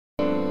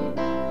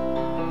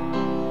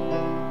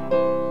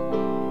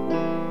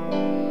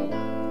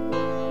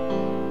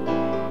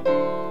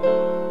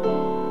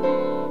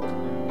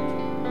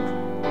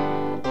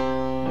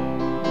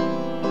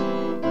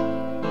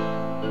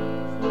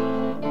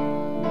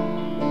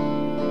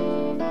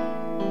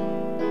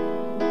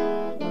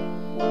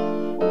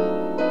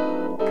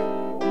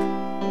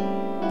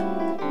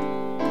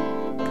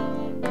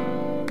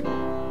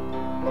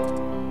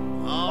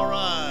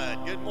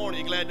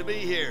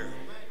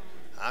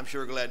I'm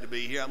sure glad to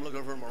be here. I'm looking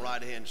over on my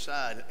right-hand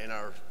side, and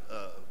our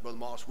Brother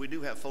Moss, we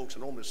do have folks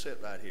that normally sit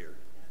right here.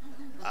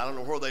 I don't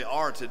know where they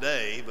are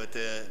today, but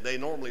they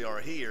normally are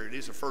here.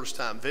 These are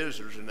first-time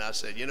visitors, and I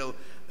said, you know,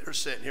 they're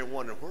sitting here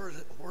wondering, where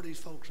are these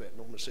folks that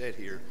normally sit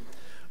here?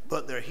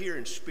 But they're here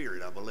in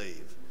spirit, I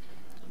believe.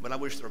 But I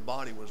wish their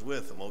body was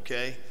with them,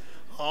 okay?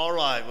 All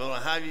right, well,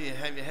 have you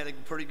had a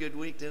pretty good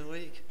week this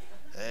week?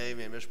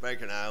 Amen. Miss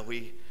Baker and I,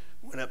 we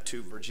went up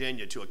to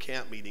Virginia to a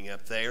camp meeting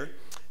up there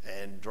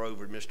and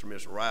drove with Mr. and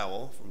Miss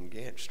Rowell from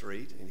Gant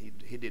Street, and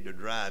he did the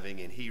driving,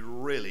 and he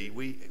really,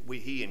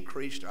 he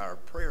increased our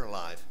prayer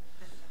life.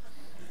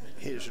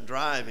 His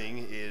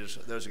driving is,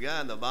 there's a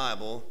guy in the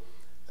Bible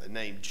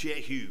named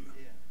Jehu.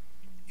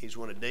 He's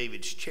one of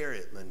David's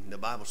chariotmen. The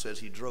Bible says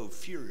he drove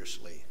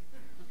furiously.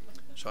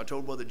 So I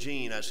told Brother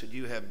Gene, I said,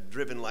 you have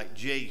driven like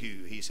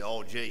Jehu. He said,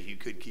 oh, Jehu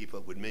couldn't keep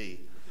up with me.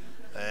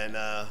 And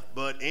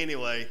but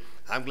anyway,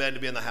 I'm glad to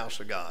be in the house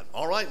of God.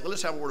 All right, well,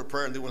 let's have a word of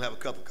prayer, and then we'll have a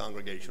couple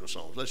congregational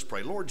songs. Let's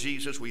pray. Lord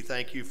Jesus, we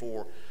thank you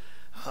for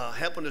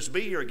helping us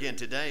be here again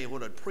today.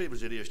 What a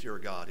privilege it is, dear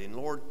God. And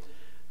Lord,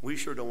 we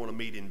sure don't want to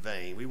meet in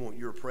vain. We want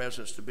your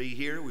presence to be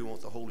here. We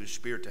want the Holy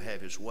Spirit to have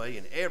his way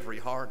in every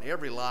heart and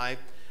every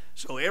life.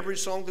 So every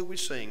song that we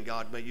sing,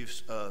 God, may you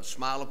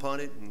smile upon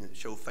it and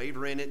show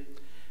favor in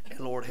it. And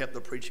Lord, help the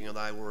preaching of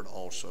thy word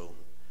also.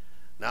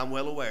 Now, I'm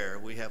well aware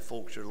we have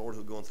folks here, Lord,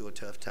 who are going through a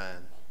tough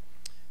time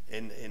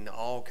in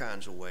all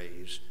kinds of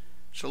ways.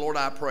 So, Lord,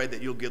 I pray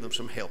that you'll give them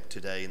some help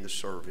today in the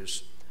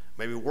service.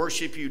 May we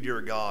worship you,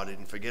 dear God,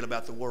 and forget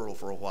about the world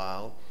for a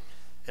while.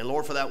 And,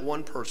 Lord, for that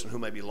one person who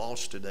may be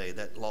lost today,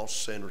 that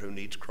lost sinner who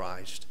needs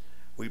Christ,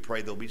 we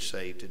pray they'll be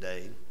saved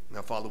today.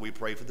 Now, Father, we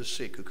pray for the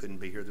sick who couldn't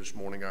be here this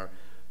morning,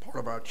 part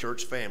of our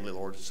church family,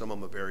 Lord. Some of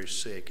them are very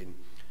sick, and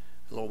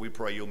Lord, we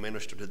pray you'll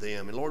minister to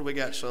them. And Lord, we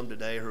got some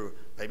today who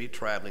may be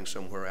traveling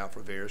somewhere out for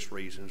various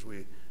reasons.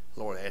 We,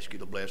 Lord, ask you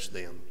to bless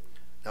them.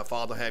 Now,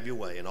 Father, have your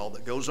way. And all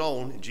that goes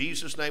on, in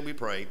Jesus' name we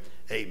pray,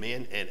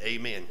 amen and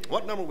amen.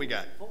 What number we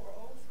got?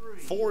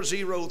 403.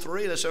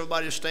 403. Let's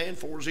everybody stand.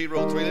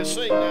 403. Let's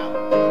sing now.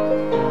 All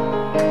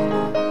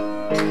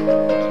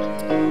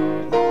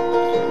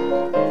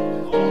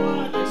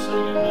right, let's sing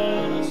it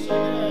now. Let's sing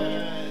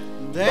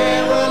it.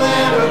 There will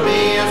never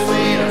be a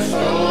sweeter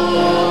story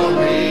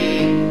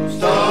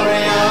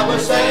of a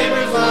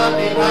Savior's love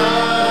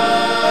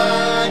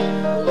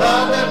divine,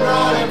 love that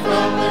brought him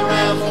from the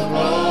realms of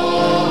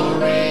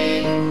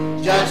glory,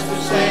 just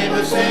to save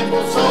a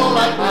sinful soul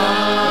like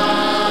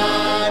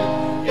mine.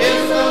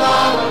 Is the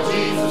love of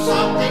Jesus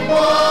something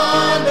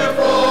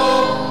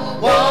wonderful,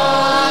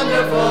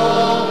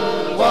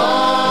 wonderful,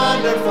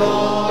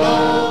 wonderful?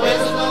 Oh,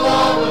 is the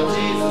love of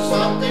Jesus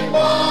something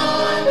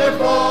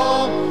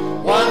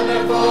wonderful,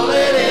 wonderful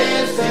it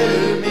is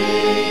to me.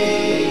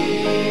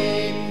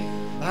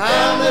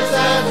 Boundless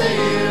as the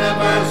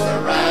universe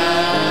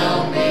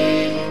around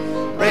me,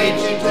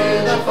 reaching to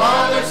the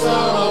farthest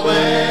soul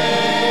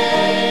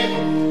away,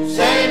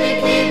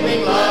 saving,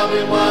 keeping love,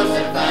 it was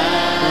that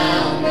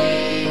found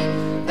me.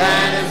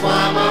 That is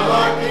why my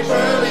heart can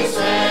truly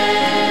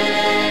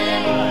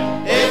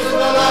sing. Isn't the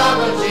love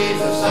of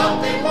Jesus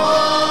something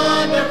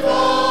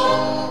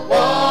wonderful,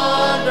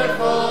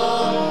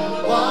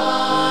 wonderful,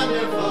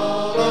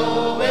 wonderful?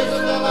 Oh,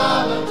 isn't the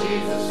love of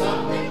Jesus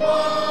something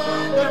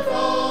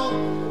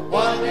wonderful,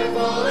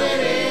 wonderful it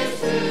is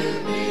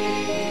to me.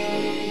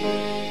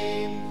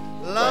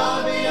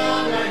 Love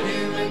beyond our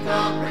human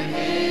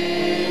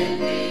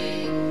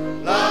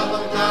comprehending,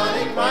 love of God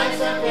in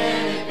Christ, how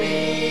can it be?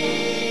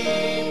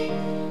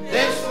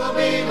 This will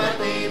be my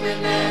theme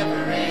and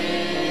never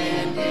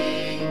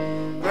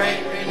ending,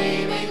 great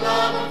redeeming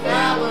love of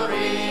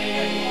Calvary.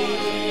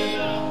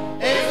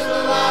 Is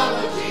the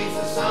love of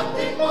Jesus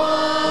something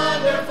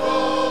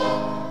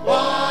wonderful,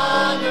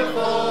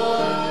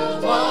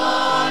 wonderful,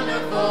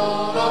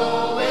 wonderful?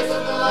 Oh, isn't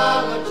the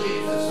love of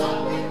Jesus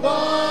something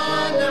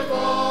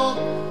wonderful,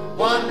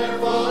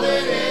 wonderful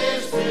it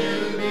is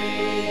to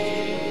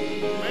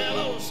me? Well,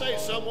 I will say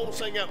some won't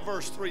sing out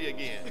verse 3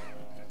 again.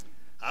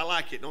 I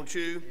like it, don't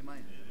you?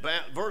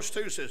 Verse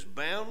 2 says,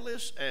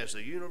 boundless as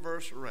the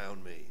universe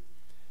around me,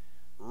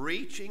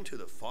 reaching to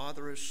the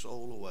farthest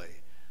soul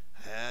away.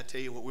 I tell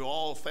you what, we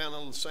all found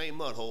on the same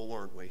mud hole,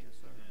 weren't we?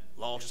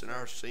 Lost in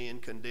our sin,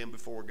 condemned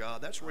before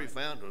God. That's where he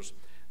found us.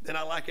 Then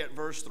I like that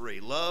verse 3,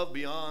 love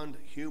beyond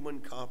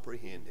human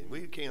comprehending.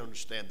 We can't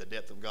understand the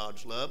depth of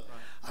God's love.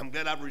 I'm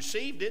glad I've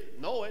received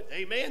it, know it.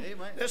 Amen.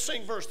 Amen. Let's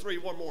sing verse 3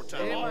 one more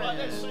time. Amen. All right,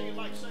 let's sing it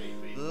like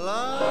Save Me.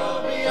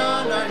 Love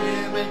beyond our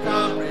human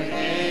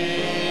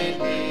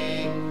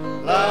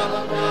comprehending,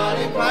 love of God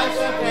in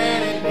Christ, how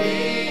can it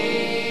be?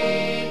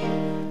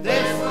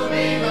 This will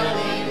be my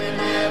theme and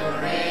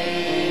never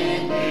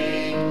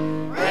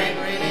ending, great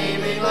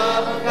redeeming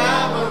love of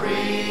Calvary.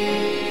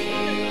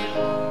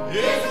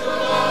 Is the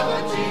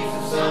love of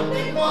Jesus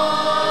something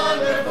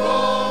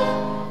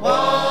wonderful,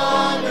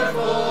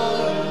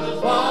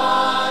 wonderful,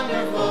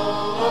 wonderful?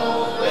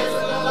 Oh, is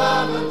the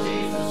love of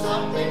Jesus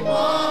something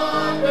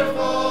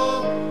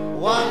wonderful,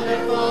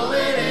 wonderful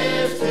it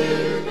is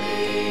to me?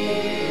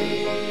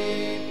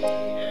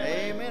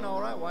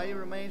 right, while you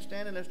remain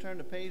standing, let's turn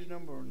to page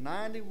number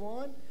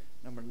 91.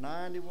 Number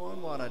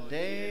 91, what a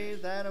day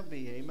that'll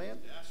be. Amen.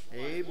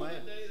 Amen. What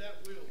a day that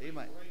will be.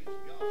 Amen.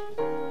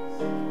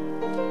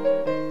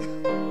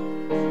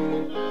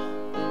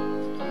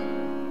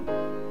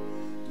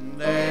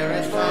 There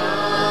is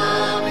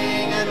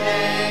coming a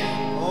day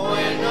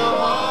when no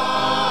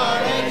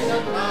heartaches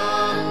will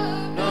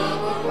come, no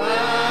more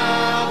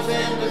clouds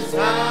in the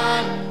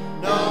sky,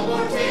 no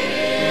more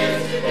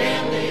tears to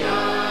dim the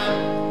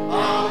eye.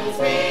 All is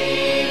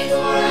peace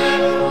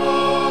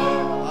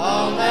forevermore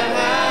on that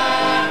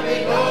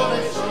happy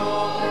golden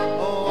shore.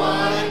 Oh,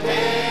 what a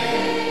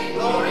day,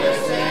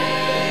 glorious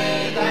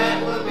day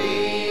that will be.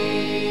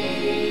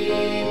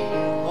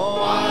 Oh,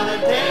 what a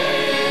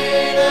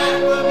day that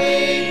will be.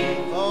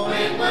 Oh,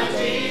 when my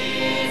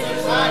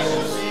Jesus I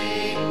shall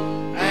see,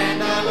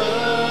 and I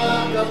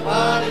look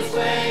upon his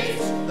face,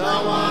 the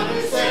one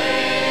who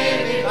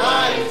saved me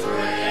by his grace.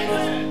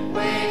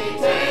 When he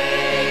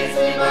takes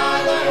me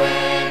by the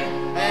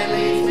hand and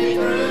leads me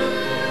through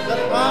the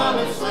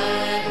promised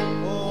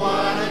land. Oh,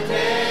 what a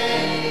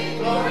day,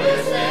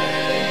 glorious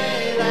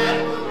day that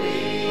will be.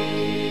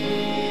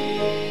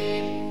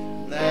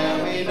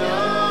 There'll be no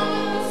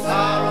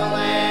sorrow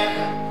there,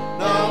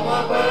 no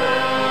more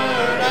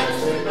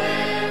burdens to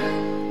bear,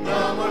 no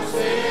more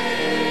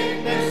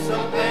sickness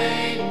or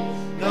pain,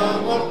 no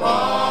more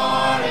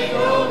parting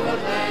over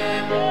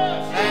them,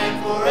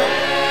 and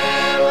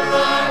forever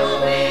I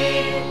will be,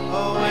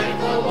 oh, with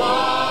the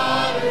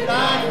one who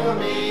died for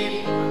me.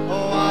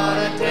 Oh, what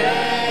a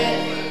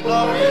day,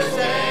 glorious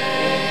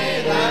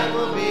day that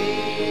will be.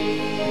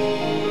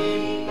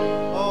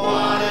 Oh,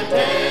 what a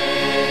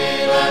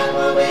day that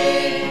will be.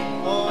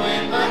 Oh,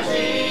 when my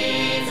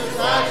Jesus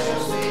I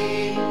shall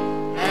see,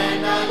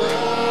 and I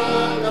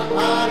look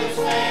upon his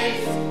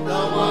face,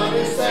 the one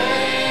who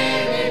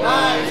saved me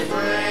by his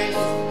grace.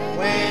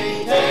 When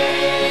he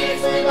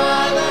takes me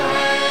by the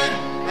hand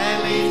and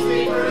leads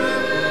me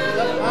through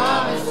the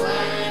promised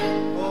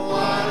land. Oh,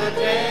 what a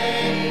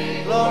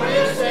day,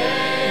 glorious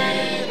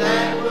day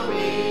that will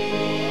be.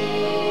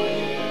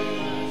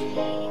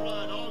 All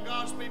right, all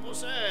God's people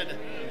said,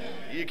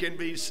 you can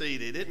be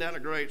seated. Isn't that a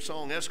great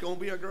song? That's going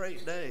to be a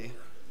great day.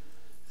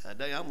 A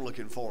day I'm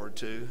looking forward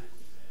to.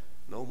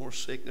 No more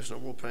sickness, no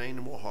more pain,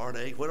 no more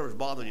heartache. Whatever's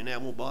bothering you now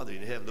won't bother you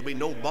in heaven. There'll be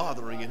no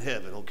bothering in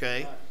heaven,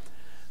 okay?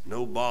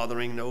 No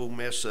bothering, no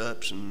mess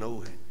ups, and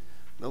no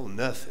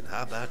nothing.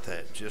 How about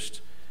that?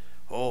 Just,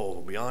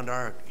 beyond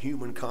our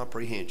human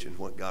comprehension,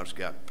 what God's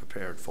got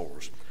prepared for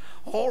us.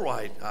 All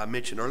right, I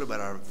mentioned earlier about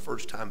our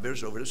first time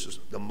visit over. This is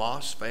the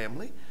Moss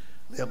family.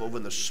 Live over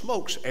in the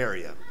Smokes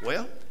area.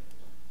 Well,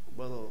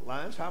 Brother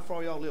Lyons, how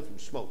far y'all live from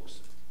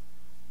Smokes?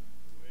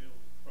 Well,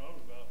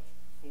 probably about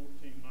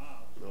 14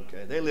 miles.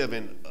 Okay, they live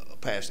in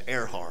past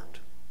Earhart.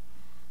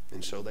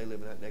 And so they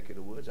live in that neck of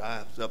the woods.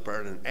 I was up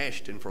there in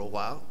Ashton for a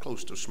while,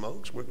 close to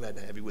Smokes. We're glad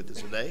to have you with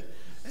us today.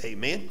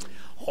 Amen.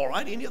 All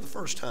right, any other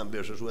first-time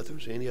visitors with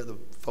us? Any other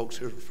folks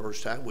here for the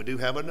first time? We do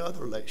have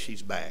another.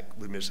 She's back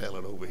with Miss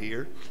Helen over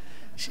here.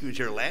 She was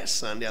here last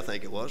Sunday, I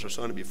think it was, or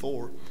Sunday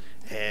before.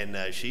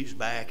 And she's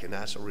back, and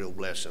that's a real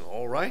blessing.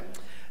 All right.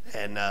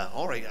 And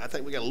all right, I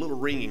think we got a little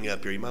ringing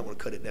up here. You might want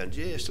to cut it down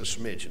just a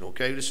smidgen,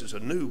 okay? This is a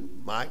new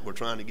mic. We're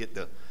trying to get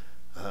the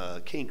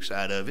kinks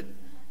out of it.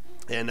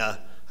 And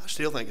I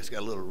still think it's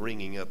got a little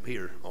ringing up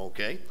here,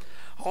 okay?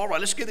 All right,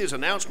 let's get these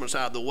announcements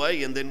out of the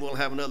way, and then we'll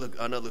have another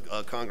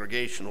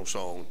congregational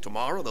song.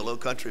 Tomorrow, the Low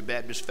Country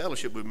Baptist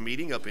Fellowship will be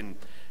meeting up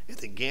at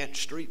the Gant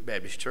Street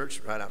Baptist Church,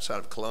 right outside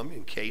of Columbia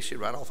in Casey,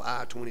 right off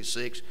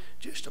I-26,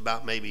 just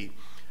about maybe,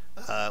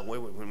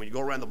 when you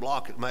go around the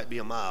block, it might be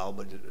a mile,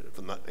 but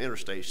from the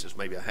interstate, it's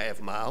maybe a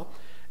half mile.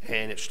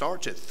 And it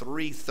starts at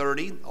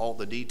 3:30. All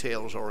the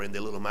details are in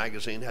the little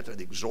magazine, after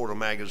the Exhorter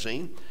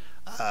magazine.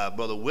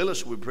 Brother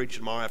Willis will be preaching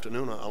tomorrow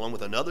afternoon along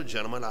with another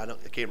gentleman. I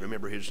can't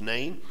remember his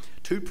name.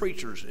 Two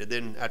preachers, and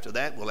then after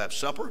that we'll have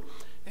supper,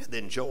 and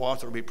then Joe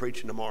Arthur will be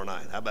preaching tomorrow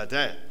night. How about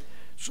that?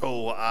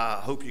 So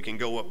I hope you can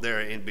go up there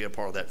and be a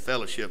part of that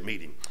fellowship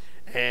meeting.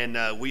 And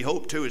we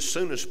hope to, as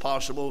soon as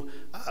possible,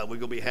 we're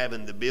going to be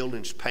having the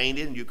buildings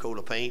painted, and you coat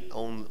of paint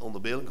on the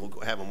building.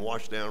 We'll have them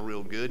washed down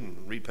real good and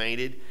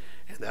repainted,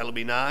 and that'll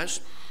be nice.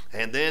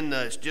 And then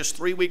it's just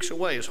 3 weeks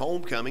away is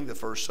homecoming, the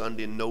first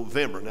Sunday in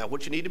November. Now,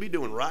 what you need to be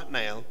doing right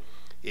now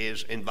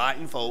is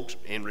inviting folks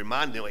and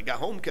reminding them, they got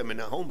homecoming,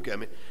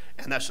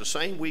 and that's the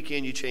same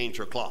weekend you change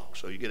your clock.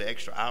 So you get an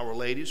extra hour,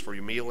 ladies, for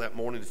your meal that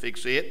morning to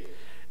fix it.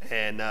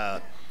 And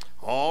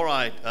all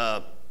right,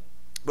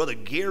 Brother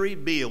Gary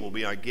Beal will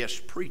be our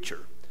guest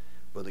preacher.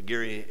 Brother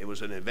Gary, it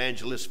was an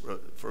evangelist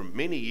for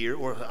many years,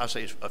 or I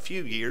say a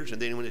few years,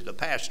 and then when he's a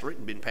pastorate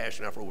and been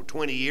pastoring now for over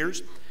 20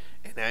 years,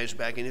 and now he's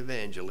back in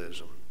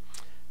evangelism.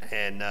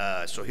 And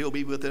so he'll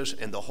be with us,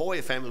 and the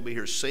Hoya family will be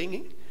here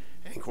singing.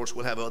 And, of course,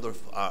 we'll have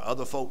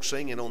other folks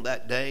singing on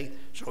that day.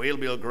 So it'll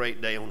be a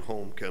great day on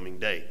homecoming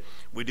day.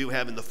 We do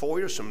have in the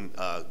foyer some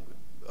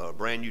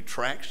brand new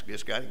tracts,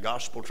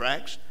 gospel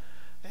tracts.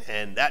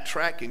 And that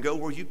tract can go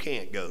where you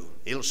can't go.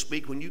 It'll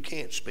speak when you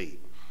can't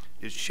speak.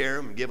 Just share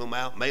them and give them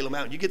out, mail them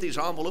out. You get these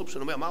envelopes in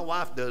the mail. My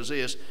wife does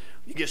this.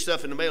 You get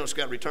stuff in the mail and it's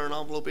got a return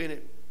envelope in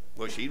it.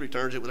 Well, she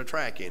returns it with a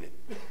track in it,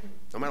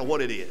 no matter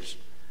what it is.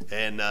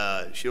 And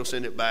she'll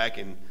send it back.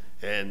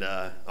 And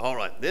all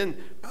right. Then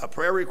a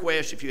prayer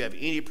request. If you have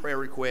any prayer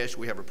requests,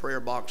 we have a prayer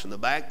box in the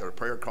back. There are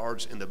prayer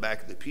cards in the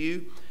back of the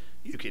pew.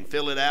 You can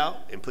fill it out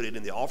and put it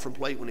in the offering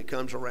plate when it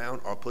comes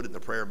around, or put it in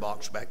the prayer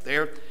box back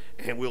there.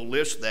 And we'll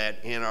list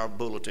that in our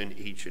bulletin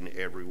each and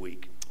every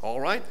week. All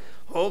right?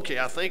 Okay,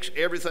 I think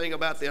everything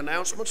about the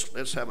announcements.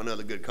 Let's have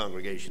another good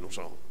congregational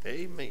song.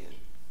 Amen.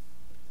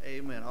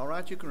 Amen. All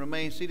right, you can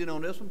remain seated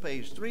on this one,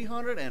 page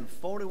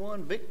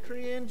 341,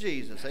 Victory in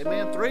Jesus.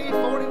 Amen.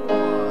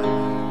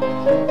 341.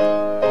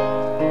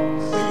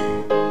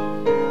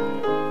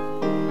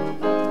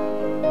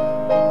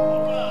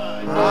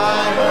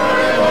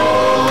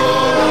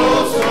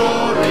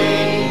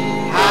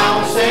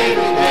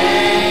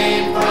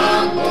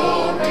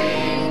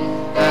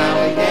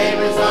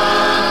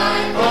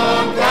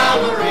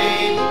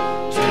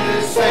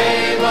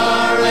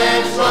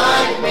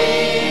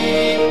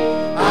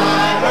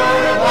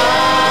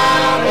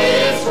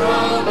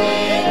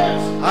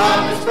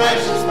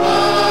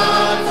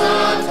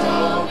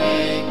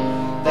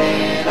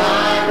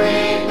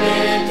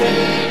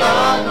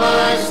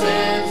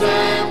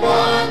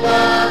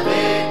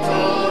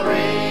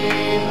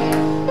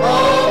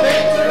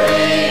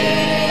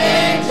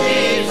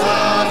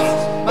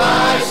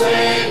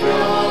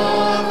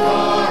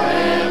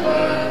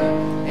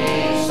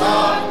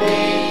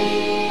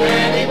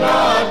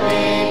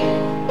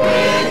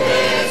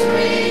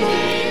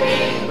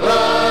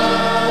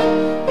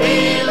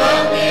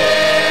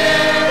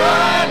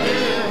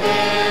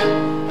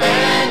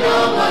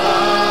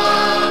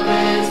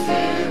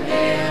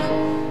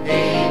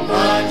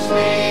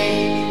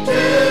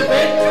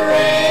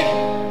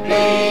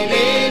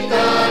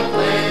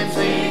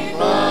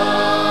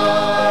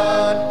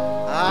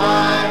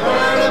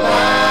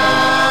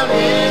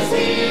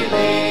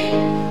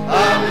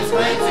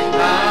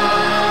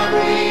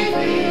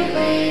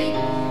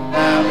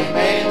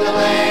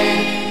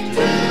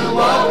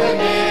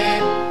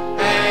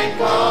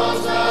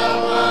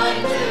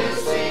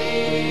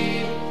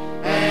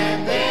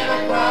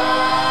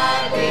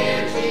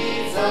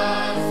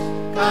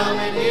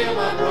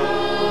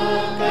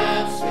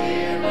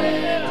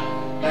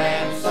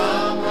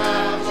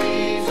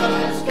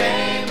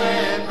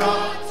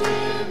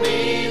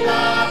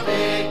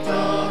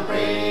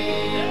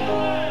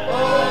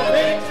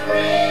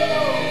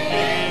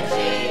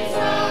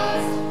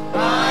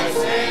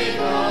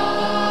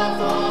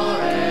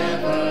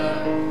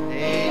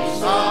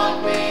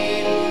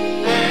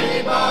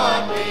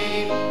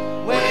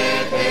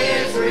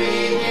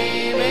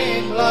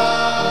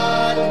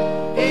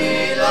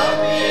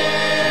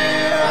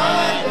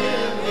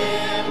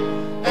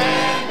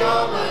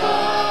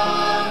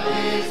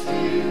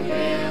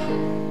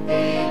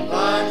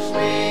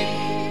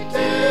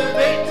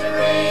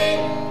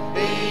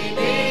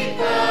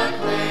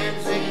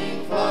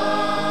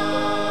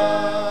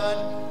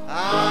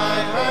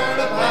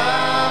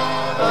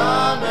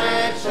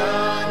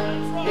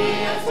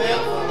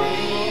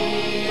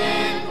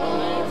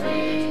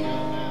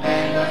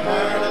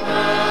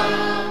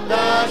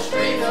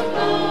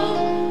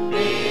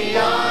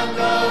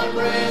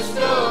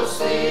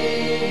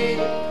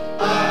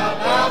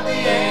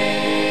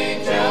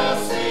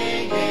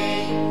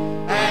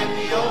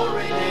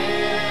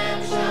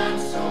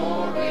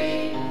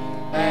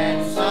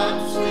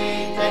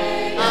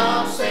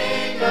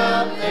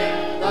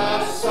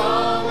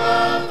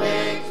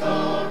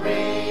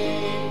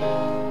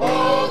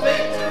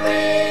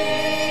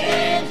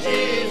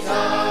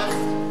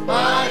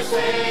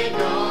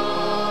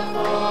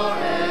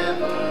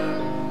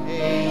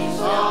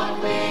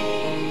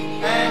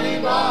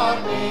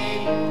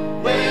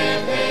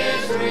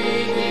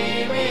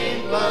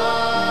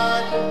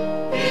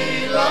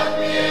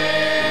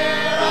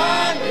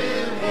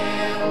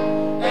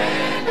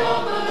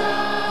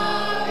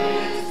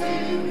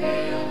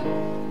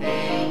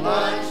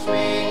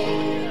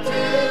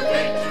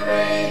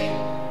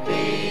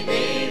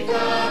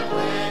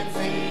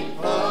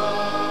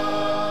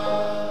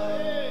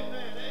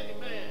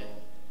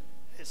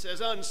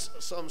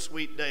 Some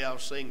sweet day I'll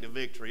sing the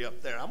victory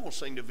up there. I'm going to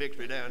sing the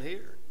victory down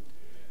here,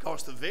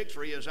 because the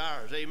victory is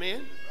ours.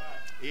 Amen?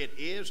 It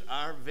is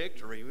our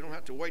victory. We don't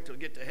have to wait till we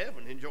get to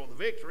heaven to enjoy the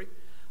victory.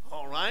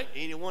 All right.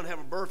 Anyone have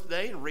a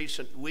birthday in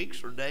recent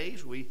weeks or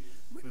days? Maybe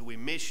we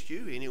missed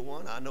you.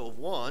 Anyone? I know of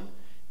one.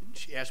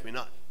 She asked me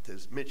not to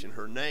mention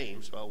her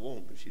name, so I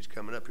won't, but she's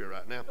coming up here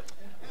right now.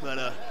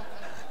 But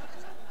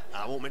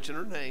I won't mention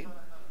her name.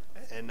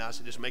 And I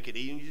said, just make it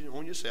easy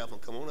on yourself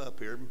and come on up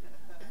here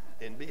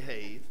and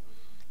behave.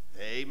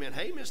 Amen.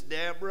 Hey, Miss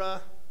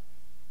Deborah.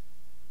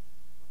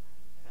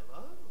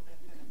 Hello.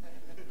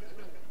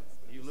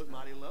 You look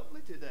mighty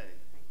lovely today.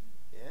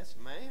 Yes,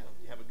 ma'am.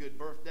 You have a good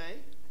birthday?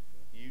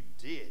 You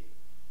did.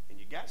 And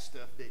you got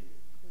stuff, didn't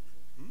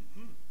you?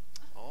 Mm-hmm.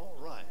 All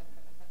right.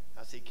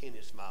 I see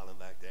Kenny smiling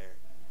back there.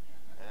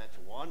 That's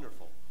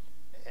wonderful.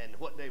 And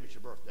what day was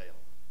your birthday on?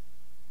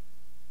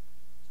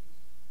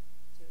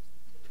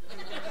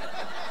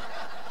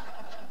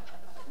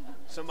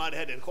 Somebody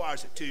had to inquire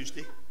us at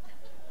Tuesday.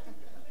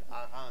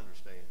 I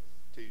understand.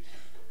 Tuesday.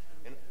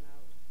 And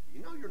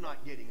you know you're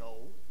not getting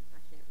old. I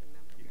can't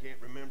remember. You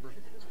can't remember?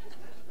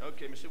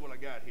 Okay, let me see what I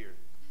got here.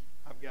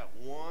 I've got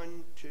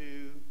 $1,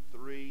 2,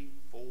 3,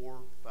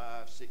 4,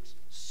 5, 6,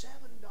 $7.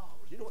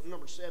 You know what the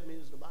number 7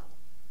 is in the Bible?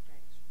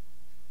 Thanks.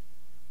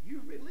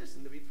 You've been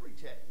listening to me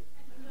preach, haven't you?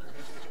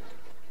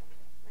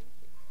 Thank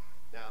you.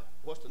 Now,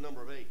 what's the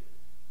number of 8?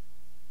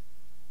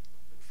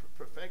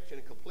 Perfection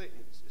and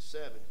completeness is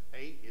 7.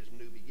 8 is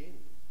new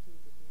beginning. New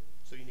beginning.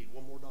 So you need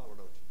 $1 more, don't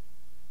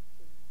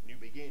you? New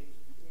beginning.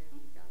 Yeah,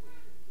 you got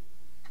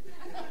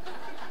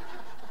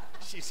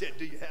it. She said,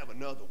 do you have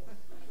another one?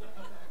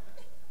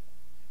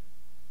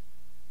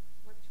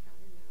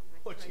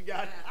 What you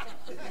got in there?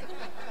 What you got?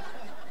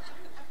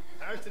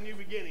 There's the new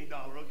beginning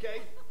dollar,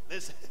 okay?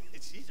 Listen,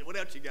 she said, what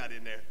else you got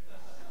in there?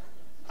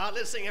 All right,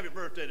 let's sing happy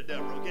birthday to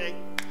Deborah, okay?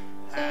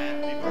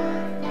 Happy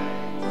birthday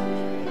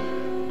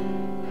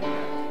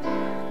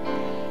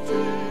to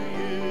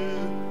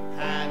you.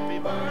 Happy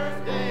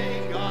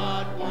birthday,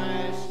 God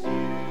bless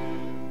you.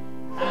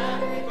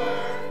 Happy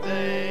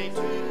birthday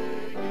to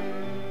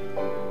you.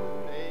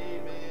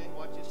 Amen.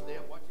 Watch your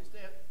step, watch your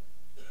step.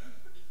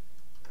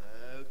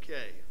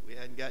 Okay, we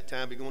hadn't got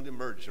time to go in the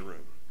emergency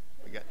room.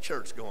 We got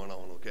church going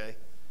on, okay?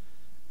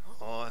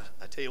 Oh,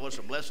 I tell you what's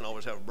a blessing,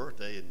 always have a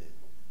birthday, isn't it?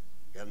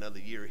 Got another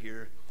year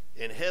here.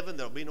 In heaven,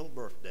 there'll be no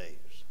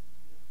birthdays.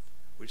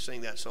 We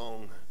sing that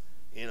song,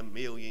 in a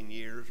million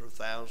years or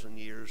 1,000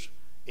 years.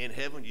 In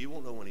heaven, you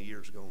won't know when a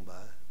year's gone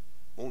by.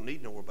 Won't need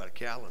to know about a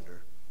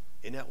calendar.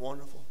 Isn't that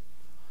wonderful?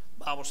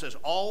 The Bible says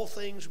all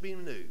things be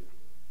new.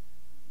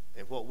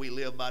 And what we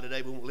live by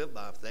today, we won't live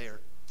by up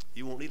there.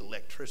 You won't need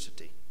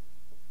electricity.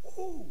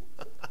 Ooh.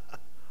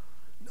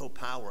 No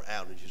power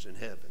outages in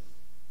heaven.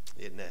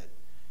 Isn't that?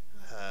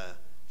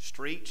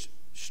 Streets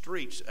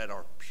that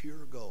are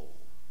pure gold.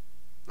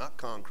 Not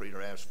concrete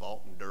or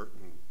asphalt and dirt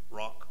and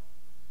rock,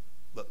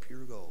 but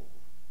pure gold.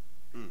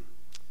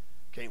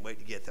 Can't wait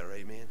to get there,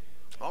 amen.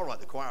 All right,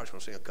 the choir's going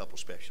to sing a couple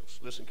specials.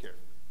 Listen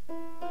carefully.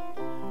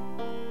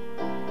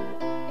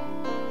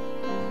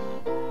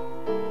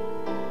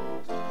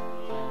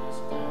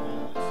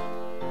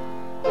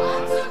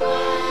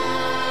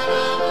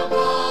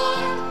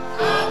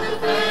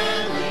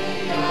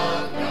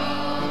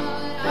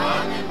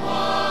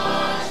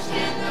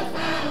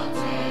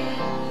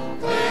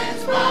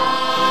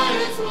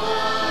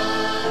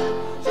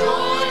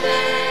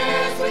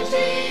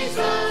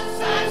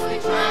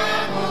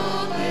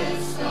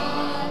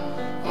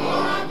 For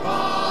I'm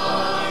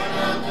part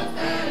of the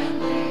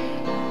family.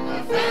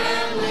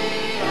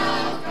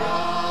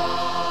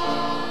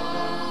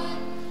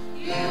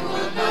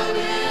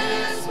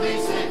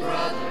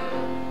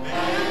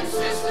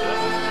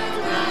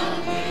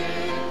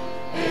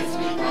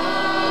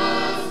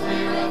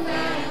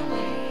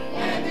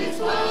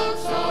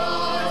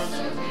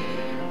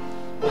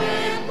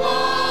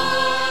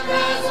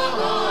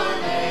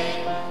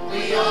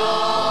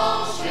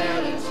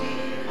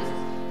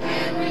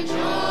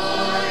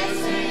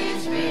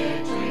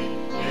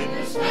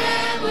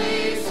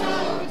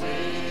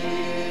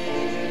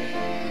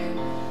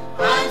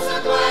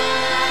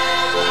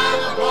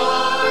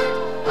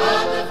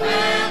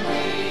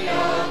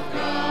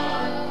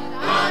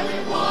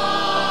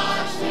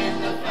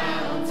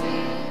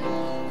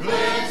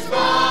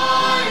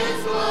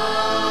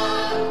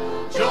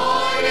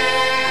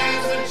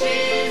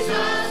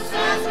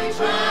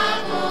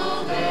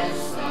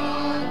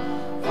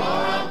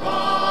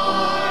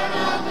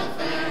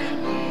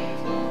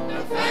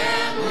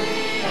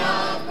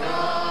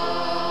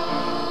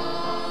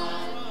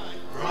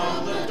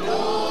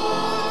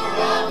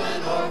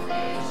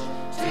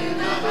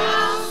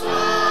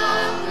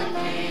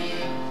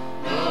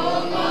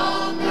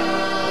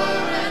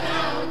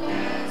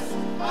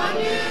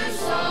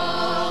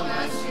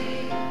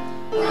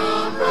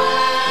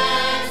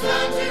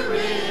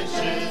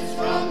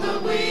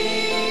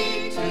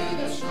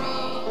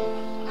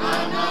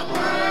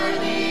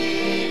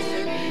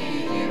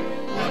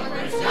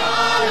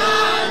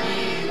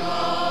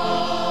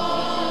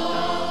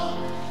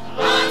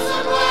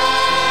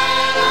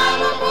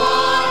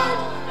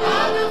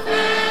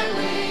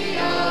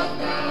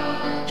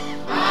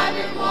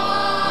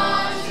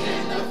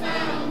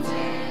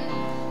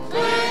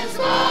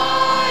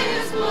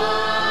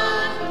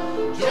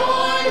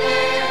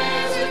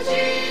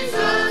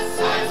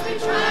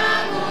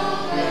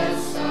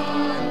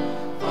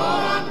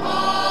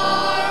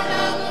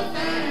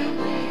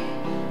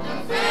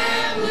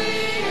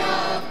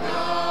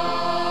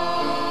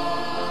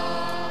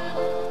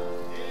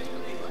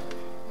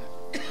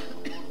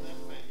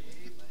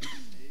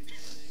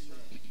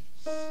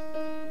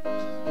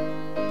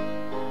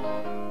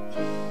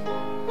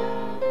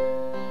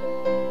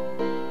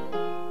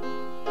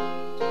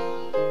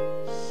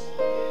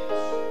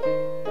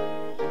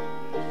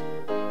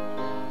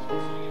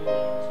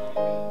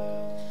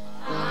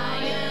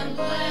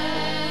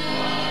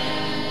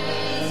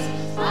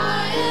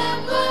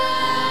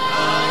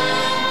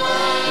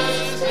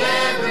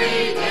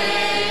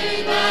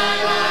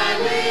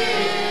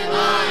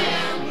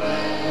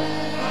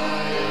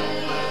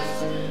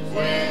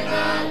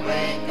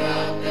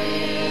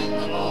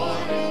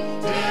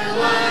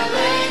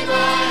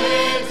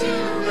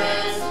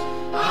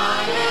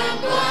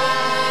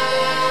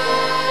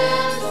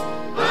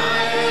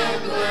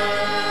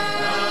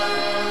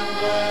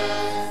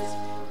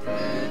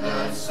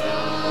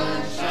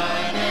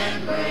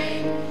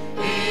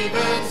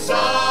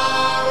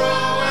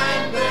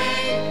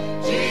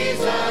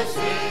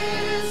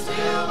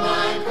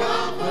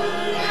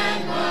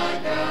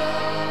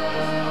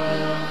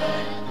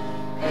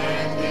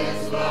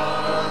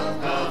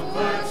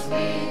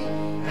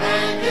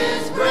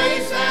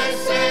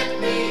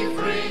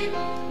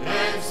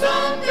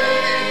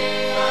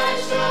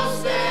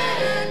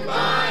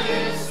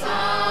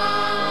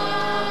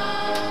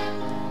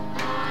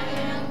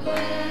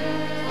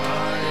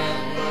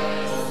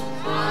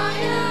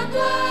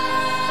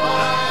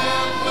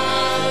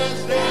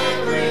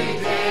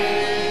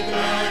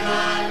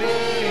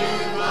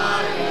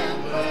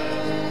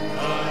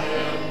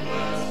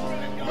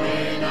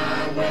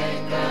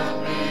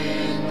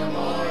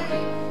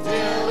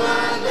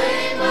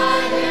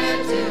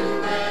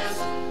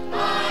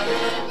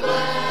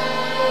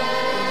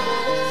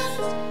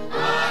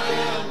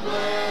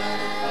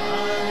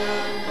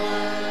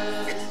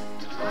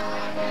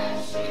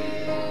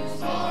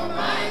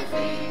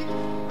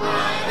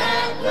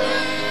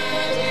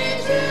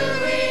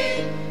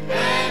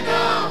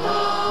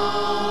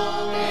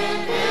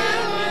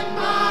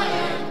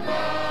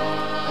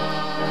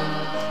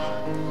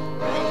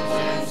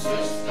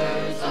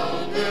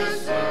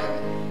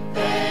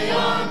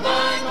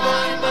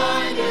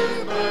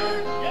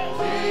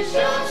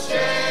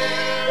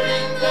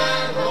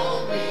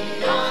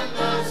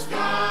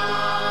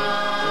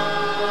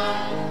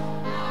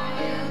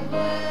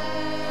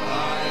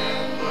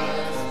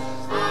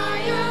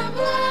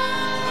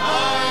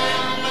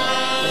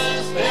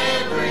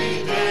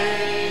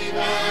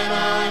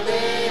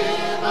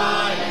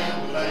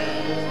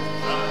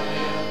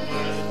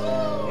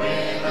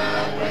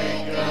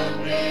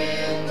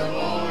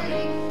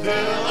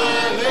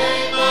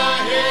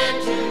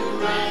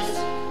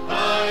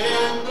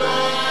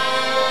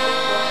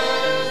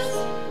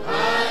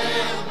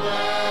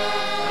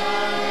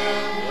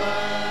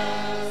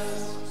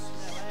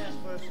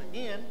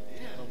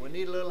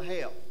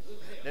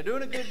 They're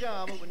doing a good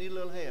job, but we need a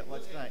little help.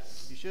 What you think?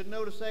 You should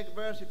know the second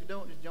verse. If you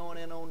don't, just join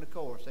in on the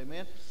chorus.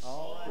 Amen?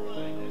 All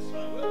right. That's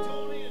right. We'll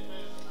join in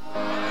now.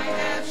 I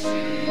have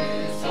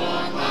shoes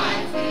on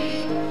my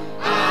feet.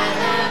 I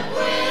have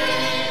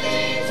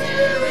plenty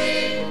to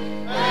eat,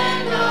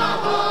 and a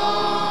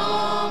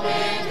home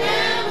in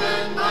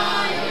heaven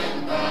by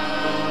and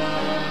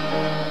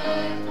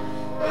by.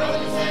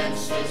 Brothers and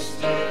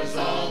sisters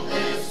on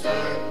this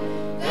earth,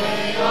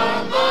 they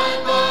are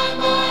mine by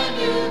my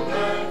new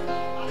birth.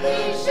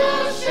 We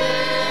shall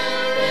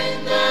share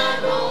in that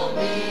home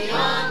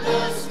beyond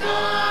the sky.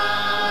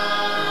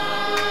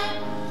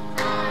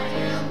 I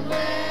am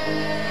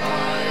blessed.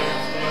 I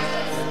am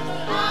blessed.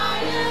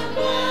 I am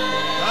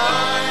blessed. I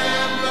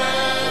am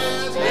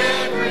blessed.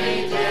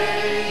 Every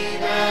day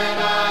that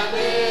I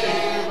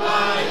live,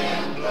 I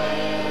am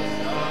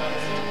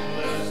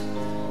blessed.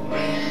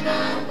 When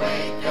I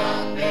wake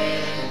up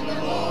in the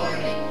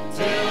morning,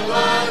 till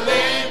I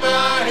lay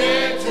my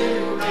head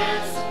to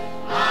rest,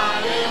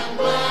 I am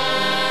blessed.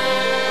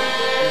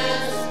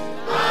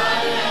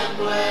 I am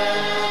blessed.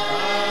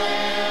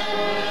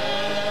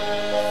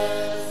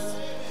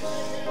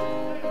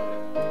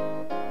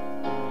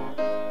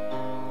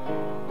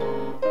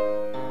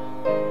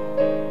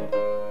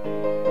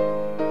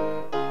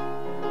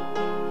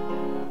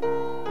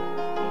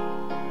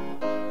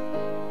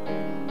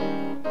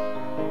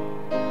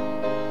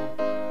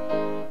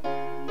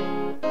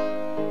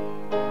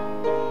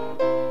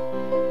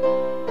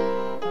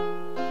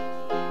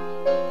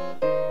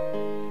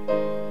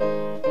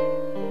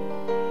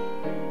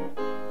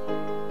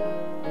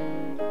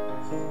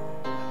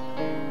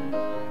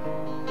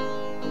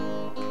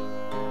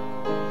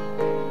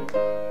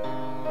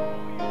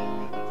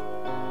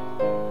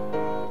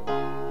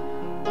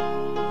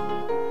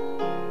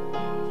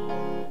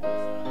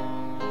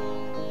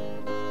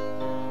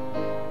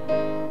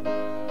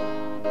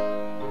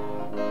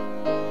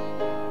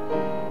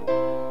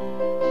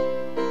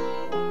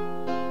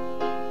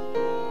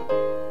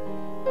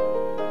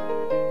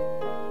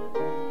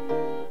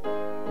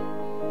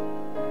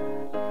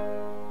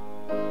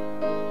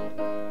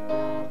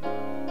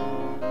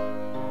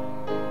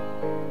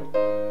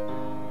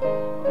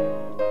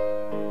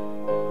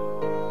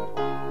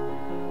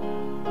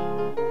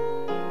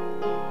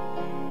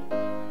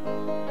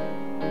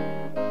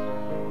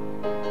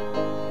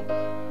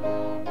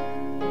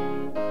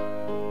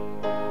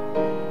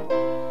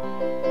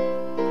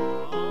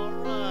 All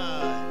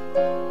right.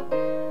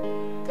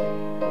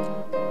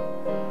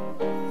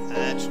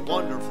 That's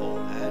wonderful.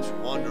 That's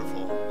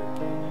wonderful.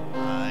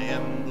 I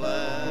am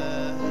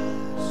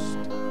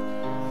blessed.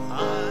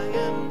 I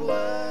am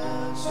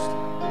blessed.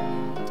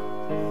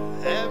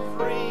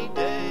 Every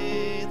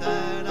day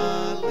that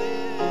I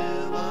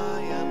live,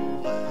 I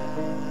am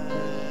blessed.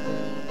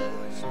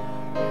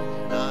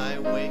 When I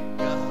wake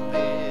up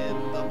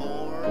in the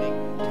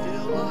morning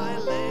till I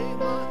lay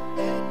my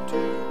head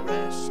to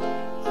rest,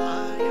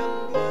 I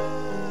am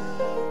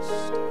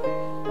blessed.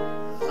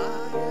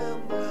 I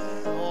am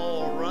blessed.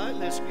 All right,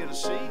 let's get a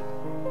seat.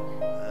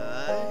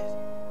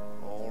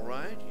 All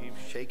right, you've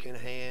shaken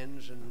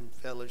hands and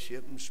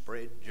fellowship and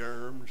spread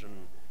germs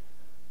and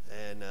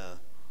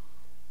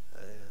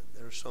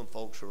there's some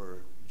folks who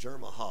are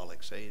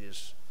germaholics. They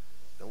just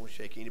don't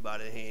shake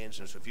anybody's hands.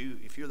 And so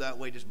if you're that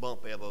way, just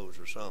bump elbows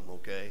or something,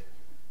 okay?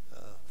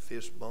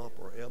 Fist bump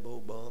or elbow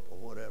bump or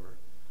whatever.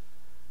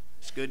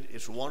 It's good.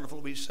 It's wonderful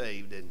to be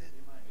saved, isn't it?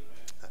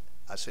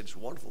 I said it's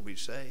wonderful to be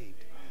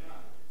saved.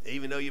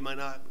 Even though you might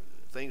not,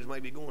 things may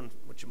be going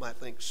what you might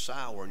think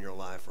sour in your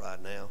life right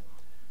now.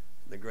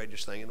 The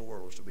greatest thing in the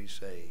world is to be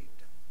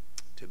saved.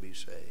 To be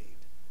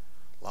saved.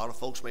 A lot of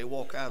folks may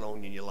walk out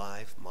on you in your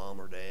life,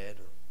 mom or dad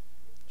or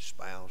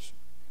spouse,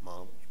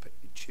 mom, your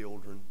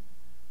children,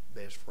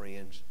 best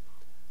friends.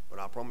 But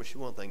I promise you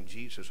one thing,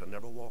 Jesus will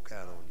never walk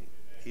out on you.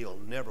 He'll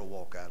never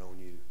walk out on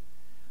you.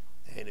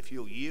 And if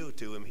you'll yield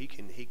to him, he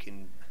can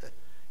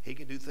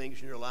do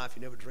things in your life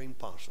you never dreamed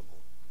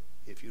possible.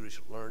 If you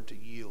just learn to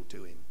yield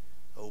to him,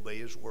 obey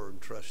his word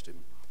and trust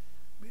him,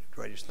 it'll be the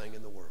greatest thing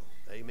in the world.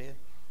 Amen.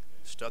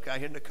 Stuck out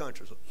here in the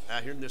country,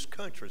 out here in this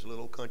country is a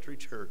little country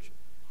church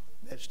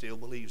that still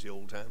believes the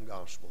old time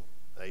gospel.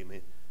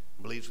 Amen.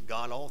 Believes with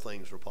God all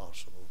things are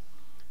possible.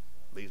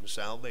 Believes in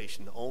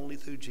salvation only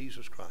through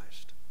Jesus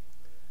Christ.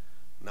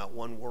 Not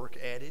one work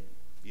added.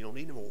 You don't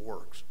need any more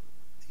works.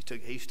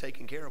 He's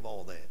taken care of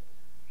all that.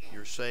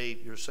 You're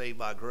saved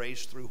by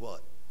grace through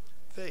what?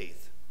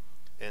 Faith.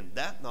 And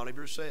that not of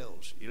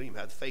yourselves. You don't even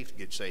have the faith to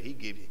get saved.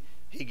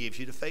 He gives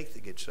you the faith to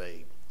get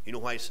saved. You know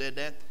why he said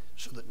that?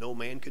 So that no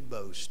man could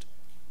boast.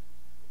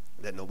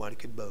 That nobody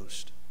could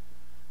boast.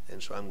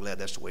 And so I'm glad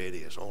that's the way it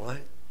is. All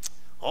right?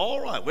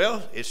 All right.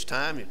 Well, it's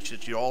time.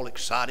 Since you're all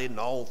excited and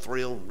all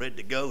thrilled and ready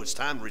to go, it's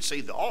time to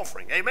receive the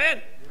offering.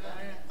 Amen?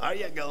 There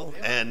you go.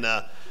 And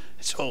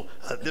so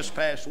this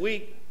past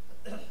week,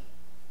 I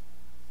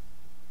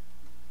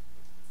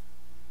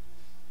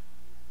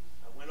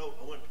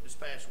went this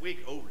past week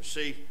over to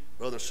see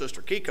Brother and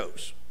Sister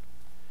Kikos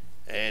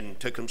and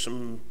took them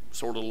some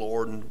sort of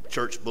Lord and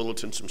church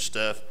bulletin, some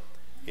stuff.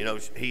 You know,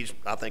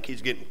 I think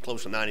he's getting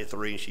close to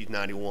 93 and she's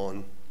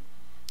 91.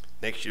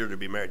 Next year they'll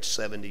be married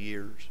 70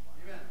 years.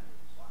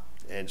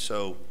 And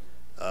so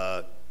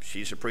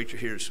she's a preacher.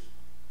 Here's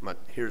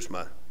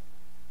my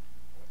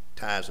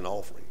tithes and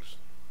offerings.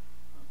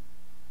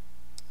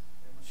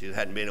 She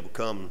hadn't been able to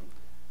come,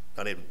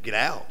 not able to get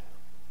out.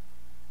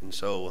 And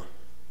so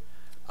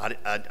I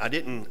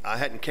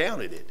hadn't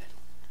counted it,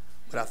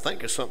 but I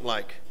think it's something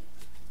like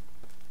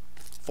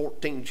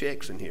 14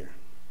 checks in here.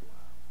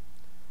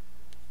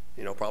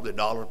 You know, probably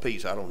 $1 a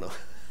piece. I don't know.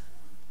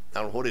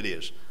 I don't know what it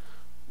is.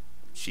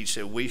 She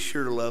said, we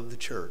sure love the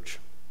church.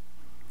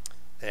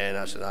 And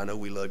I said, I know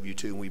we love you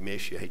too, and we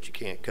miss you. Hate you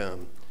can't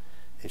come.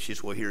 And she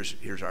said, well,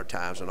 here's our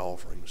tithes and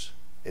offerings.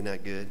 Isn't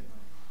that good?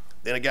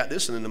 Then I got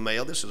this in the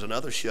mail. This is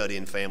another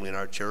shut-in family in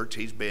our church.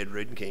 He's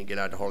bedridden, can't get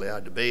hardly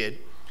out of bed.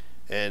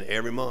 And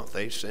every month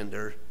they send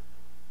their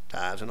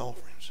tithes and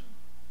offerings.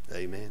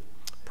 Amen.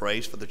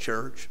 Praise for the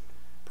church.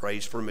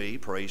 Praise for me.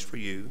 Praise for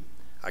you.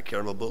 I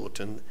carry my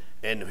bulletin.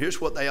 And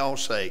here's what they all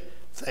say.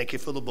 Thank you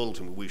for the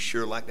bulletin. We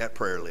sure like that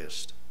prayer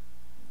list.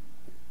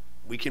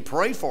 We can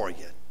pray for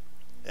you.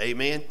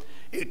 Amen.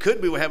 It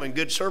could be we're having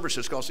good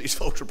services because these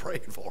folks are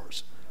praying for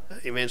us.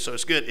 Amen. So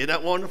it's good. Isn't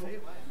that wonderful?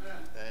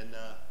 And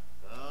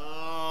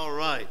all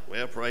right.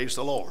 Well, praise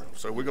the Lord.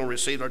 So we're going to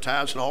receive our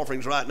tithes and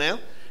offerings right now,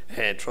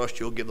 and trust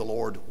you'll give the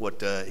Lord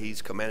what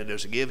He's commanded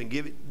us to give, and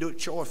do it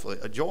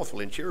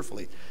joyfully and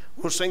cheerfully.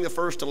 We'll sing the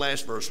first to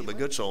last verse of a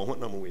good song. What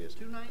number we is?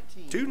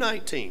 219.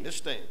 219. Let's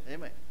stand.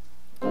 Amen.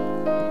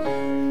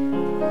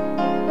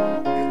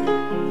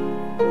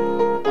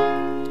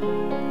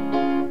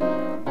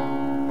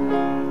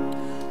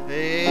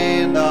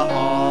 In the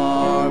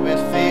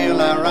harvest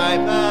field I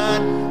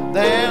ripen,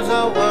 there's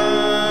a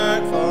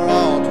work for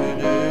all to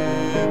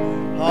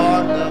do.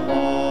 Hark, the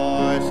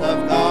voice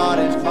of God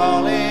is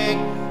calling,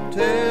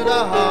 to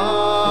the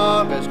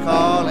harvest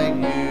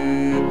calling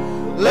you.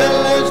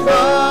 Little is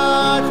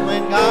much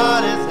when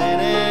God is in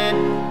it,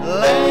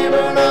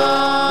 labor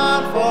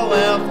not for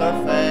wealth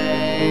or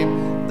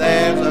fame.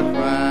 There's a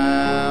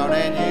crown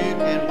and you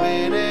can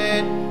win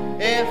it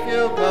if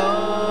you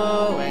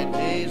go in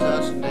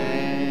Jesus'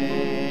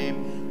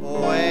 name.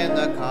 When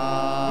the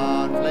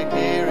conflict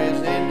here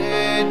is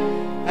ended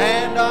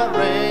and our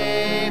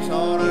race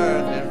on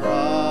earth is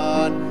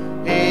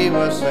run, He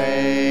will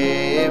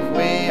say, if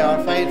we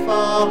are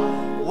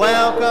faithful,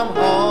 welcome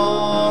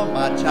home,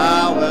 my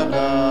child, well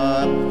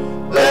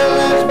done.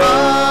 Little is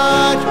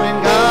much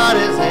when God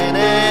is in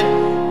it,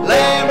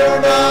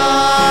 labor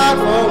not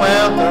for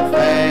wealth or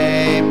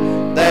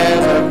fame.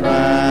 There's a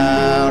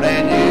crown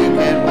and you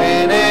can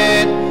win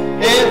it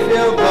if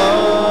you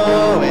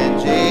go in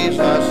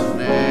Jesus'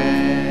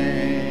 name.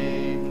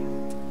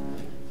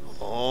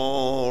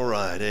 All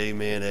right.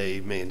 Amen.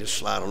 Amen. Just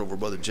slide on over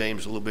Brother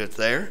James a little bit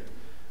there.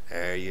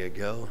 There you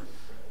go.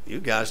 You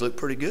guys look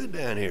pretty good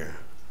down here.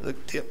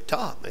 Look tip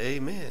top.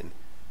 Amen.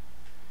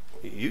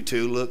 You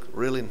two look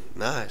really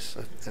nice.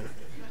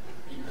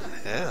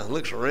 Yeah, it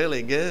looks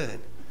really good.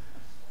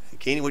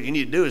 Kenny, what you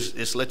need to do is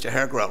just let your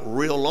hair grow out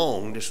real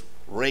long. Just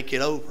rake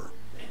it over.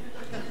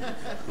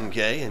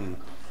 Okay, and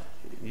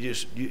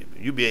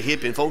you be a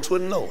hippie and folks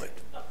wouldn't know it.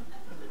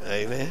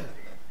 Amen.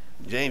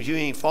 James, you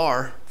ain't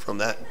far from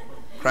that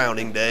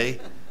crowning day.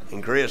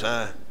 And Chris,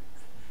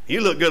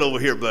 you look good over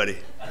here, buddy.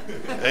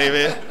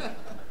 Amen.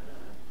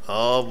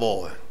 Oh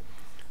boy.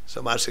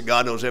 Somebody said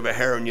God knows every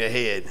hair on your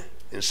head.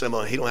 And some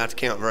of them, He don't have to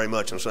count very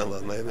much on some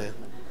of them. Amen.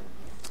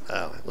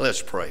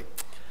 Let's pray.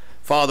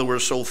 Father, we're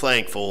so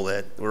thankful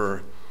that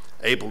we're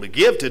able to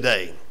give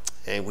today.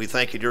 And we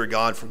thank you, dear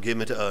God, for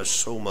giving to us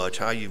so much.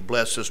 How you've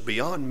blessed us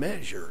beyond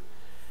measure.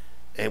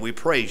 And we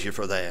praise you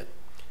for that.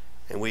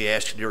 And we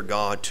ask you, dear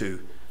God, to,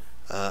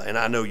 and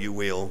I know you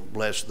will,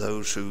 bless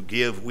those who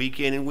give week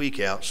in and week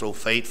out so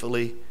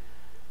faithfully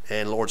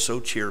and, Lord, so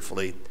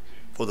cheerfully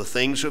for the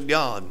things of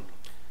God.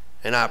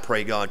 And I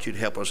pray, God, you'd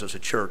help us as a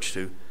church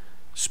to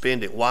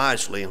spend it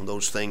wisely on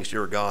those things,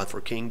 dear God,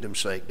 for kingdom's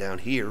sake down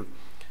here,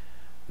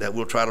 that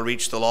we'll try to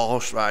reach the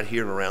lost right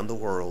here and around the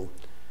world.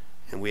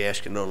 And we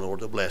ask you, Lord,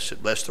 to bless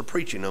it. Bless the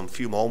preaching in a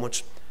few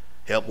moments.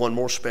 Help one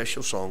more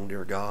special song,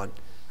 dear God.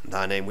 In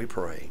thy name we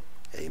pray.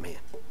 Amen.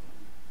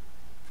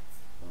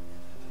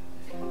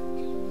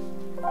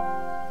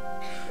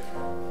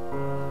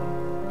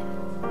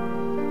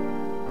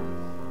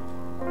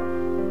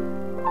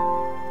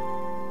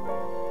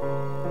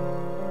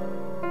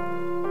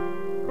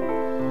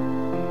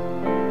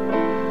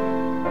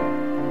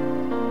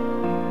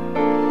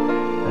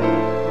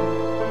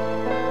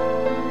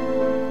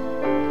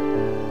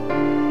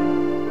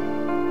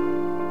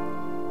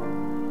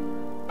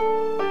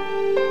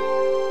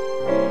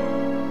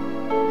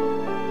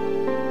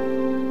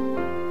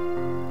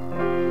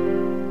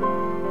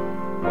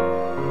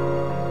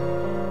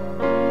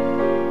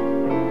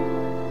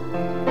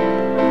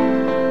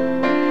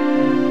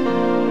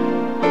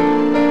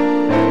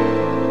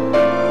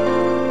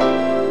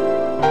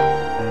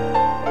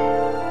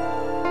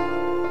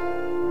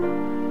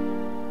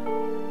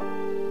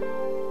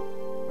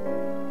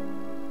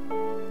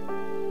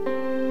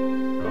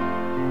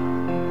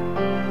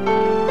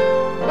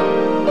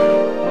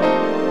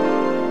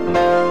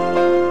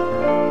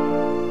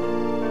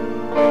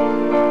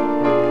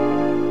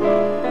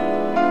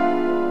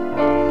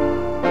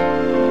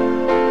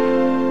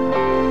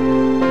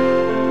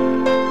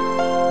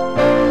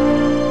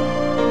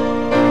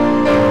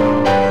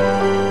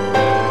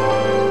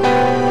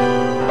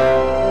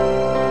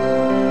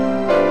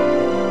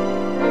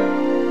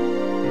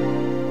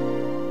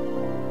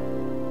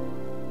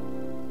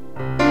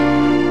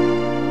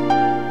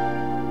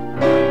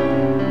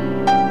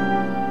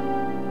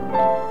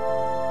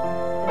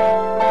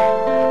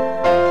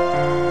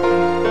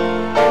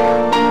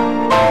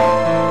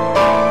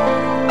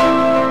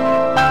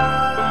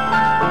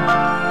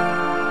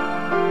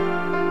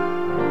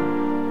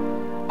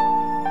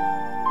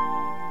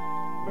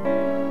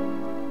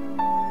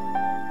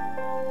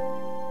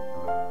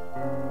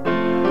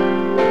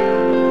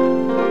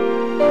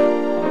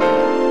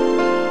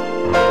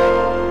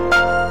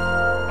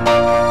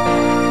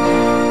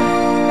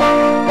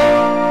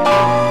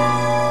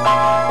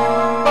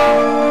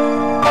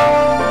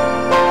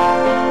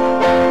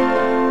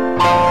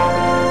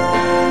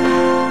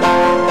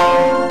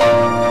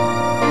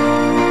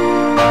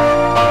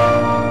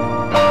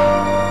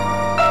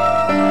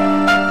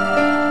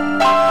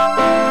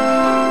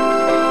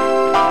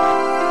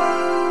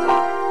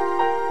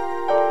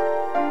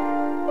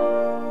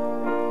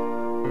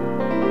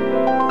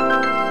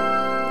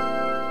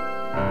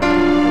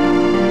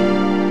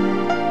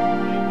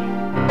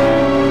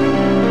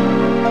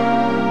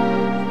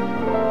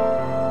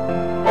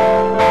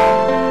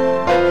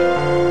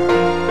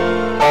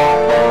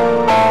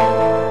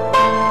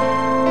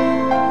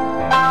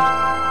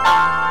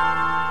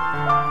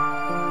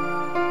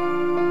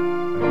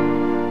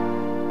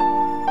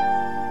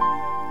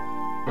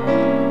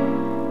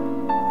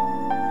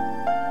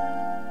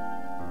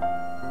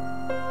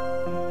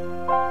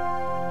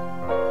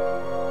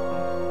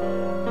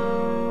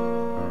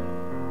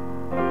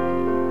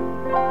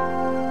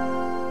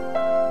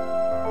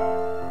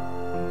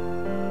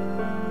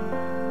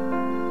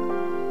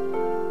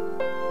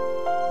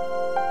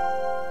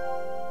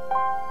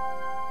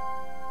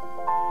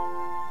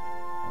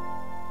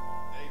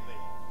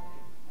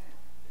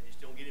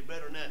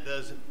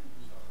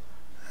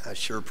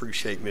 sure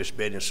appreciate Miss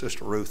Betty and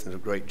Sister Ruth and the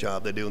great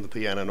job they do on the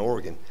piano and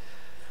organ.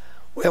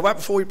 Well, right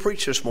before we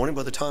preach this morning,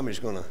 Brother Tommy's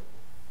going to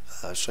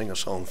sing a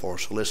song for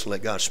us. So listen,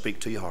 let God speak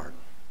to your heart.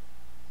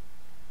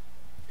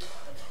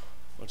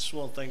 I just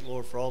want to thank the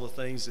Lord for all the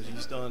things that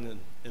He's done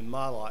in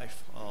my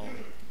life.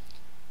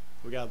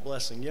 We got a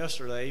blessing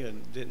yesterday,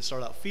 and it didn't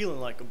start out feeling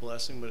like a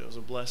blessing, but it was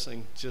a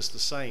blessing just the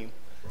same.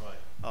 Right.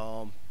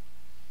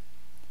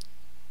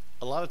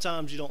 A lot of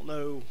times you don't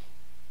know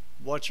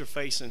what you're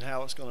facing,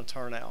 how it's going to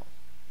turn out.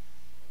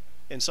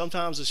 And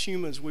sometimes as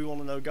humans, we want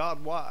to know,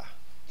 God, why?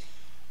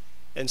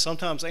 And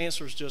sometimes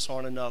answers just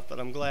aren't enough, but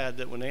I'm glad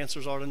that when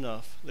answers aren't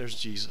enough, there's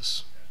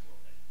Jesus.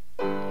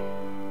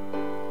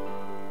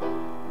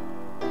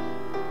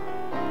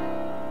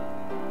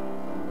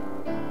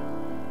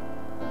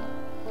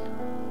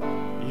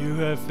 You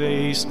have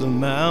faced the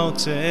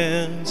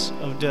mountains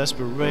of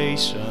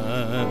desperation.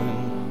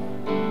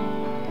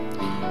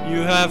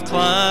 You have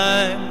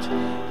climbed,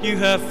 you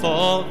have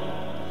fought,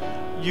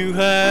 you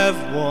have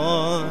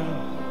won.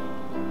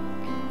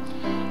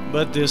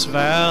 But this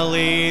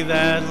valley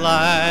that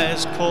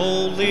lies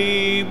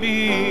coldly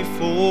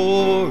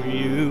before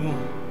you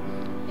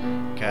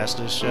casts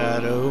a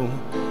shadow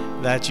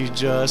that you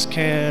just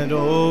can't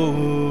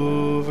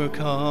overcome.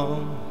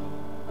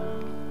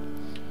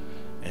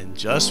 And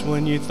just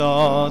when you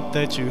thought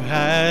that you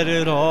had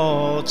it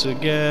all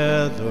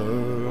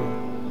together,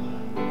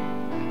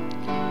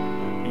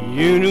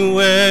 you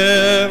knew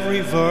every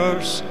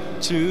verse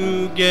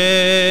to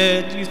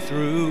get you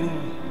through.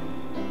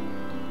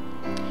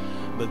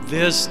 But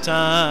this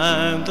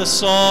time the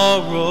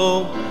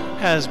sorrow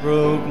has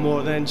broke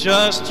more than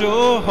just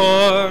your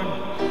heart,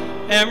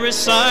 and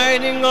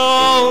reciting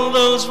all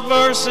those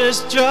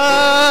verses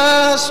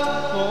just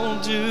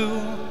won't do.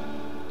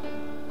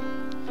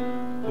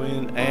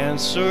 When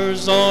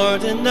answers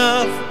aren't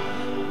enough,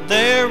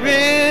 there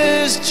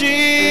is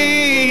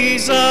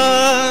Jesus.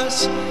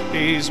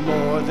 He's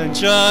more than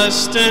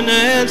just an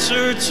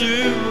answer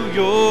to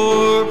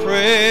your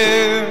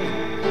prayer,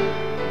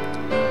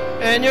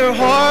 and your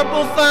heart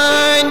will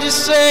find a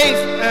safe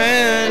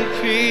and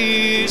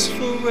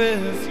peaceful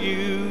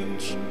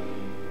refuge.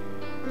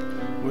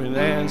 When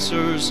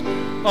answers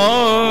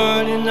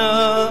aren't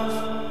enough,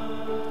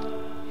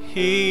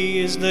 He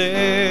is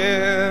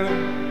there.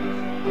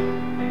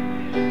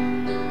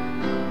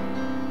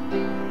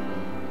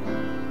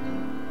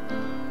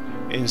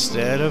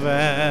 Instead of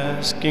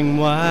asking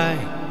why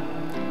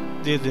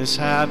did this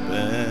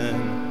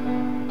happen,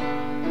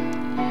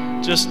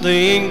 just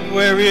think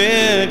where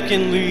it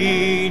can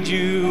lead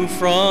you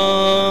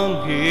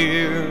from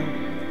here.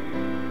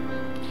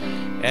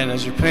 And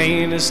as your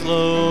pain is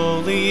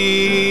slowly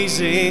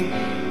easing,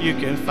 you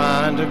can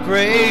find a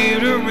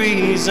greater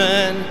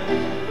reason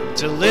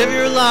to live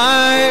your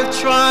life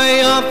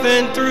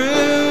triumphant through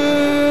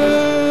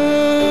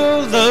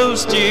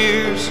those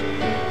tears.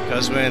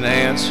 'Cause when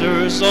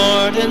answers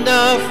aren't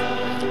enough,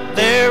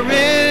 there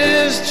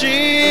is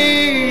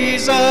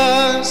Jesus.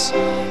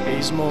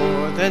 He's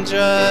more than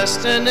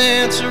just an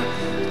answer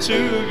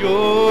to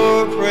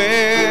your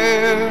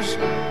prayers,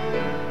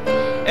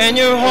 and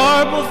your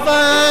heart will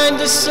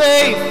find a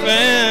safe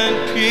and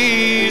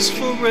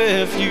peaceful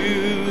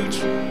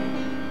refuge.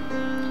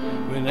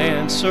 When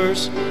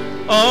answers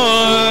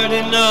aren't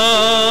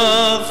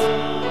enough,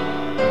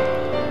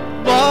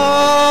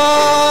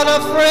 what a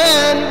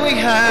friend we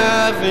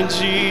have in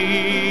Jesus.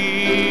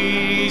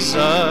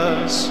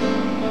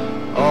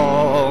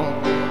 All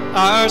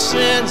our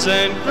sins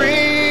and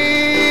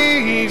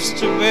griefs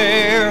to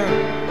bear,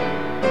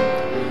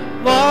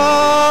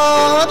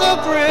 what a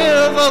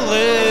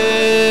privilege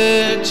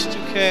to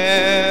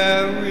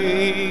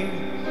carry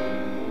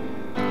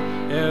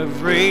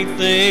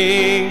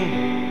everything,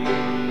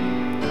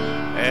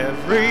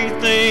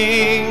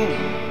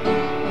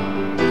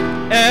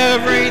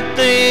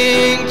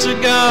 everything to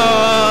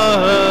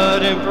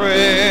God in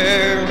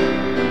prayer.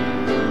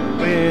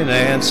 When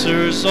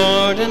answers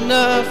aren't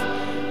enough,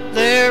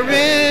 there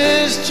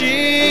is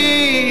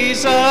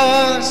Jesus.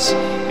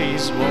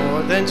 He's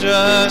more than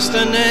just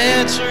an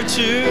answer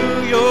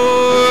to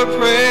your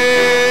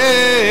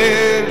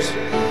prayers,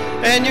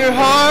 and your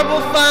heart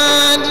will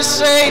find a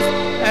safe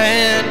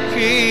and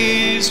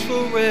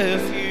peaceful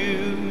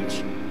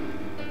refuge.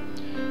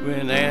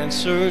 When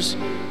answers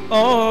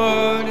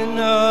aren't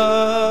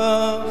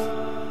enough,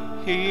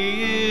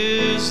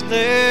 He is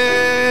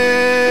there.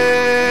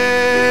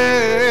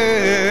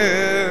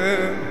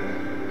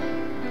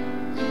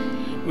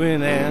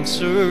 When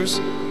answers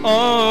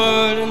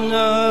aren't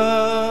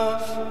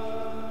enough,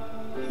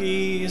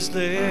 He is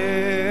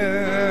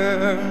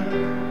there.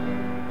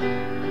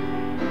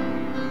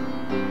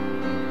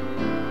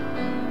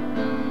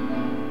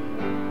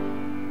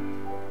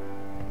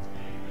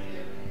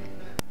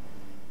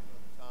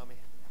 Tommy,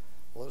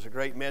 well, there's a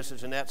great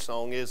message in that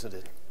song, isn't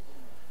it?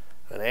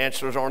 When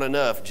answers aren't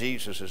enough,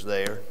 Jesus is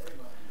there.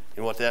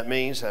 You know what that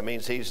means? That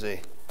means He's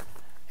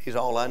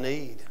all I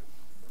need.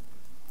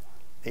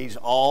 He's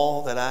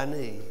all that I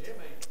need.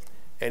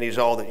 And He's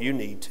all that you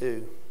need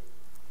too.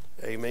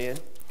 Amen.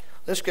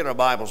 Let's get our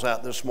Bibles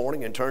out this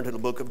morning and turn to the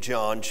book of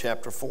John,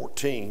 chapter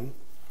 14.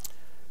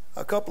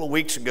 A couple of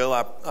weeks ago,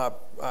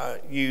 I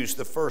used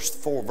the first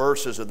 4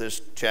 verses of this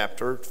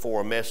chapter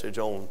for a message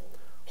on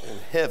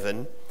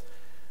heaven,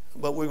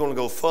 but we're going to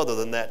go further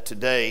than that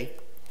today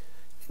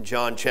in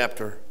John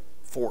chapter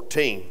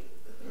 14.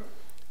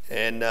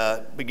 And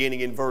beginning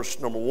in verse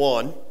number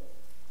 1,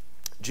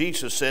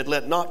 Jesus said,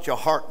 "Let not your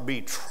heart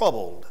be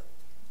troubled.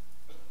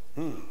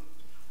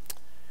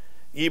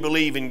 Ye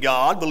believe in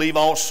God, believe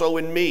also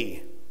in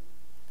me.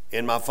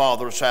 In my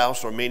Father's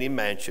house are many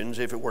mansions.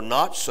 If it were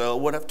not so,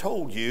 I would have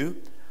told you,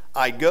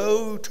 I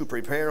go to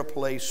prepare a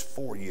place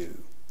for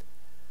you.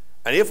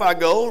 And if I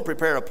go and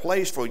prepare a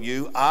place for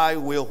you, I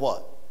will"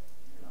 what?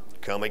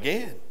 "Come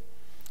again,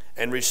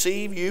 and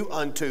receive you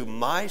unto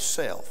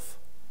myself,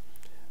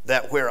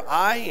 that where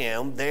I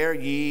am, there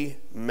ye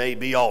may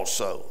be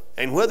also.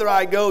 And whither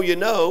I go you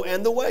know,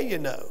 and the way you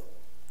know."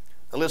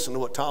 Now listen to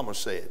what Thomas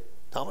said.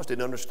 Thomas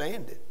didn't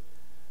understand it.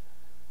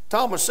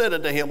 Thomas said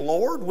unto him,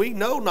 "Lord, we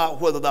know not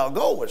whither thou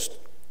goest,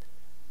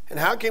 and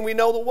how can we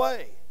know the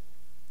way?"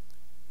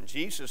 And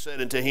Jesus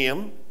said unto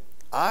him,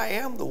 "I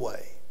am the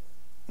way.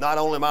 Not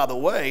only am I the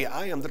way,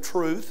 I am the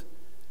truth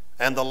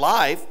and the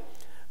life.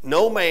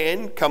 No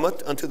man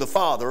cometh unto the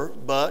Father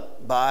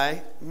but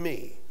by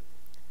me.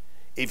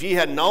 If ye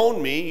had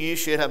known me, ye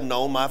should have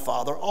known my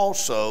Father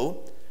also.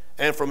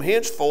 And from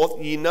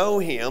henceforth ye know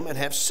him and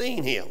have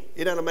seen him."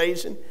 Isn't that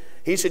amazing?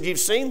 He said, you've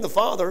seen the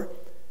Father.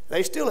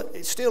 They still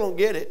don't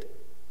get it.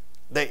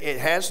 It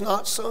has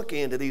not sunk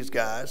into these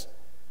guys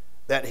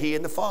that he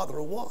and the Father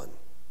are one.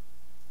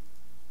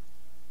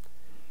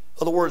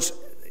 In other words,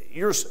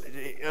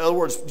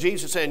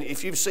 Jesus saying,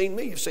 if you've seen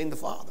me, you've seen the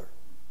Father.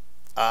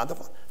 The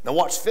Father. Now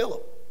watch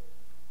Philip.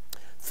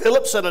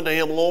 Philip said unto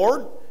him,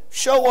 "Lord,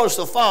 show us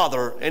the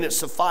Father, and it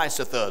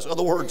sufficeth us." In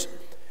other words,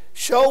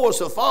 show us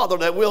the Father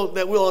that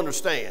we'll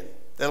understand.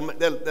 In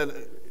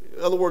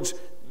other words,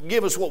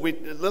 let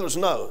us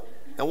know.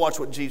 And watch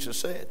what Jesus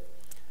said.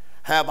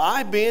 "Have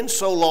I been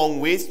so long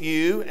with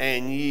you,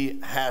 and ye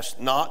hast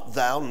not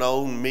thou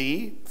known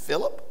me,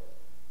 Philip?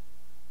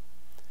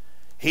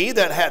 He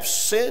that hath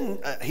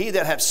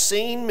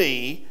seen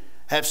me,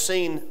 have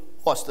seen,"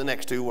 what's the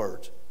next 2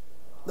 words?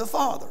 "The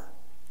Father.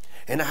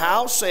 And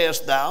how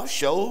sayest thou,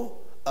 show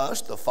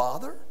us the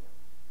Father?"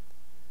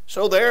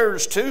 So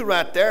there's 2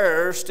 right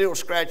there still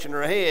scratching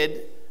their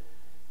head.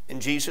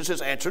 And Jesus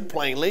has answered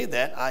plainly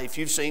that if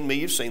you've seen me,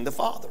 you've seen the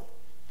Father.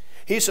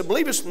 He said,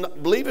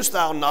 "Believest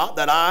thou not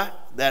that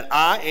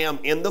I am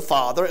in the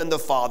Father, and the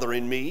Father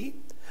in me?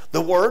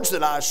 The words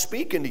that I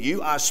speak unto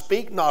you, I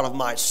speak not of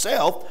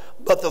myself,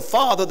 but the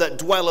Father that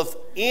dwelleth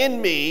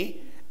in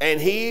me, and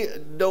he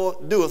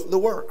doeth the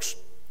works.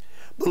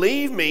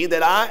 Believe me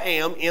that I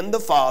am in the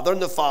Father,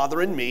 and the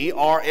Father in me,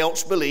 or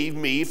else believe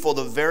me for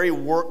the very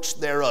works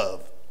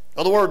thereof."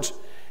 In other words,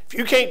 if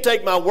you can't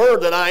take my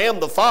word that I am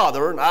the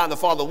Father, and I and the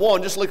Father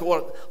one, just look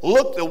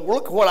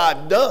at what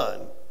I've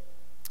done.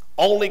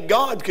 Only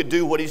God could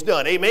do what he's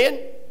done. Amen?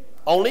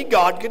 Only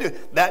God could do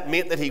it. That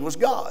meant that he was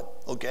God.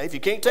 Okay? If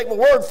you can't take my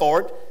word for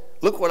it,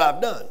 look what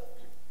I've done.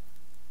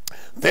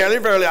 "Verily,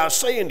 verily, I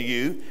say unto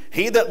you,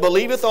 he that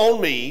believeth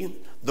on me,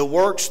 the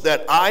works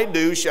that I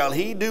do shall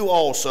he do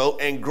also,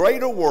 and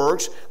greater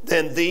works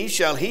than these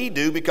shall he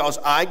do, because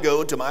I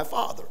go to my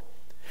Father.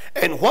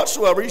 And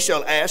whatsoever ye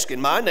shall ask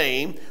in my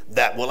name,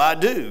 that will I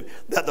do,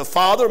 that the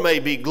Father may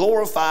be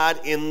glorified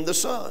in the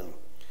Son.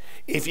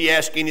 If ye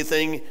ask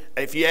anything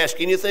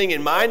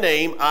in my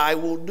name, I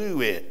will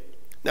do it."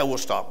 Now we'll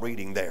stop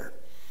reading there.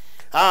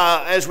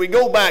 As we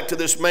go back to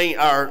this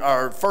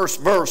our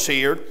first verse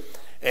here,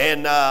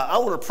 and I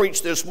want to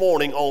preach this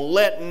morning on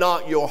 "Let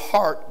not your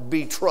heart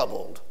be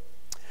troubled."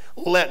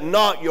 Let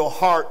not your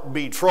heart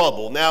be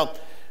troubled. Now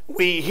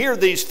we hear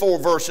these 4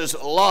 verses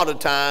a lot of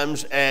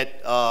times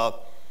at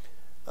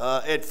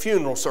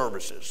funeral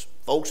services.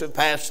 Folks have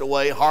passed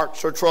away,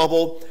 hearts are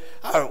troubled.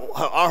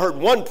 I heard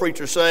one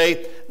preacher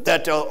say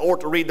that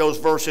ought to read those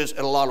verses at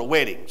a lot of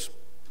weddings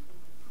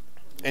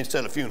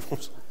instead of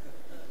funerals.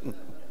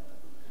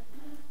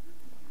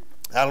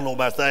 I don't know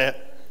about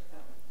that.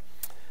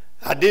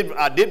 I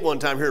did one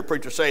time hear a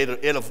preacher say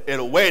at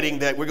a wedding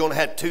that we're going to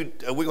have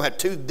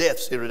 2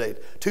 deaths here today.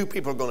 2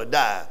 people are going to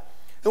die.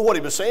 And what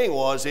he was saying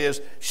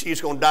is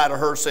she's going to die to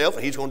herself,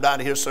 and he's going to die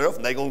to himself,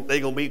 and they're going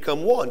to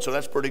become one. So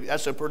that's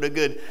a pretty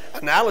good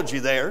analogy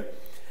there.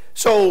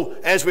 So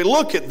as we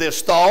look at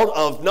this thought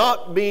of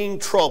not being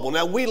troubled,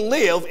 now we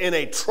live in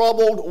a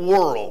troubled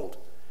world.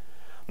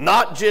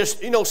 Not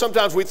just,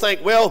 sometimes we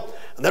think, well,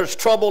 there's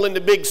trouble in the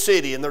big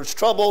city, and there's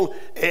trouble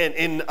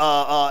in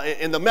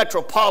the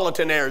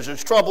metropolitan areas.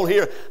 There's trouble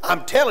here.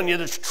 I'm telling you,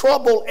 there's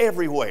trouble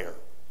everywhere.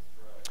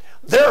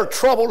 There are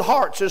troubled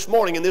hearts this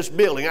morning in this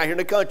building out here in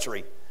the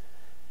country.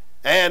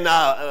 And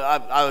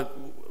I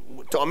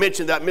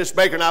mentioned that Miss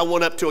Baker and I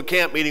went up to a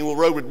camp meeting. We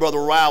rode with Brother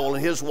Rowell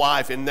and his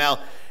wife, and now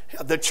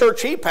the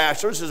church he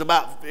pastors is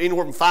about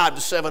anywhere from 500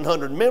 to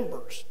 700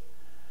 members.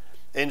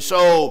 And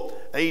so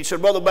he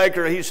said, Brother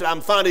Baker, he said,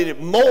 I'm finding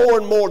it more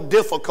and more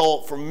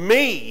difficult for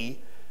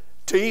me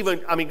to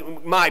even, I mean,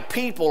 my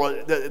people,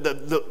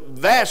 the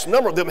vast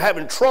number of them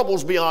having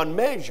troubles beyond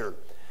measure.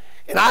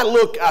 And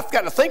I've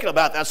got to thinking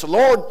about that. I said,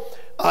 Lord,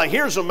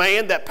 here's a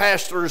man that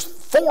pastors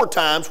 4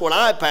 times when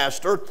I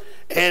pastor,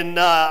 and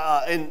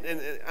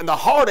the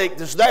heartache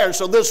that's there. And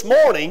so this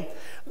morning,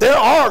 there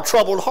are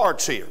troubled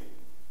hearts here.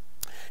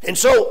 And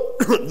so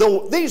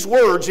these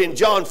words in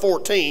John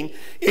 14,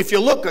 if you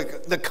look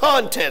at the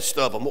context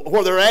of them,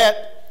 where they're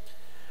at,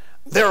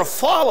 they're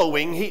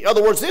following. In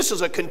other words, this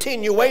is a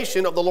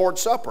continuation of the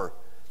Lord's Supper.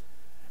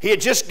 He had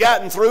just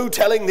gotten through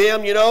telling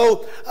them, you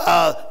know,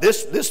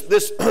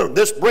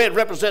 this bread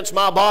represents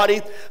my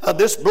body.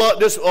 This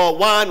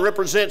wine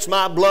represents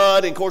my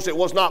blood. And of course, it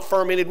was not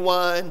fermented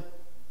wine.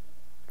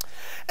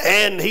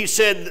 And he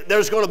said,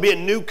 there's going to be a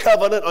new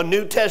covenant, a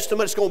new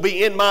testament. It's going to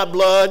be in my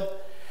blood.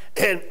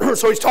 And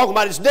so he's talking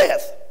about his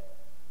death.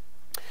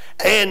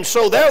 And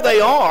so there they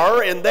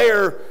are, and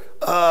they're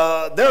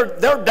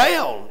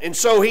down. And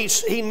so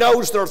he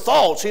knows their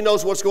thoughts. He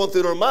knows what's going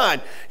through their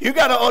mind. You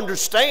got to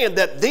understand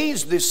that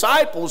these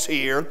disciples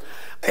here,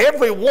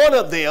 every one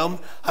of them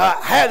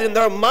had in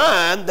their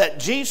mind that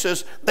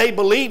Jesus, they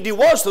believed he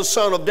was the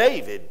son of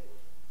David.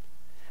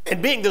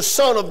 And being the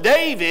son of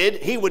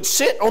David, he would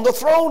sit on the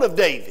throne of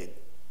David.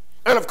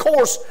 And of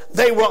course,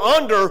 they were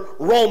under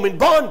Roman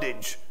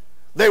bondage.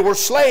 They were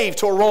slaves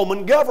to a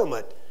Roman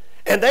government.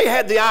 And they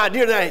had the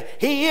idea that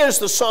he is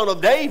the son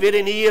of David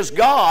and he is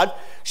God.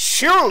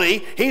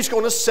 Surely he's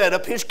going to set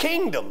up his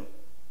kingdom.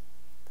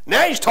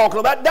 Now he's talking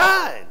about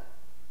dying.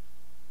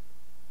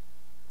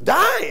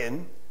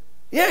 Dying?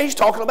 Yeah, he's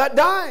talking about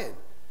dying.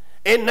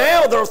 And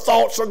now their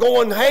thoughts are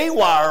going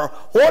haywire.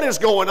 What is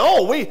going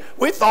on?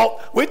 We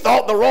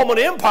thought the Roman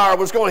Empire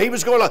was he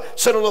was going to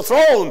sit on the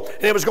throne,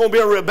 and it was going to be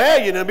a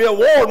rebellion and be a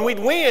war, and we'd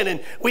win,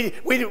 and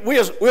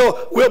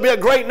we'll be a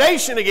great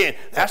nation again.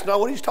 That's not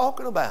what he's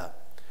talking about.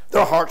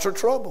 Their hearts are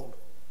troubled.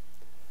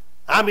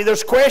 I mean,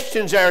 there's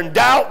questions there and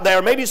doubt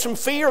there, maybe some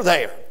fear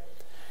there.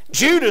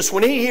 Judas,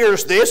 when he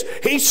hears this,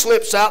 he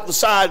slips out the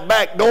side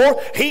back door.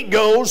 He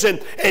goes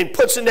and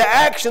puts into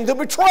action the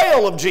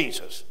betrayal of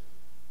Jesus.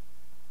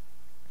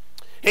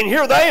 And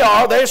here they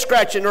are, they're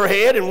scratching their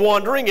head and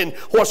wondering and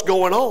what's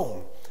going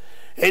on.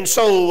 And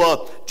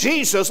so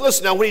Jesus,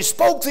 listen, now when he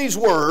spoke these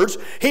words,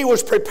 he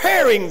was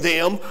preparing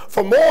them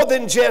for more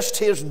than just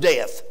his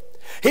death.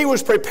 He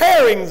was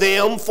preparing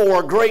them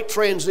for a great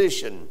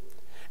transition.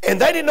 And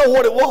they didn't know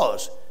what it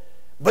was,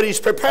 but he's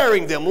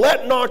preparing them.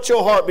 Let not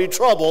your heart be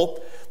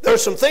troubled.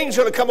 There's some things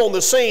going to come on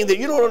the scene that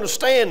you don't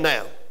understand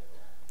now.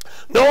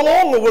 No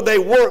longer would they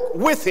work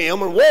with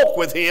him and walk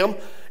with him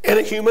in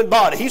a human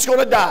body. He's going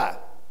to die.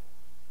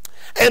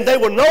 And they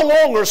would no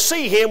longer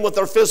see him with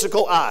their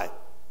physical eye.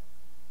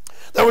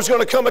 There was going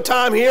to come a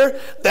time here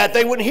that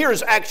they wouldn't hear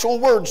his actual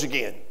words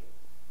again.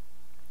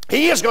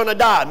 He is going to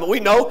die. But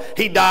we know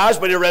he dies,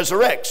 but he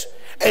resurrects.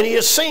 And he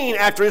is seen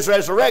after his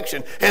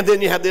resurrection. And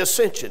then you have the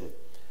ascension.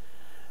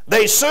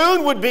 They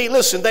soon would be,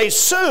 listen, they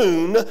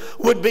soon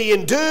would be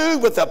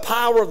endued with the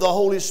power of the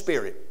Holy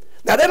Spirit.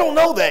 Now they don't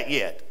know that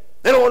yet.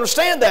 They don't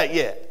understand that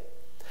yet.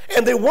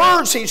 And the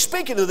words he's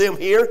speaking to them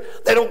here,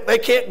 they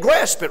can't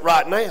grasp it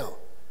right now.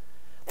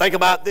 Think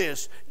about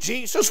this.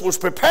 Jesus was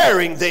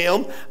preparing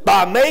them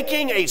by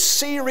making a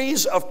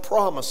series of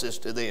promises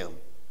to them.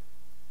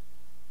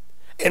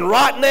 And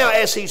right now,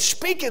 as he's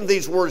speaking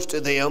these words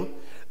to them,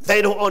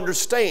 they don't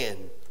understand.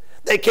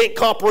 They can't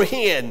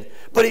comprehend.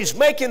 But he's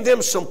making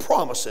them some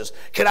promises.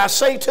 Can I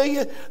say to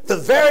you, the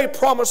very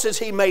promises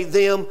he made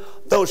them,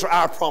 those are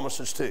our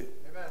promises too.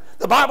 Amen.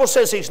 The Bible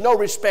says he's no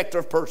respecter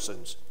of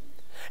persons.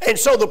 And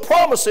so the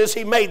promises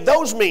he made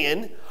those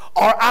men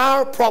are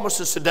our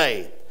promises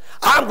today.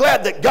 I'm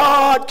glad that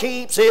God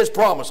keeps his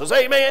promises.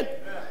 Amen?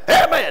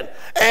 Amen. Amen.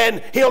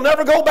 And he'll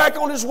never go back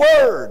on his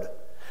word.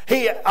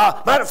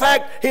 Matter of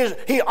fact,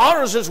 he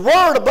honors his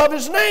word above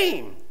his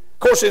name. Of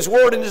course, his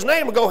word and his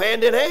name will go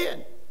hand in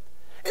hand.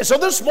 And so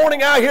this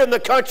morning out here in the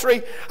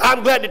country,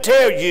 I'm glad to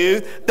tell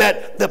you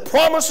that the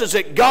promises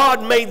that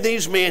God made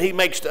these men, he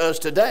makes to us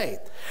today.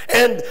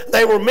 And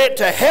they were meant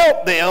to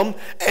help them,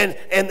 and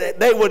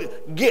they would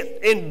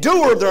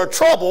endure their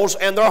troubles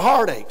and their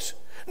heartaches.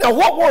 Now,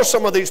 what were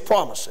some of these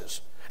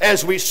promises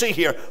as we see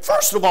here?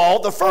 First of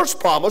all, the first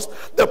promise,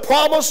 the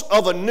promise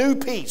of a new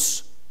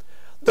peace.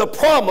 The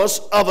promise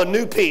of a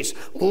new peace.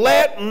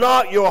 Let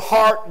not your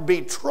heart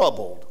be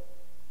troubled.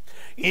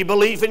 Ye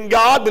believe in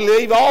God,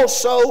 believe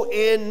also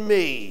in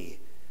me.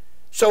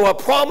 So a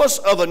promise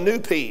of a new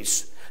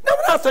peace. Now,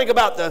 when I think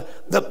about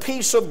the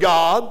peace of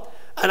God,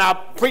 and I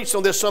preached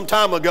on this some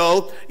time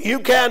ago, you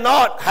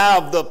cannot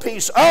have the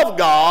peace of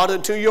God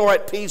until you're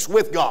at peace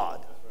with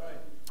God.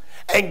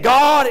 And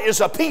God is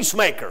a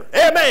peacemaker.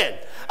 Amen.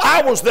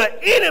 I was the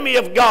enemy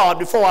of God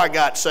before I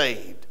got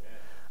saved.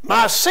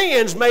 My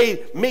sins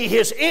made me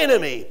his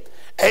enemy.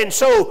 And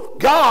so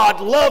God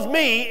loved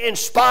me in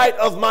spite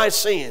of my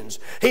sins.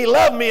 He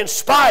loved me in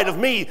spite of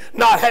me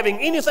not having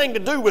anything to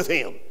do with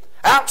him.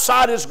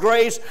 Outside his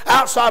grace,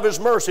 outside of his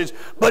mercies.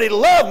 But he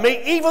loved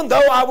me even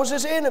though I was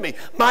his enemy.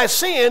 My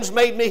sins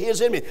made me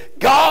his enemy.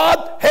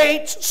 God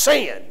hates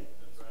sin.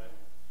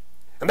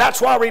 And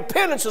that's why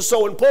repentance is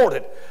so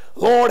important.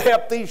 Lord,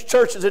 help these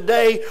churches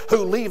today who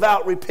leave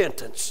out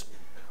repentance.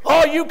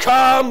 Oh, you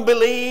come,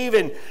 believe,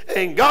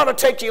 and God will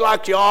take you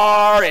like you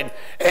are,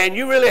 and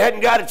you really hadn't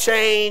got to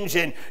change,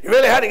 and you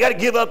really hadn't got to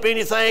give up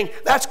anything.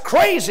 That's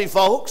crazy,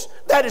 folks.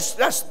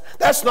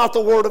 That's not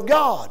the Word of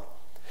God.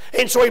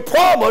 And so He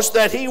promised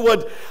that He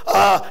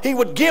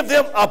would give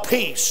them a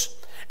peace.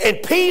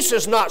 And peace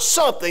is not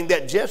something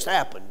that just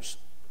happens.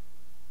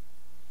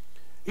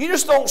 You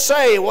just don't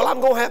say, well,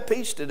 I'm going to have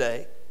peace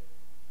today.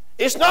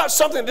 It's not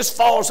something that just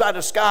falls out of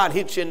the sky and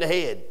hits you in the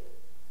head.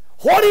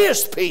 What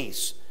is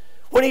peace?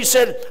 When He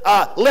said,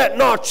 let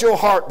not your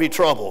heart be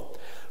troubled.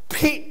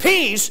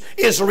 Peace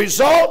is a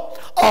result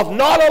of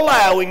not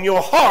allowing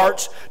your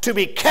hearts to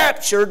be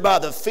captured by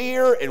the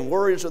fear and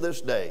worries of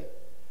this day.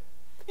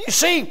 You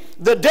see,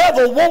 the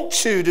devil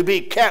wants you to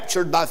be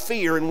captured by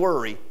fear and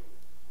worry.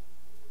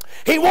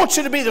 He wants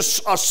you to be a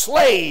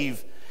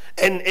slave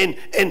and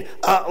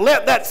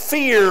let that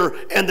fear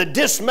and the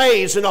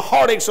dismays and the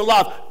heartaches of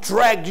life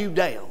drag you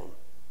down.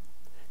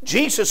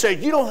 Jesus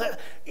said, you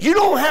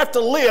don't have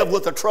to live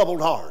with a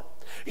troubled heart.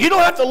 You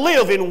don't have to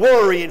live in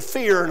worry and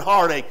fear and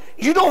heartache.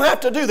 You don't have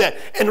to do that.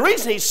 And the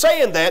reason He's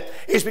saying that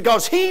is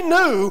because He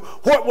knew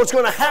what was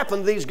going to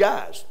happen to these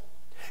guys.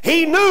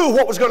 He knew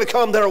what was going to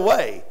come their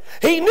way.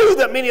 He knew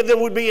that many of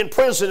them would be in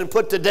prison and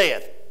put to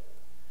death.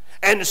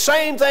 And the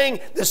same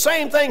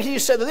thing He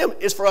said to them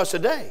is for us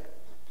today.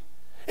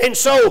 And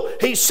so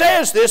He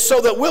says this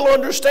so that we'll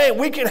understand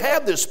we can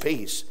have this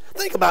peace.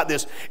 Think about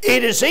this.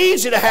 It is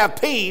easy to have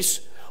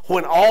peace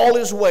when all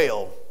is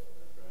well.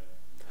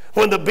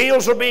 When the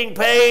bills are being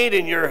paid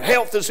and your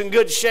health is in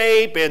good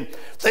shape and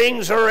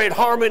things are in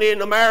harmony in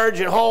the marriage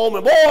and home.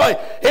 And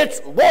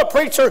boy,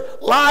 preacher,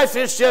 life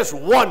is just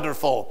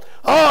wonderful.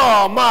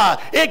 Oh my,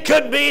 it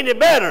couldn't be any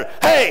better.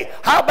 Hey,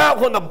 how about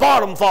when the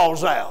bottom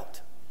falls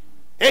out?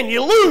 And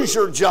you lose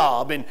your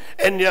job and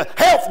your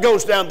health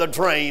goes down the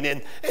drain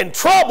and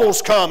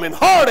troubles come and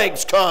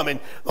heartaches come and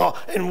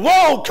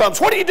woe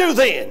comes. What do you do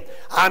then?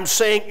 I'm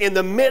saying in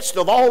the midst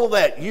of all of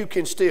that, you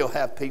can still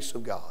have peace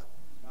of God.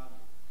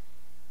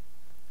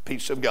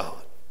 Peace of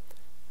God.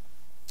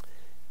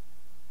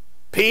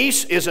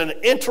 Peace is an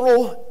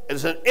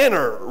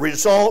inner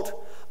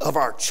result of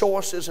our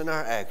choices and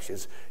our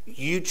actions.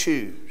 You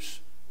choose.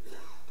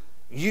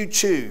 You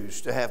choose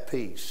to have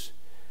peace.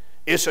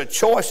 It's a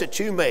choice that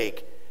you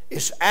make.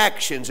 It's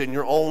actions in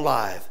your own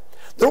life.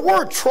 The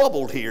word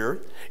troubled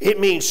here, it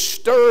means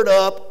stirred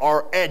up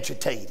or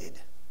agitated.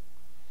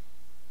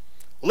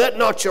 Let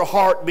not your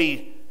heart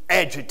be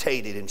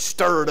agitated and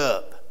stirred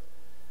up.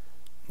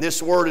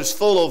 This world is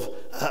full of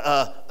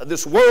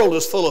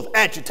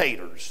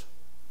agitators.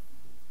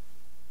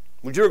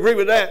 Would you agree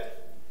with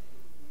that?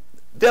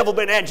 The devil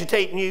been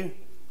agitating you?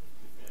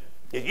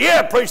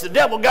 Yeah, preach, the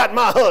devil got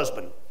my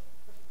husband.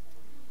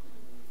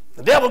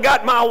 The devil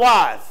got my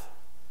wife.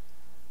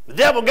 The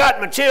devil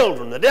got my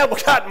children. The devil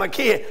got my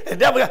kid.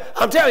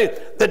 I'm telling you,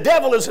 the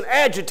devil is an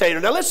agitator.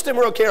 Now listen to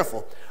me real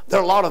careful. There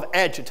are a lot of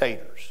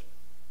agitators.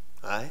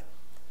 All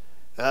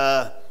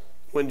right?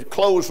 When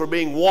clothes were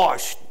being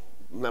washed,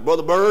 now,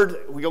 Brother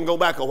Bird, we're going to go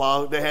back a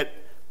while. The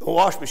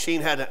wash machine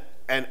had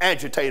an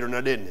agitator now,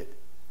 didn't it?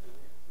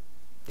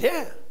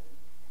 Yeah.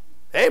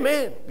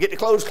 Amen. Get the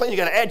clothes clean, you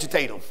got to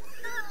agitate them.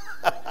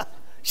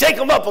 Shake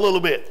them up a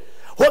little bit.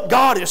 What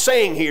God is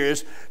saying here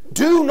is,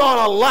 do not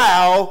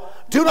allow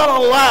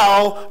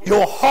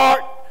your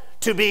heart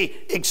to be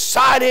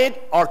excited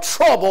or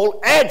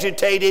troubled,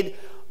 agitated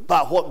by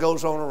what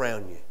goes on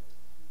around you.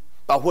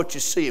 By what you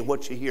see and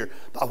what you hear.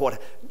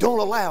 Don't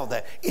allow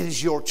that. It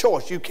is your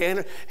choice. You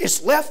can.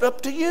 It's left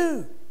up to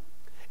you.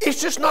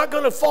 It's just not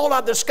going to fall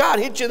out of the sky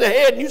and hit you in the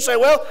head and you say,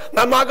 well,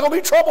 I'm not going to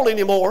be troubled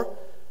anymore.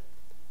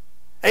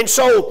 And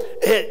so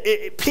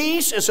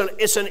peace is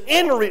an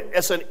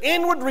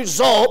inward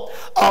result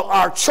of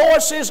our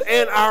choices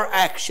and our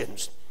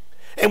actions.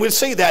 And we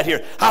see that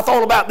here. I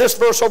thought about this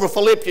verse over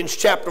Philippians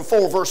chapter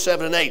 4, verse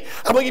 7 and 8.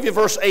 I'm going to give you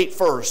verse 8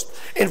 first.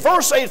 In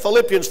verse 8,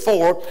 Philippians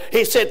 4,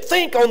 he said,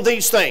 think on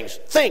these things.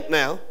 Think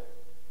now.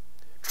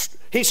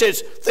 He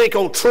says, think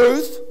on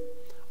truth,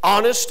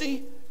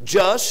 honesty,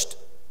 just,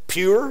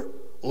 pure,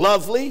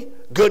 lovely,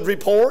 good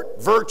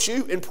report,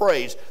 virtue, and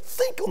praise.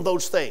 Think on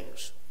those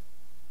things.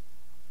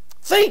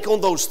 Think on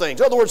those things.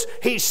 In other words,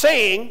 he's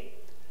saying,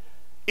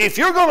 if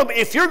you're going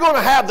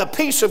to have the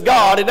peace of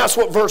God, and that's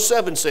what verse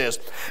 7 says,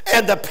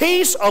 and the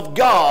peace of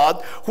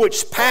God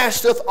which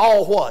passeth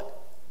all what?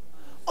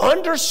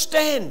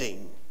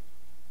 Understanding.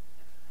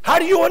 How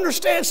do you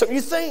understand something?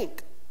 You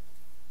think.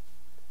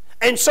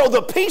 And so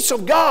the peace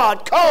of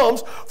God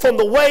comes from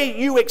the way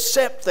you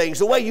accept things,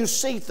 the way you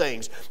see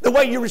things, the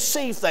way you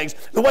receive things,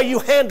 the way you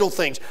handle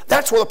things.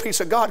 That's where the peace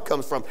of God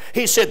comes from.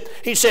 He said,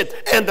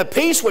 and the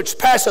peace which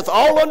passeth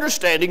all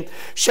understanding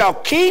shall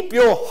keep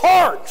your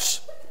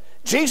hearts.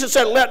 Jesus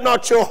said, let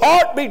not your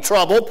heart be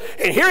troubled.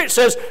 And here it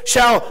says,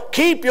 shall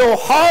keep your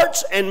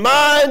hearts and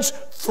minds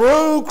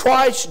through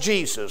Christ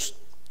Jesus.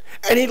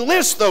 And he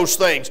lists those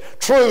things: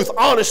 truth,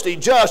 honesty,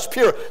 just,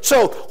 pure.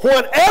 So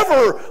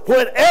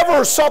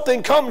whenever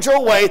something comes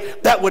your way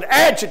that would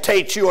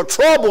agitate you or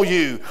trouble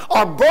you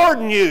or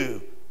burden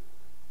you,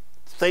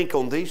 think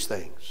on these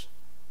things.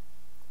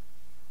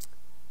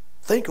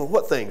 Think on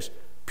what things?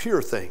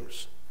 Pure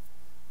things,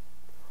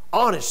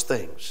 honest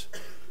things,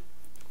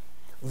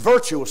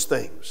 virtuous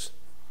things,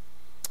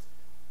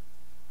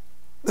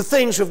 the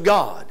things of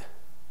God.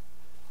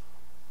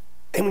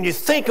 And when you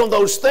think on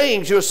those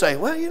things, you'll say,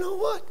 well, you know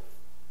what?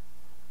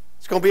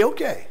 It's going to be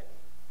okay.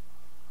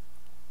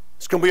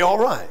 It's going to be all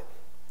right.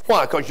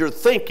 Why? Because you're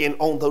thinking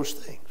on those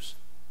things.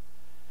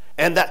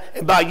 And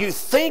by you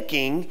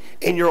thinking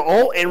in your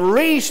own and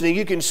reasoning,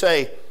 you can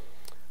say,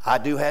 I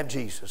do have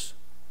Jesus.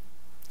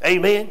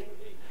 Amen?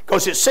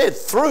 Because it said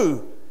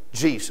through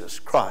Jesus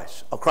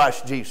Christ, or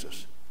Christ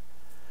Jesus.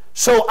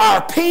 So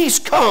our peace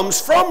comes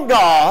from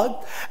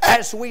God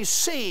as we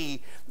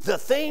see the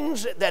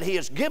things that He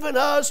has given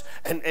us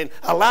and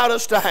allowed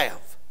us to have.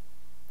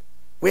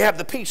 We have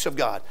the peace of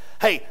God.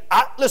 Hey,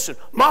 listen,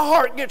 my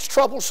heart gets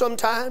troubled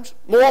sometimes,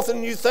 more often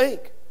than you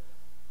think.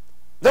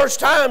 There's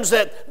times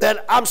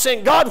that I'm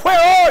saying, God, where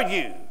are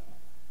you?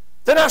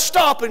 Then I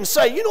stop and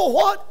say, you know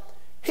what?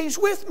 He's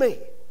with me.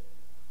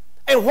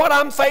 And what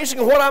I'm facing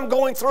and what I'm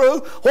going through,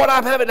 what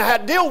I'm having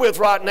to deal with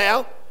right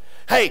now,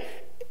 hey,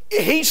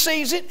 He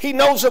sees it, He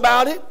knows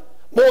about it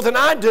more than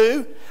I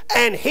do,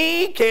 and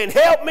He can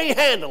help me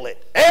handle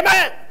it. Amen?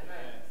 Amen.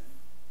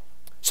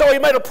 So He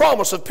made a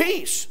promise of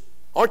peace.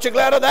 Aren't you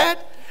glad of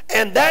that?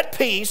 And that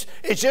peace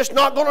is just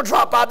not going to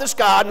drop out of the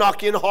sky,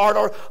 knock you in the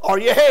heart or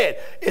your head.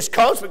 It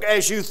comes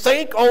as you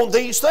think on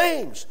these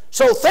things.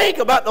 So think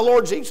about the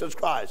Lord Jesus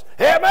Christ.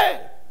 Amen. Amen.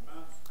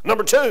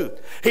 Number 2,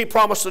 He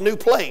promised a new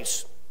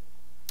place.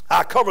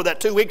 I covered that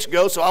 2 weeks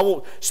ago, so I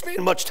won't spend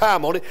much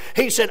time on it.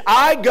 He said,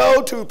 I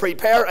go to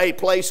prepare a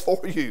place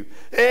for you.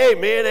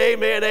 Amen,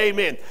 amen,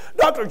 amen.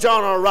 Dr.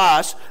 John R.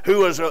 Rice, who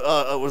was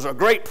a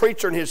great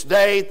preacher in his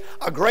day,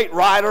 a great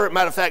writer. As a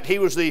matter of fact, he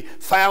was the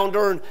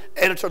founder and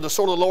editor of the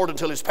Sword of the Lord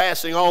until his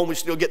passing on. We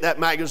still get that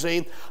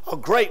magazine. A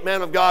great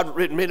man of God,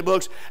 written many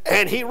books.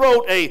 And he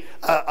wrote a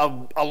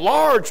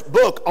large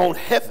book on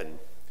heaven.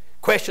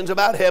 Questions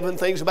about heaven,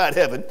 things about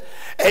heaven.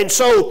 And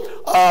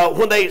so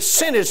when they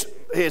sent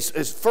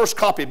his first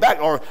copy back,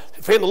 or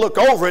for him to look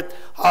over it,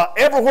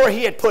 everywhere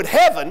he had put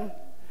heaven,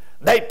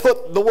 they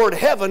put the word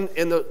heaven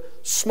in the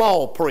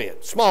small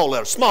print, small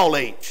letter, small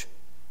h.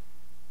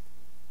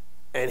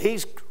 And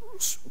he's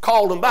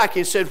called them back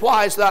and said,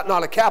 why is that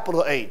not a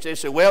capital H? They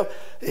said, well,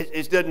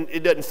 it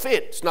doesn't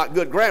fit. It's not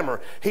good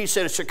grammar. He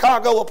said, is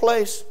Chicago a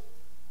place?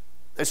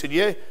 They said,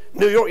 yeah.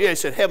 New York, yeah. He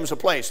said, heaven's a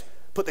place.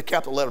 Put the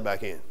capital letter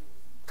back in.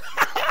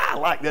 I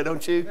like that,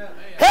 don't you?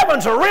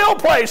 Heaven's a real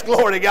place,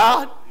 glory to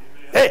God.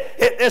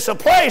 It's a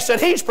place that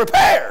He's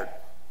prepared.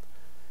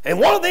 And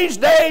one of these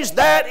days,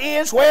 that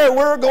is where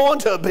we're going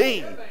to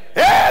be.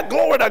 Yeah,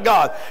 glory to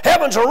God.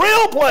 Heaven's a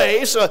real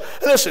place.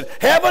 Listen,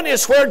 heaven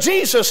is where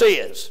Jesus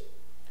is.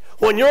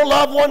 When your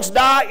loved ones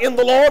die in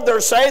the Lord, they're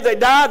saved, they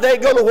die, they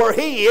go to where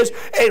He is,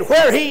 and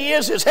where He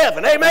is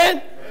heaven.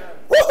 Amen?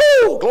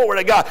 Woohoo! Glory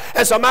to God.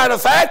 As a matter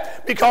of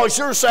fact, because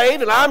you're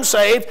saved and I'm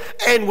saved,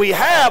 and we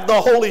have the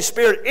Holy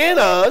Spirit in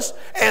us,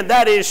 and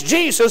that is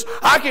Jesus,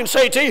 I can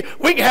say to you,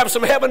 we can have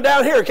some heaven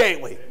down here,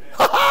 can't we?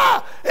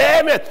 Ha-ha!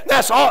 Amen.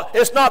 That's all.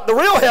 It's not the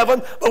real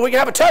heaven, but we can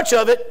have a touch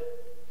of it.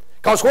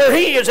 Because where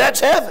He is, that's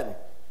heaven.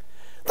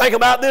 Think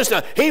about this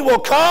now. He will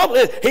come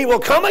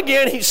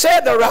again. He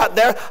said that right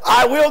there.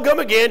 I will come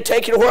again,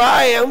 take you to where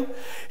I am.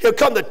 He'll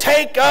come to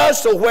take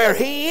us to where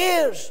He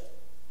is.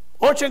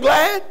 Aren't you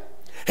glad?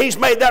 He's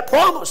made that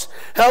promise.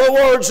 In other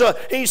words,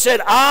 He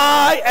said,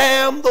 I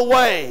am the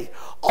way.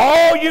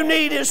 All you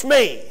need is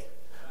me.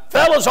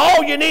 Fellas,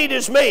 all you need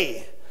is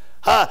me.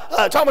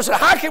 Thomas said,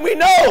 how can we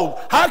know?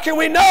 How can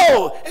we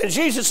know? And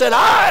Jesus said,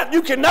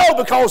 you can know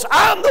because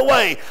I'm the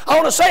way. I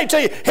want to say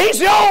to you, He's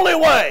the only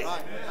way.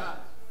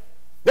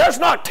 There's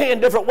not 10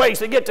 different ways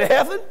to get to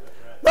heaven.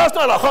 There's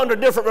not 100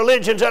 different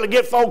religions that'll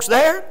get folks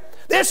there.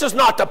 This is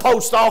not the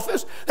post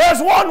office.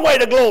 There's one way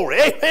to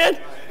glory. Amen?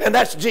 And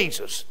that's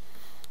Jesus.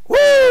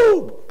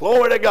 Woo!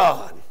 Glory to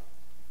God.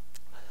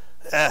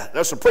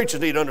 There's some preachers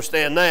need to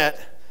understand that.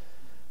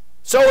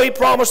 So He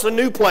promised a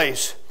new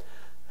place.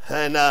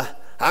 And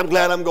I'm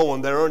glad I'm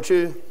going there, aren't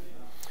you?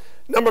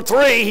 Number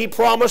 3, He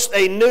promised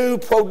a new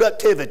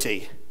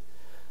productivity.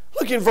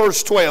 Look in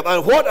verse 12.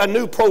 And what a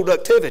new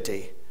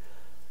productivity.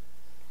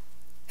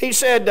 He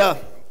said,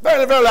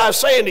 verily, verily, I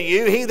say unto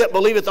you, he that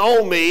believeth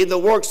on me, the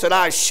works that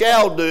I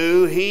shall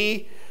do,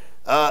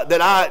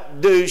 that I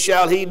do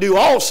shall he do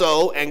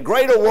also, and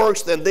greater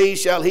works than these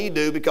shall he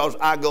do, because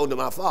I go to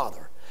my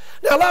Father.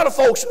 Now, a lot of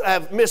folks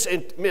have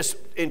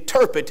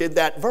misinterpreted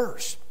that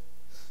verse.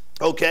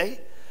 Okay?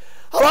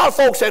 A lot of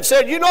folks have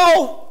said, we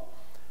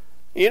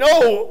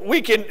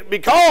can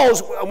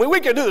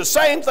do the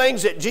same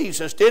things that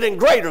Jesus did and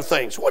greater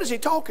things. What is He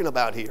talking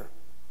about here?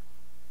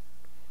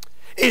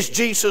 Is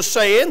Jesus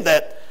saying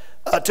that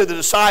to the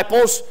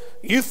disciples,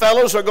 you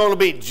fellows are going to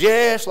be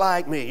just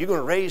like me? You're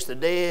going to raise the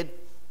dead.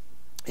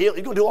 He's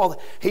going to do all that.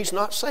 He's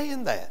not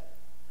saying that.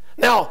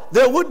 Now,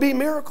 there would be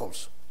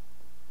miracles.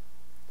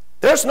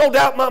 There's no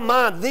doubt in my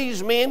mind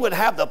these men would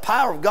have the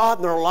power of God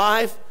in their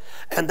life,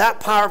 and that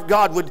power of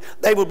God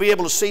they would be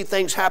able to see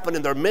things happen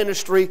in their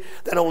ministry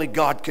that only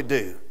God could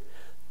do.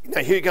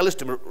 Now here you go, listen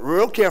to me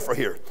real careful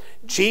here.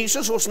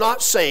 Jesus was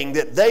not saying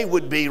that they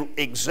would be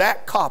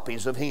exact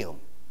copies of him.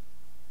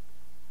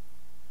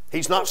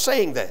 He's not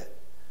saying that.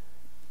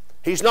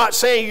 He's not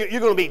saying you're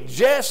going to be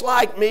just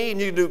like me and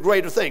you do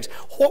greater things.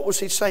 What was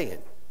he saying?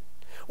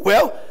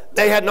 Well,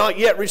 they had not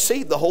yet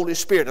received the Holy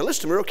Spirit. Now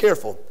listen to me real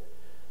careful.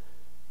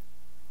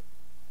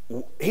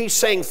 He's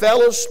saying,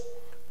 fellas,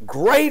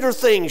 greater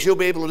things you'll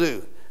be able to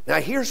do. Now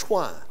here's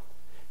why.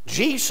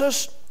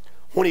 Jesus,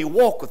 when he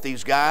walked with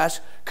these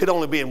guys, could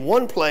only be in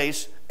one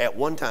place at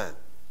one time.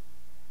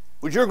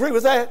 Would you agree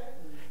with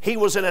that? He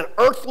was in an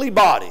earthly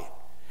body.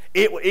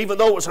 Even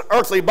though it was an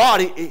earthly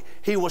body,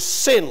 he was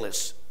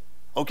sinless.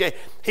 Okay?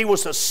 He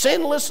was a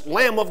sinless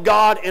Lamb of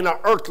God in an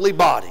earthly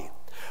body.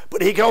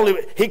 But he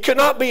could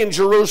not be in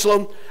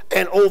Jerusalem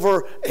and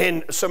over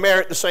in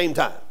Samaria at the same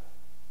time.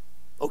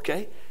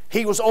 Okay?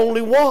 He was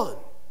only one.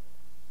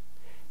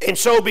 And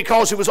so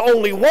because he was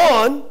only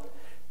one,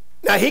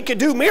 now he could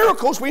do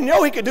miracles. We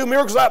know he could do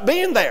miracles without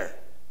being there.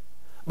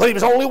 But he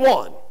was only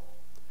one.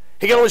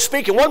 He could only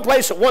speak in one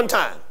place at one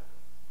time.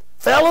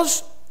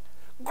 Fellas,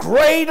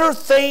 greater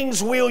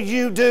things will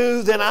you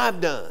do than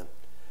I've done.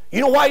 You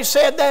know why he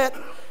said that?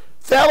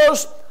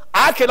 Fellas,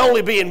 I can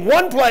only be in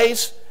one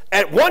place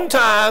at one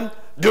time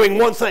doing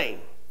one thing.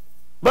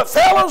 But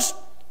fellas,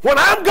 when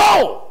I'm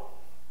gone,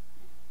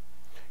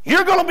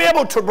 you're going to be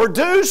able to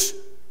produce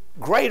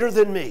greater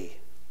than me.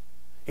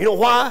 You know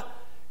why?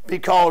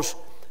 Because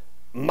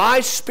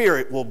my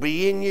Spirit will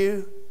be in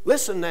you.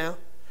 Listen now.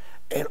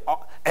 And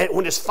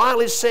when it's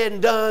finally said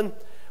and done,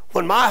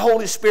 when my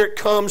Holy Spirit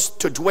comes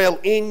to dwell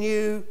in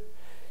you,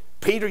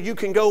 Peter, you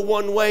can go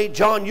one way.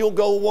 John, you'll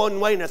go one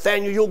way.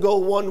 Nathaniel, you'll go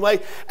one way.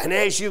 And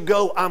as you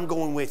go, I'm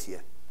going with you.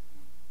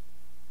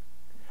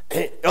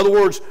 In other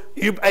words,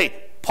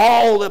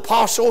 Paul the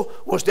apostle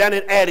was down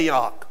in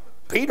Antioch.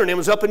 Peter and him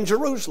was up in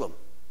Jerusalem.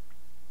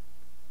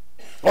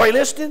 Are you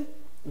listening?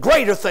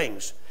 Greater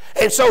things.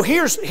 And so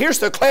here's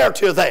the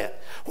clarity of that.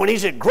 When he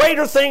said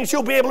greater things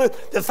you'll be able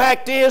to, the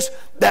fact is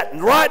that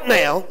right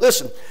now,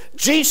 listen,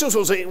 Jesus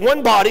was in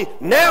one body.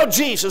 Now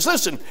Jesus,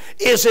 listen,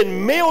 is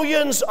in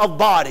millions of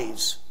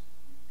bodies.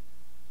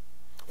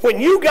 When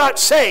you got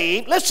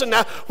saved, listen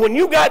now, when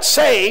you got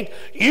saved,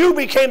 you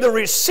became the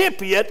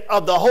recipient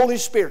of the Holy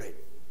Spirit.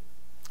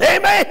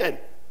 Amen.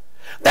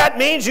 That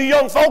means you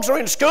young folks are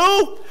in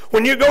school.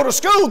 When you go to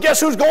school, guess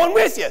who's going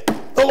with you?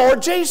 The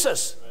Lord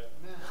Jesus.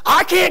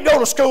 I can't go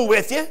to school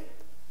with you.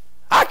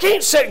 I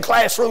can't sit in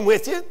classroom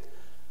with you.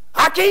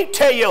 I can't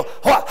tell you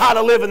how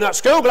to live in that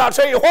school, but I'll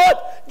tell you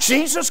what,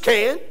 Jesus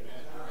can.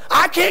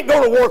 I can't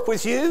go to work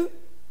with you.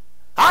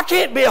 I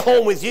can't be at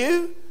home with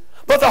you.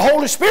 But the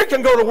Holy Spirit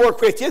can go to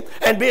work with you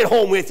and be at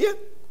home with you.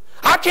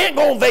 I can't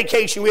go on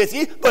vacation with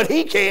you, but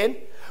He can.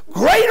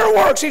 Greater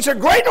works. He said,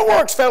 greater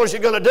works, fellas,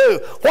 you're going to do.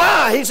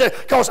 Why? He said,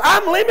 because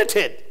I'm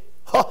limited.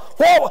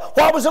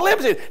 Why was He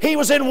limited? He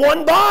was in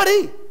one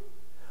body.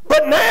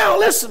 But now,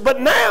 listen,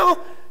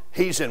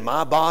 He's in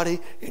my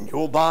body, in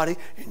your body,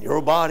 in your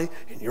body,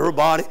 in your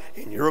body,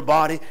 in your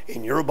body,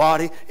 in your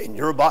body, in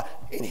your body.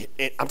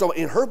 I'm talking about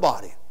in her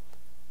body.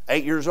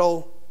 8 years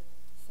old?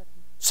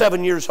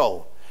 7 years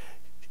old.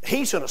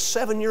 He's in a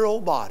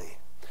 7-year-old body.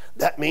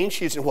 That means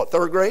she's in what,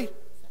 3rd grade?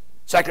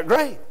 2nd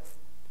grade.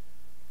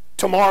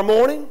 Tomorrow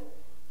morning,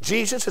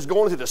 Jesus is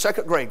going to the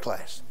 2nd grade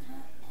class.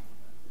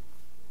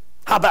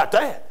 How about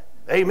that?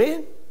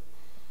 Amen.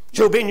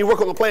 Joe Ben, you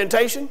work on the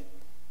plantation?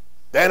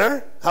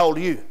 Danner, how old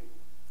are you?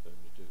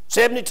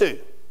 72.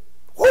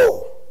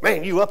 Whoa,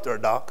 man, you up there,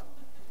 Doc.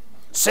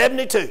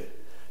 72.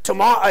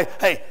 Tomorrow,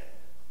 hey,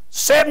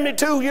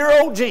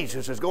 72-year-old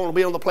Jesus is going to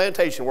be on the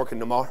plantation working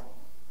tomorrow.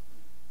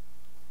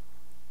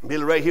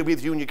 Billy Ray, he'll be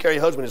with you when you carry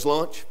your husband his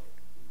lunch.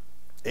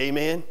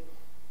 Amen.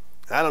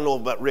 I don't know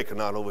about Rick or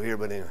not over here,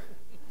 but anyway.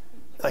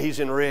 He's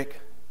in Rick.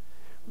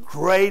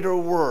 Greater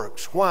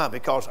works. Why?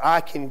 Because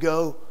I can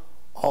go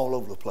all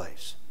over the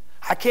place.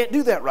 I can't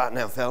do that right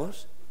now,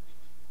 fellas.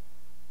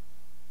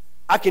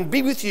 I can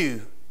be with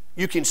you.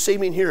 You can see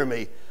me and hear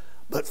me.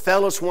 But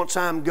fellas, once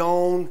I'm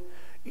gone,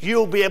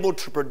 you'll be able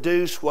to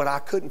produce what I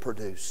couldn't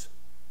produce.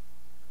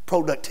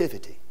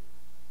 Productivity.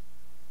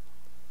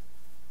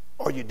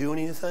 Are you doing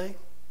anything?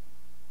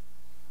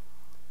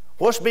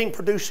 What's being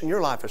produced in your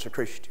life as a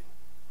Christian?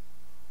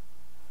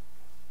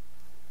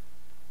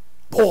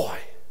 Boy.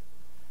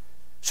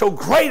 So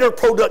greater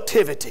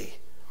productivity.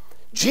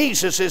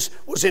 Jesus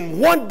was in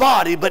one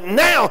body, but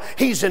now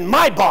He's in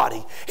my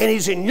body, and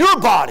He's in your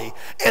body.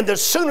 And the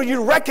sooner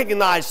you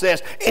recognize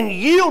this and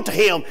yield to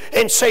Him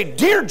and say,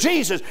 dear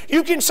Jesus,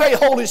 you can say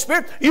Holy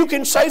Spirit, you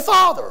can say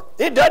Father.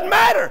 It doesn't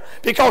matter,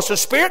 because the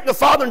Spirit, the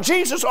Father, and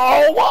Jesus are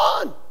all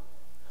one.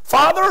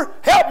 Father,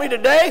 help me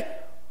today.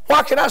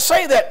 Why can I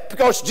say that?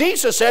 Because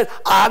Jesus said,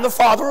 I and the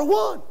Father are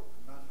one.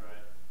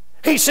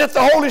 He sent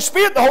the Holy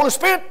Spirit. The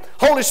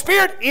Holy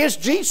Spirit is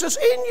Jesus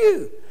in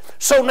you.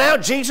 So now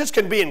Jesus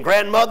can be in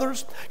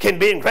grandmothers, can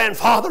be in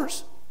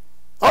grandfathers.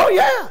 Oh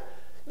yeah.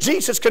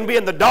 Jesus can be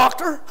in the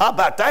doctor. How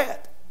about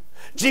that?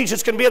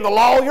 Jesus can be in the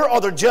lawyer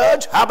or the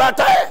judge. How about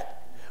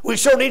that? We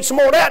sure need some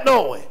more of that,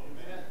 don't we?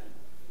 Amen.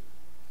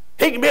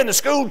 He can be in the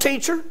school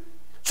teacher.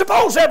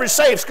 Suppose every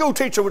saved school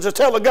teacher would just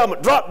tell the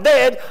government, drop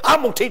dead,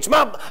 I'm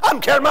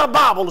carrying my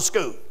Bible to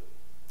school.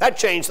 That'd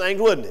change things,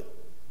 wouldn't it?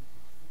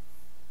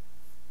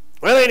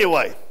 Well,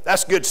 anyway,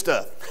 that's good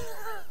stuff.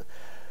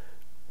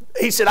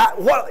 He said,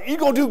 you're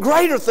going to do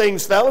greater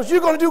things, fellas. You're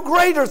going to do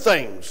greater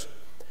things.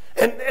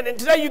 And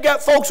today you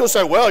got folks who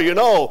say, well, you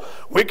know,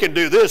 we can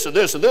do this and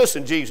this and this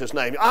in Jesus'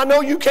 name. I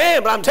know you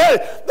can, but I'm telling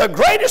you, the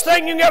greatest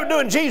thing you can ever do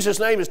in Jesus'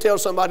 name is tell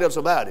somebody else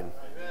about him.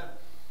 Amen.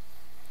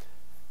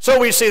 So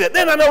we see that.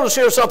 Then I notice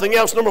here something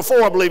else, number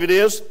 4, I believe it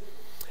is.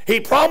 He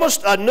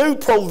promised a new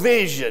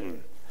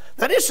provision.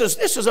 Now this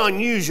is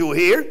unusual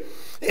here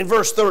in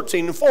verse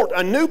 13 and 14.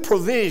 A new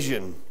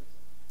provision.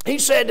 He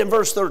said in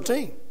verse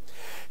 13,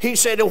 he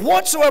said, and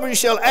whatsoever you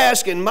shall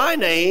ask in my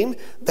name,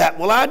 that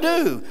will I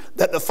do,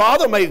 that the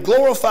Father may be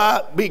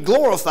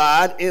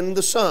glorified in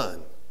the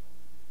Son.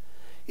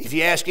 If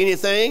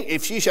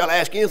you shall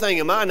ask anything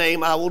in my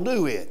name, I will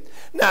do it.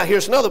 Now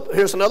here's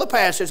another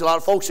passage. A lot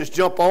of folks just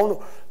jump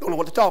on, don't know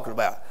what they're talking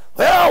about.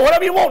 Well,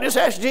 whatever you want, just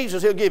ask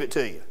Jesus, he'll give it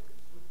to you.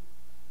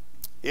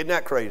 Isn't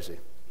that crazy?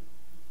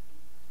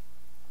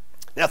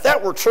 Now if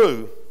that were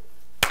true,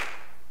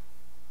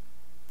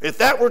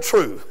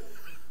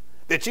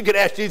 that you could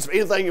ask Jesus for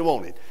anything you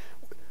wanted,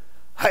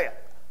 hey,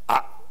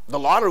 the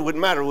lottery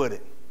wouldn't matter, would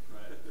it?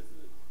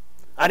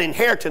 An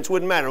inheritance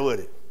wouldn't matter,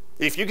 would it?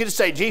 If you could just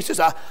say, Jesus,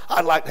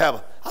 I'd like to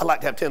have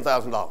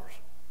 $10,000.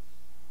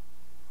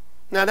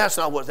 Now that's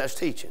not what that's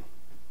teaching,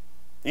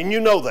 and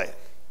you know that.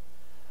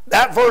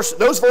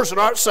 Those verses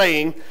aren't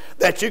saying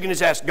that you can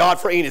just ask God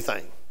for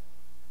anything,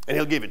 and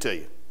he'll give it to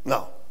you.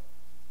 No,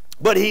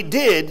 but he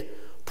did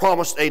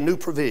promise a new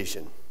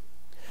provision.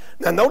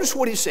 Now notice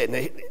what he said.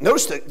 Now,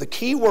 notice the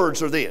key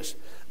words are this.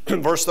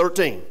 Verse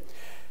 13.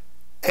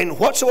 And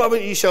whatsoever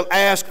you shall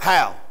ask,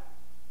 how?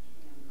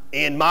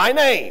 In my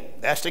name.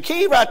 That's the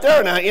key right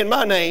there now. In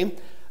my name,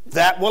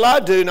 that will I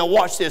do. Now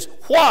watch this.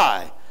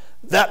 Why?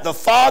 That the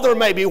Father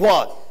may be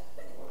what?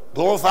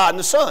 Glorified in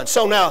the Son.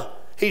 So now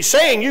he's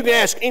saying you can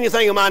ask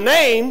anything in my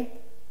name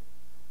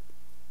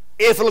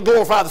if it'll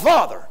glorify the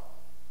Father.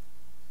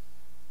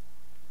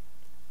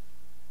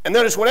 And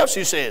notice what else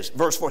he says.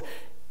 Verse 4.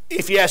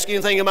 If you ask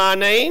anything in my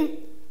name,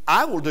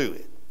 I will do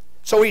it.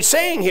 So he's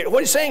saying here, what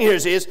he's saying here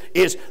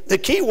is the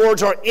key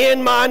words are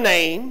in my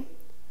name.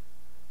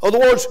 In other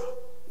words,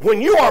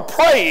 when you are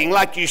praying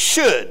like you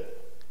should,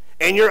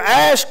 and you're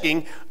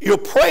asking, you're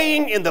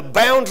praying in the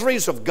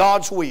boundaries of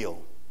God's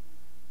will.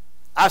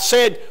 I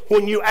said,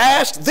 when you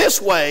ask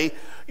this way,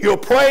 you're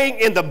praying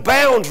in the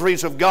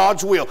boundaries of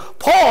God's will.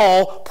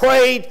 Paul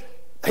prayed,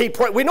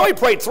 we know he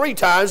prayed 3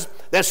 times,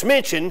 that's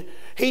mentioned.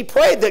 He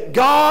prayed that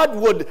God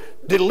would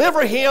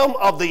deliver him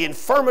of the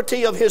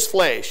infirmity of his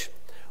flesh.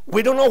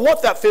 We don't know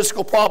what that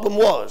physical problem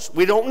was.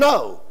 We don't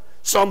know.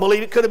 Some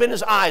believe it could have been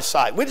his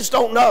eyesight. We just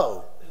don't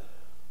know.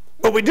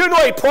 But we do know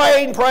he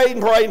prayed and prayed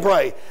and prayed and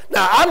prayed.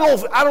 Now, I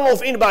don't know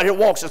if anybody here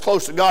walks as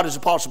close to God as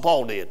Apostle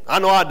Paul did. I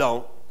know I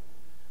don't.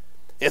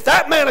 If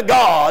that man of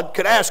God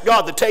could ask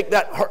God to take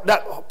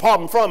that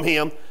problem from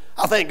him,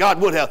 I think God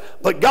would have.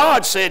 But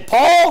God said,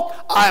 Paul,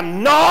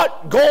 I'm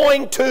not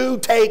going to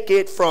take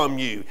it from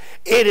you.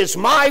 It is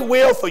my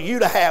will for you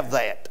to have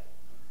that.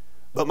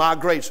 But my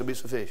grace will be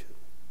sufficient.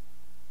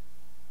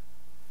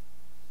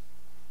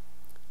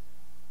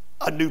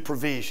 A new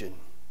provision.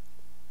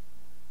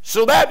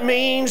 So that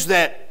means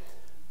that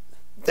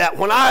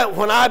when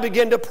I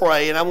begin to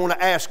pray and I want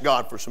to ask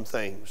God for some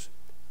things,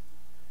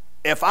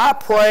 if I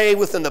pray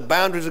within the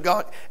boundaries of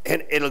God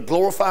and it'll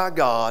glorify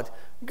God,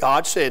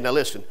 God said, now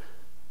listen,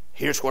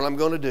 here's what I'm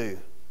going to do.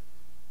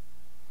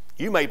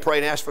 You may pray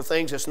and ask for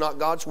things that's not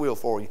God's will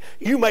for you.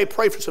 You may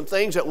pray for some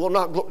things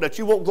that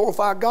you won't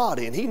glorify God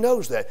in. He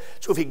knows that.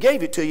 So if he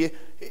gave it to you,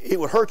 it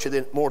would hurt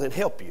you more than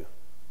help you.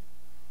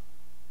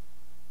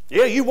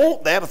 Yeah, you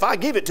want that. If I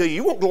give it to you,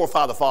 you won't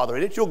glorify the Father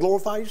in it. You'll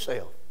glorify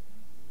yourself.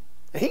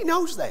 And he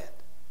knows that.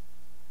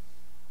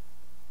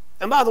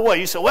 And by the way,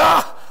 you say,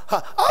 well,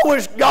 I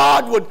wish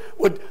God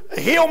would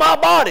heal my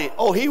body.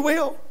 Oh, he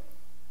will.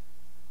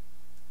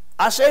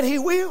 I said he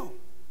will.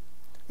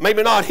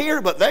 Maybe not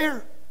here, but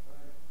there.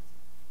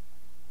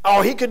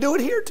 Oh, he could do it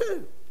here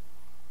too.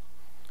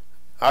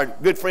 Our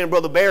good friend,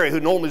 Brother Barry, who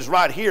normally is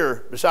right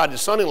here beside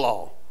his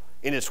son-in-law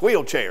in his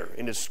wheelchair,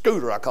 in his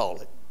scooter, I call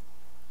it.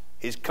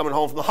 He's coming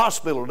home from the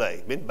hospital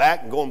today. Been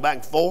back and going back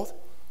and forth.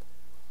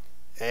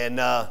 And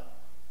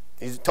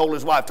he's told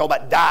his wife, talking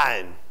about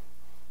dying.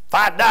 If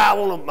I die, I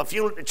want my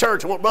funeral at the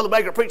church. I want Brother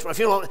Baker to preach my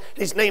funeral.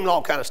 He's naming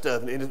all kind of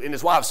stuff. And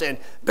his wife saying,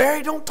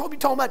 Barry, don't be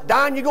talking about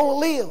dying. You're going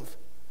to live.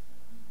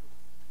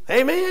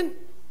 Amen?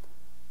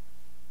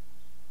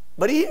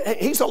 But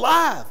he's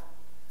alive.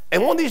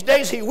 And one of these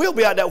days he will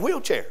be out of that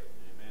wheelchair.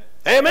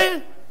 Amen?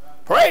 Amen?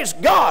 Praise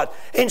God.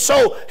 And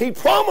so he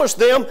promised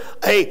them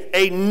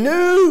a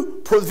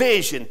new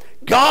provision.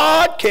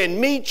 God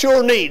can meet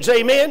your needs.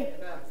 Amen?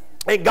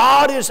 And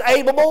God is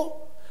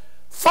able,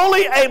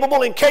 fully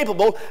able and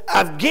capable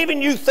of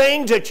giving you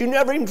things that you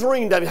never even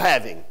dreamed of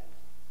having.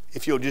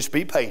 If you'll just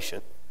be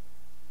patient.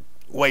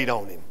 Wait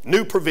on him.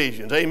 New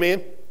provisions.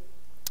 Amen?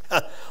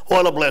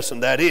 What a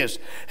blessing that is.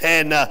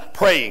 And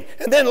praying.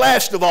 And then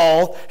last of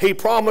all, he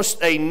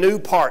promised a new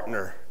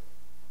partner.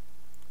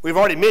 We've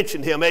already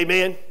mentioned him.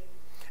 Amen?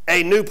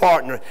 A new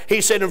partner.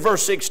 He said in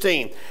verse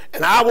 16,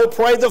 and I will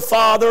pray the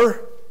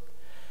Father,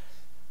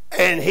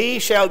 and he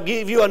shall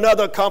give you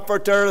another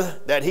comforter,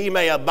 that he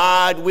may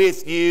abide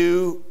with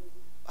you.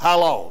 How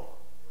long?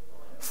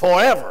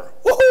 Forever.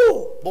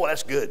 Woohoo! Boy,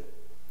 that's good.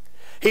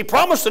 He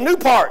promised a new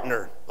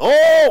partner.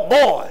 Oh,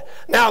 boy.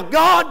 Now,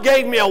 God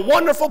gave me a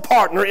wonderful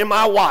partner in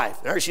my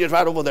wife. There she is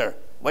right over there.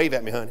 Wave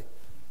at me, honey.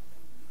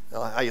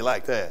 Oh, how you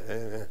like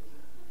that?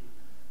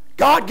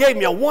 God gave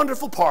me a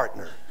wonderful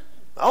partner.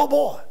 Oh,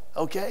 boy.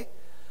 Okay.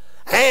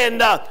 And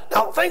now,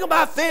 think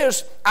about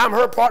this. I'm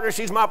her partner.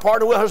 She's my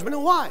partner. We're husband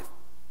and wife.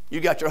 You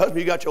got your husband.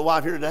 You got your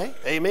wife here today.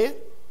 Amen.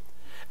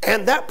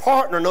 And that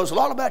partner knows a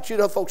lot about you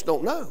that other folks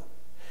don't know.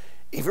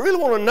 If you really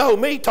want to know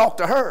me, talk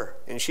to her.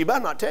 And she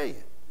better not tell you.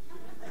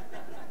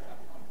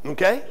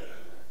 Okay?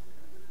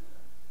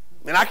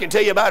 And I can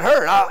tell you about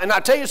her. And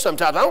I tell you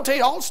sometimes. I don't tell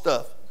you all the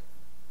stuff.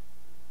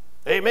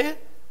 Amen?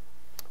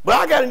 But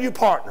I got a new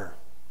partner.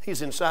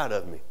 He's inside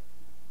of me.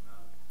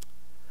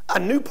 A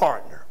new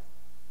partner.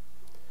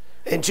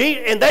 And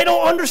they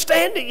don't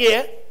understand it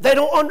yet. They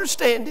don't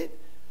understand it.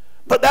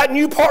 But that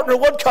new partner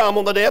would come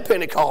on the day of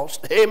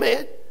Pentecost.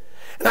 Amen?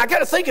 And I got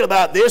to thinking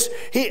about this.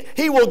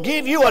 He will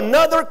give you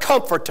another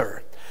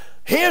comforter.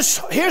 His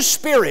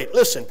spirit,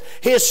 listen,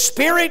 his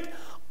spirit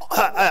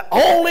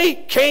only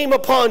came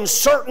upon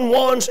certain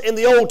ones in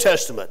the Old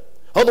Testament.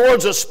 In other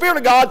words, the Spirit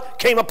of God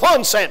came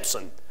upon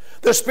Samson.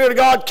 The Spirit of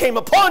God came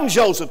upon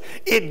Joseph.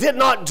 It did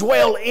not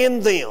dwell in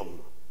them.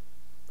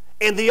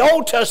 In the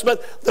Old Testament,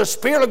 the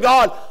Spirit of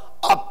God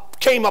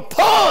came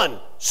upon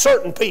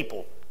certain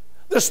people.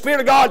 The Spirit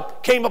of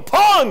God came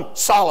upon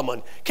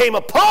Solomon, came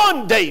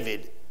upon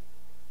David.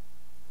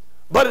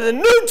 But in the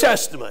New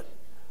Testament,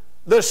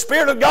 the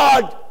Spirit of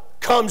God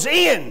comes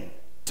in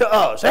to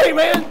us.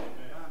 Amen?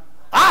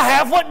 I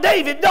have what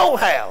David don't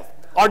have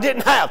or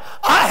didn't have.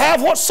 I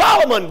have what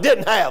Solomon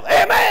didn't have.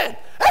 Amen?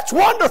 That's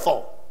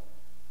wonderful.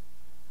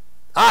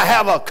 I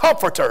have a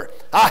comforter.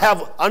 I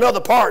have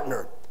another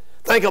partner.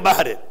 Think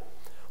about it.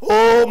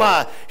 Oh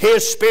my,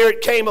 his spirit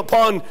came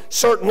upon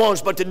certain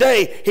ones, but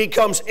today he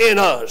comes in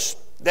us.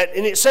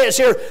 And it says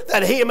here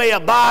that he may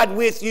abide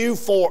with you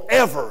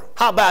forever.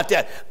 How about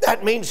that?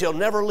 That means he'll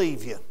never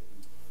leave you.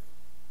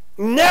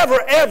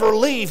 Never ever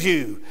leave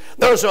you.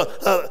 There's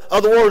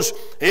other words,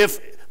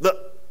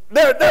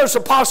 there's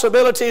a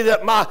possibility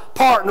that my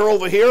partner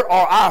over here,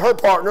 or her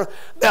partner,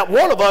 that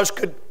one of us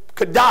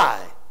could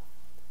die.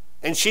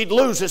 And she'd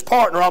lose his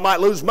partner, I might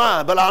lose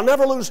mine, but I'll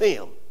never lose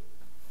him.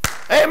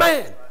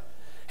 Amen.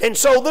 And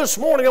so this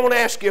morning I want to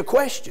ask you a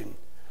question.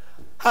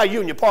 How you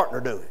and your partner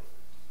doing?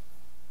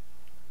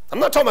 I'm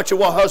not talking about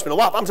your husband or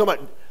wife. I'm talking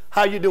about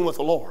how you doing with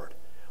the Lord.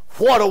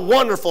 What a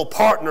wonderful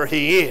partner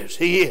he is.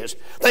 He is.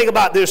 Think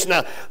about this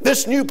now.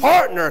 This new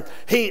partner,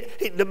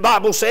 the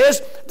Bible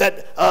says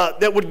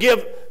that would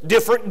give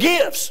different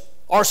gifts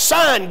or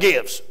sign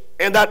gifts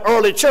in that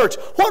early church.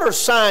 What are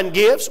sign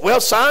gifts?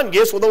 Well, sign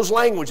gifts were those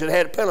languages that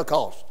had at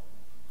Pentecost,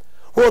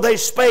 where they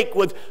spake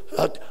with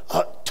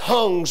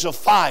tongues of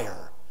fire.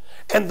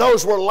 And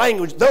those were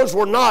language. Those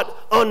were not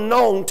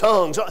unknown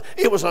tongues.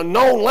 It was a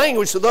known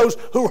language to those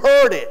who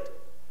heard it.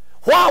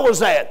 Why was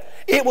that?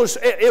 It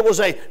was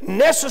a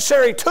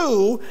necessary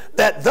tool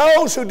that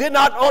those who did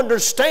not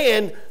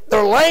understand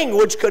their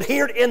language could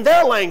hear it in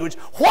their language.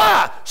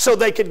 Why? So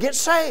they could get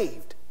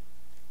saved.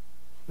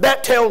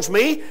 That tells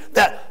me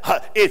that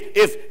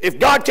if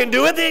God can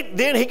do it,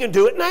 then he can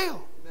do it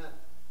now.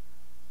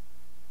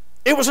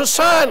 It was a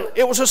sign.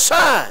 It was a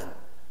sign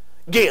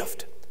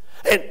gift.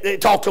 And it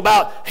talked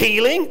about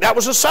healing. That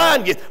was a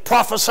sign gift.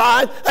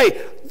 Prophesying.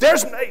 Hey,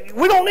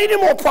 we don't need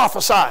any more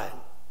prophesying.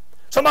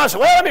 Somebody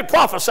said, well, let me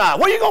prophesy.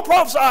 What are you going to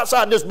prophesy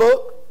outside this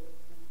book?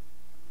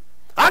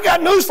 I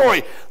got news for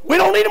you. We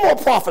don't need any more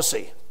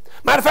prophecy.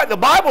 Matter of fact, the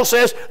Bible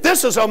says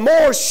this is a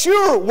more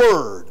sure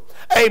word.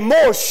 A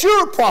more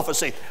sure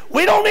prophecy.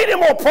 We don't need any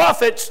more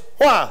prophets.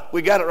 Why?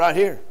 We got it right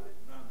here.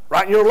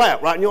 Right in your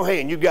lap, right in your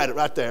hand. You got it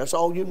right there. That's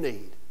all you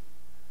need.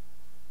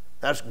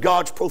 That's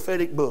God's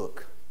prophetic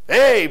book.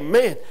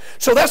 Amen.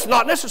 So that's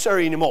not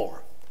necessary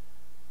anymore.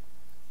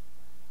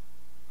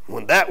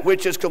 When that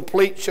which is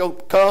complete shall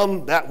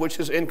come, that which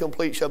is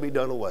incomplete shall be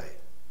done away.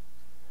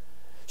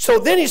 So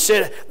then he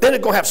said, then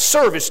it's going to have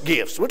service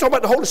gifts. We're talking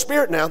about the Holy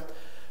Spirit now.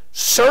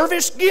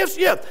 Service gifts,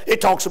 yeah. It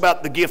talks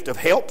about the gift of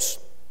helps,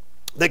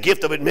 the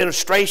gift of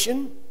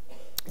administration,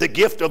 the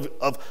gift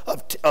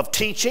of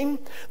teaching,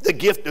 the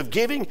gift of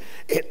giving.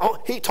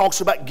 He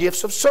talks about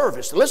gifts of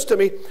service. Listen to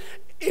me.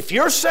 If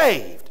you're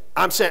saved,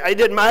 I'm saying it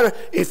didn't matter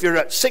if you're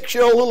a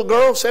 6-year-old little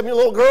girl, 7-year-old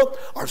little girl,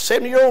 or a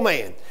 70-year-old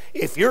man.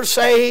 If you're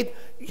saved,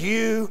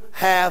 you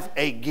have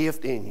a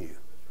gift in you.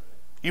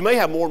 You may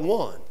have more than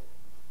one.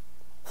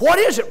 What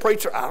is it,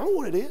 preacher? I don't know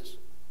what it is.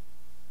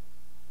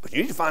 But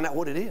you need to find out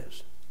what it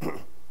is.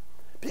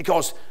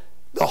 Because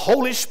the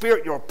Holy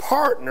Spirit, your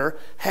partner,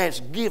 has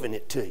given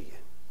it to you.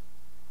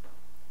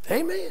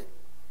 Amen.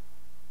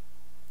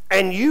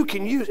 And you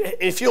can use it.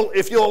 If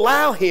you'll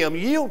allow Him,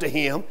 yield to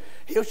Him,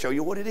 He'll show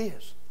you what it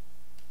is.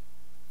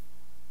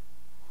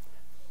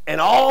 And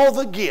all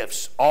the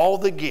gifts,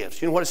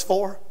 you know what it's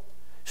for?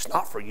 It's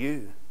not for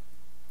you.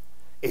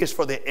 It's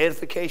for the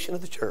edification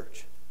of the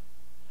church.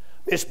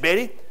 Miss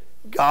Betty,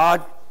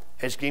 God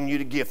has given you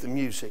the gift of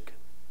music.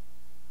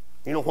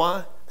 You know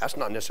why? That's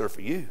not necessarily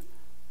for you.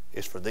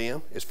 It's for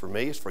them. It's for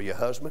me. It's for your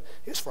husband.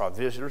 It's for our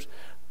visitors.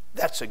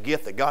 That's a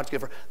gift that God's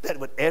given that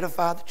would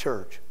edify the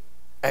church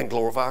and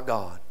glorify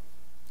God.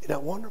 Isn't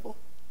that wonderful?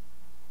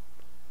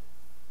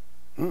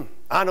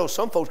 I know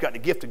some folks got the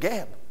gift of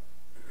gab.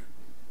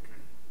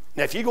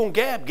 Now, if you're going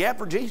to gab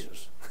for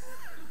Jesus.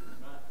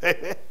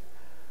 You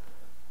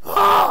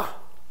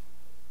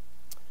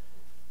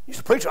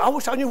said, preacher, I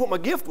wish I knew what my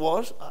gift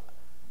was.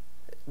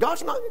 God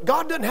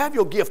doesn't have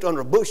your gift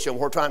under a bush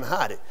somewhere trying to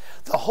hide it.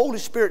 The Holy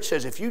Spirit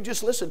says, if you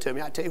just listen to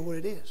me, I'll tell you what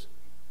it is.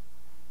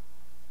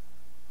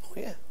 Oh,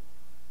 yeah.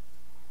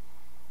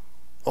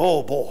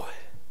 Oh, boy.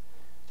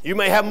 You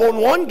may have more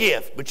than one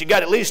gift, but you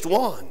got at least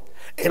one.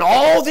 And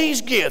all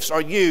these gifts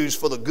are used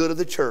for the good of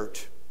the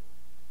church.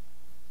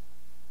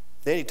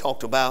 Then he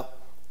talked about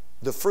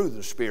the fruit of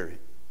the Spirit.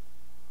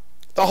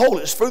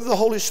 It's fruit of the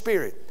Holy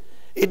Spirit.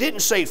 It didn't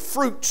say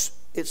fruits,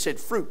 it said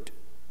fruit.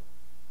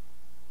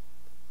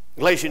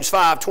 Galatians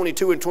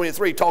 5:22 and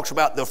 23 talks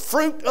about the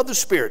fruit of the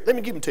Spirit. Let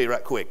me give them to you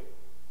right quick.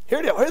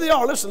 Here they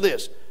are. Listen to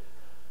this.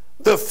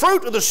 The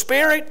fruit of the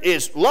Spirit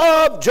is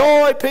love,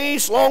 joy,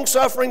 peace,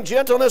 long-suffering,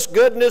 gentleness,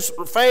 goodness,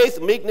 faith,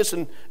 meekness,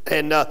 and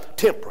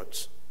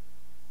temperance.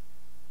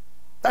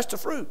 That's the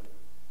fruit.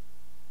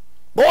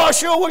 Boy, I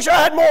sure wish I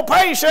had more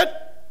patience.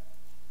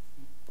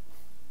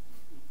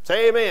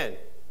 Say amen.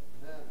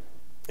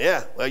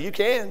 Yeah, well, you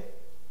can.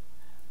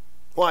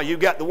 Why? You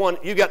got the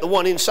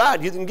one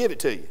inside. You can give it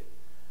to you.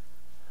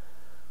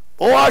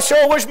 Boy, I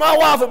sure wish my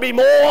wife would be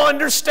more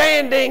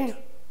understanding.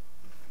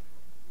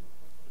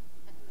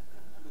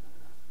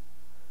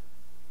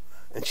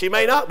 And she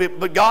may not be,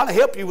 but God will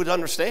help you with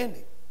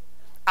understanding.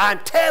 I'm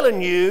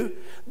telling you,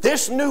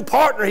 this new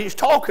partner he's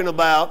talking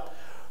about,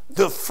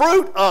 the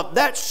fruit of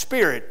that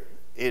Spirit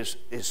is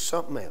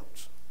something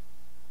else.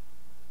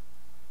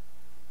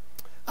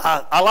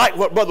 I like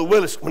what Brother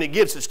Willis, when he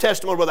gives his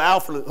testimony, Brother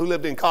Alfred, who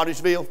lived in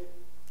Cottageville,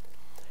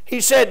 he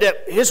said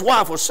that his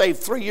wife was saved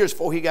 3 years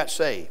before he got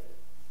saved.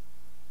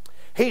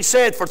 He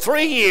said for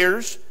 3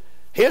 years,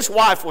 his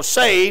wife was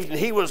saved, and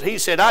he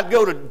said, I'd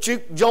go to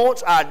juke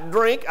joints, I'd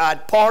drink,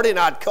 I'd party, and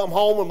I'd come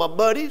home with my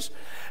buddies,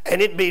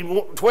 and it'd be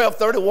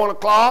 12:30, 1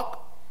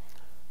 o'clock.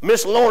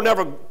 Miss Lauren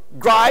never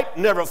griped,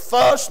 never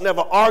fussed,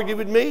 never argued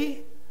with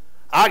me.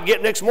 I'd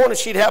get next morning,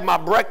 she'd have my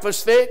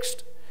breakfast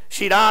fixed.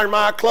 She'd iron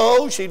my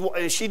clothes. In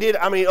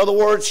other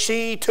words,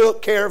 she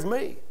took care of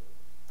me.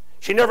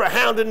 She never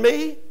hounded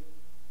me.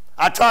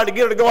 I tried to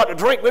get her to go out to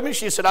drink with me.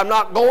 She said, I'm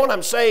not going.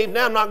 I'm saved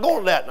now. I'm not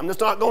going to that. I'm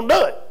just not going to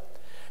do it.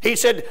 He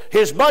said,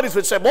 his buddies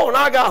would say, boy, when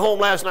I got home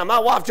last night, my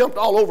wife jumped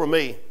all over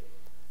me.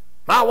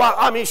 My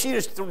wife, she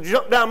just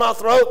jumped down my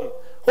throat. And,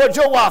 what'd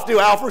your wife do,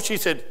 Alfred? She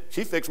said,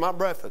 she fixed my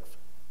breakfast.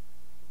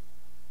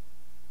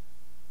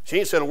 She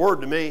ain't said a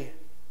word to me.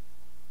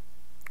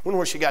 Wonder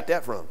where she got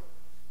that from.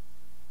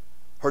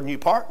 Her new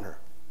partner,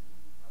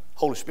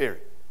 Holy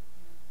Spirit.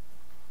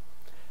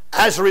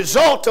 As a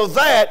result of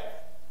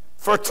that,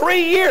 for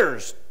 3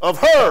 years of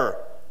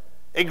her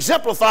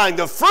exemplifying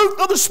the fruit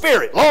of the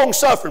Spirit,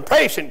 long-suffering,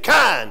 patient,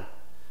 kind,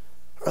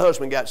 her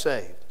husband got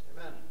saved.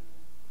 Amen.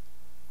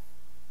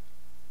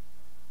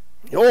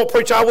 Oh,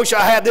 preacher, I wish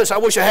I had this, I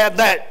wish I had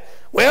that.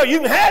 Well, you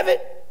can have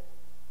it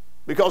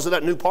because of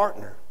that new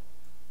partner.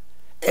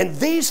 And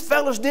these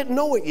fellas didn't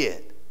know it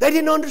yet. They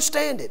didn't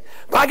understand it.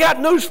 But I got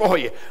news for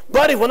you.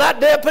 Buddy, when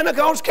that day of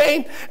Pentecost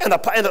came and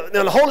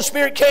the Holy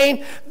Spirit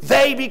came,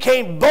 they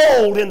became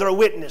bold in their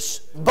witness.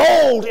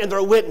 Bold in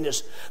their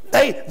witness.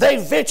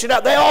 They ventured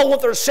out. They all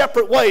went their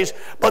separate ways.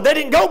 But they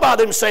didn't go by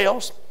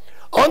themselves.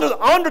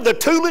 Under the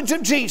tutelage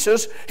of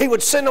Jesus, He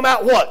would send them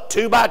out what?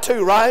 2 by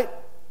 2, right?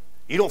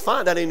 You don't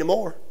find that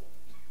anymore.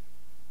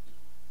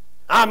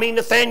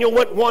 Nathaniel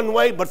went one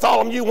way,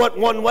 Bartholomew went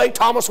one way,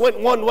 Thomas went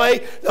one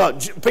way,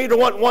 Peter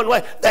went one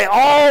way. They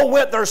all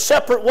went their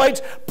separate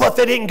ways, but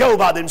they didn't go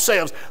by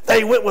themselves.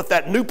 They went with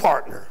that new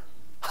partner.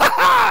 Ha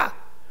ha!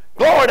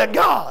 Glory to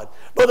God.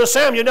 Brother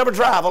Sam, you never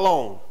drive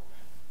alone.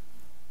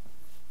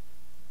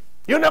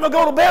 You'll never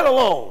go to bed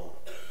alone.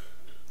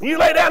 When you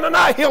lay down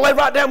tonight, He'll lay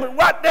right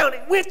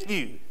down with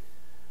you.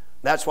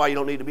 That's why you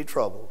don't need to be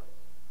troubled.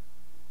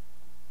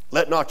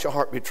 Let not your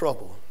heart be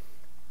troubled.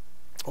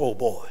 Oh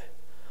boy.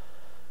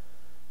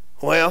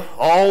 Well,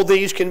 all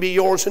these can be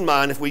yours and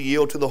mine if we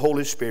yield to the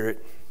Holy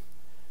Spirit.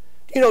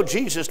 You know,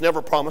 Jesus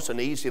never promised an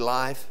easy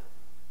life.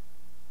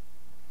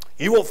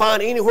 You won't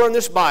find anywhere in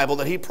this Bible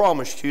that he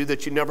promised you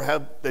that you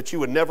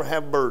would never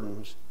have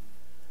burdens.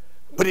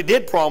 But he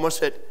did promise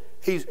that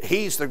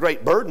he's the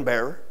great burden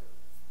bearer.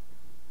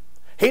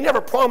 He never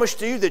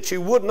promised you that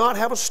you would not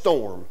have a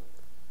storm.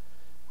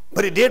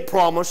 But he did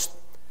promise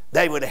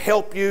that he would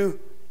help you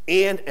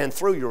in and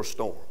through your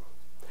storm.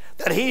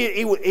 That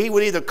he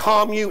would either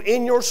calm you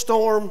in your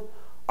storm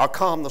or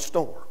calm the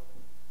storm.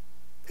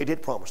 He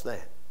did promise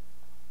that.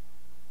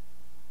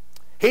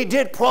 He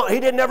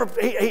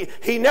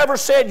never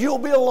said you'll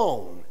be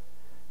alone.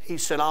 He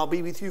said, I'll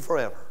be with you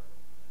forever.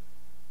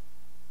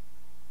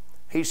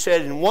 He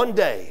said, in one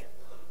day,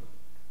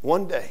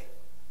 I'm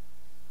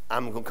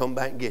going to come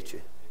back and get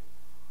you.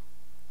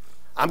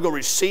 I'm going to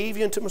receive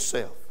you into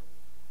myself.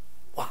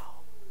 Wow.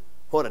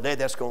 What a day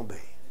that's going to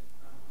be.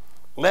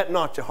 Let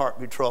not your heart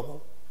be troubled.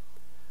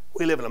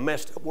 We live in a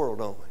messed up world,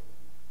 don't we?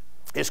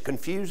 It's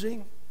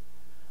confusing.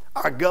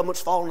 Our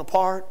government's falling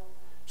apart.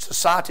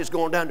 Society's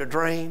going down the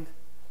drain.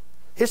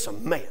 It's a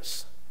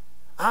mess.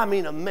 I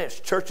mean a mess.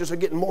 Churches are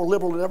getting more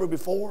liberal than ever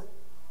before.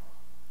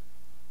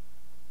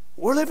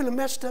 We're living a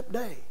messed up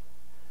day.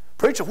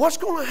 Preacher, what's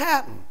going to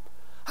happen?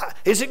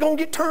 Is it going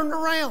to get turned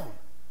around?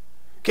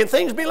 Can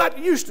things be like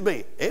they used to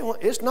be?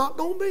 It's not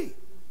going to be.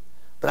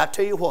 But I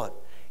tell you what,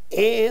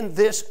 in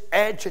this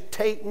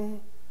agitating,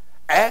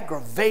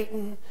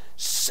 aggravating,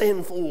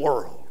 sinful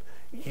world,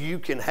 you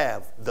can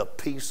have the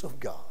peace of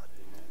God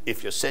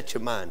if you set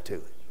your mind to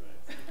it.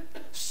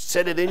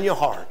 Set it in your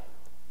heart.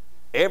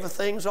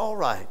 Everything's all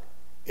right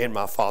in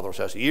my Father's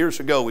house. Years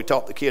ago, we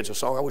taught the kids a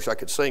song. I wish I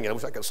could sing it. I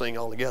wish I could sing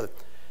all together.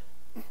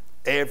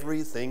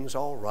 Everything's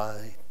all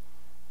right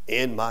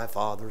in my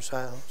Father's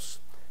house.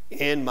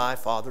 In my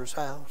Father's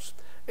house.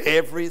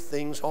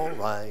 Everything's all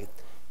right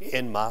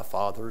in my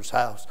Father's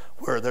house,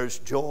 where there's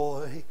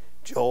joy,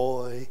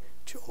 joy,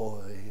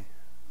 joy.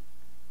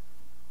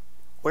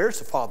 Where's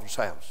the Father's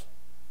house?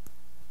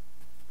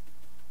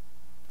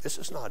 This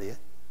is not it.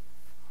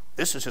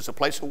 This is just a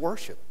place of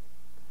worship.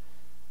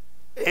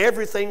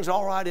 Everything's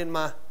all right in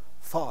my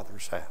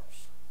Father's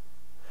house,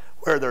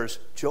 where there's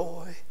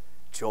joy,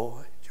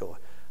 joy, joy.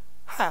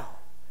 How?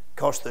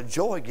 Because the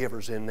joy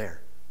giver's in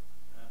there.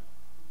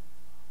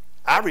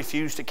 I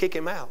refuse to kick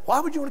him out. Why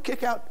would you want to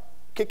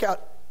kick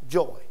out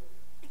joy?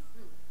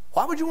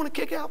 Why would you want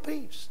to kick out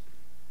peace?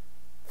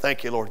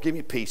 Thank you, Lord. Give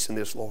me peace in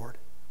this, Lord.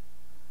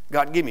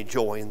 God, give me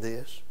joy in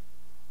this.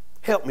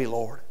 Help me,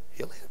 Lord.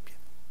 He'll help you.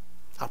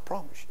 I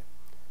promise you.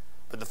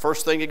 But the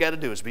first thing you got to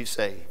do is be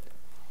saved.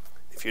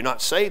 If you're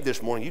not saved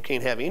this morning, you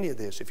can't have any of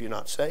this if you're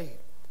not saved.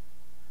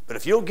 But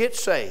if you'll get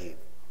saved,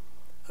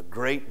 a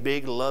great,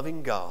 big,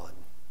 loving God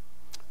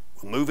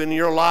will move into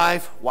your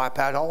life, wipe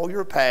out all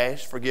your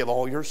past, forgive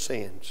all your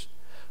sins,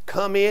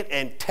 come in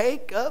and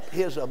take up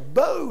His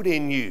abode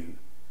in you.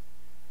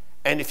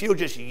 And if you'll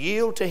just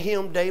yield to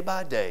Him day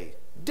by day,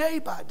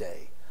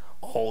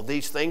 all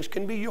these things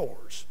can be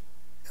yours.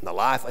 And the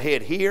life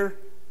ahead here,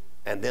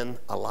 and then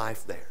a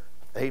life there.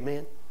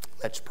 Amen?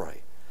 Let's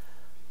pray.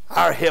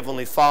 Our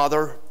Heavenly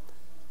Father,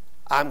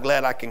 I'm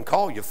glad I can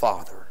call you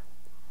Father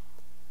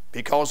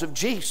because of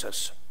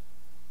Jesus,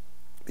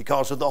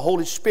 because of the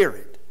Holy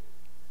Spirit.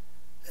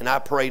 And I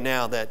pray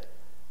now that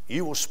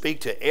you will speak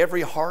to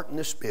every heart in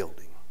this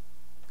building,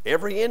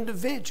 every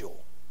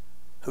individual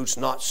who's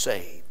not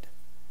saved.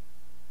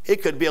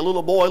 It could be a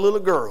little boy, a little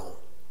girl.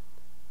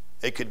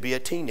 It could be a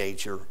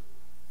teenager,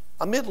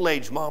 a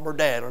middle-aged mom or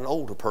dad, or an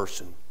older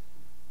person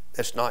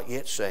that's not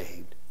yet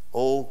saved.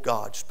 Oh,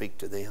 God, speak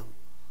to them.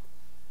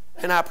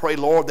 And I pray,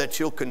 Lord, that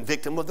you'll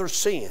convict them of their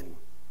sin.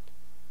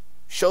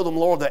 Show them,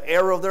 Lord, the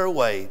error of their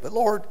way. But,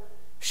 Lord,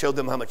 show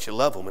them how much you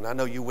love them, and I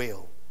know you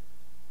will.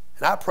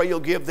 And I pray you'll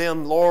give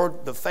them,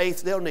 Lord, the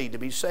faith they'll need to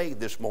be saved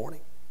this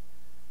morning.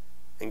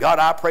 And, God,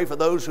 I pray for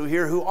those who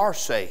here who are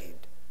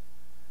saved,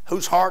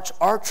 whose hearts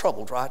are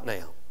troubled right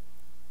now,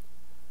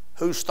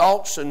 whose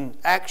thoughts and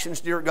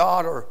actions, dear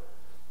God,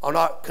 are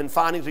not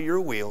confining to your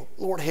will.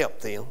 Lord,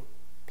 help them.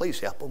 Please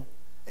help them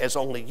as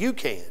only you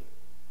can.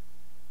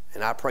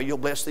 And I pray you'll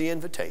bless the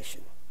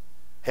invitation.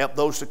 Help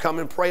those to come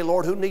and pray,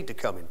 Lord, who need to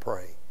come and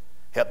pray.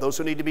 Help those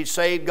who need to be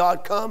saved.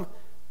 God, come,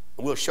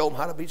 and we'll show them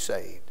how to be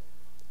saved.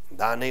 In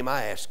thy name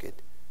I ask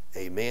it.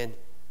 Amen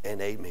and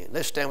amen.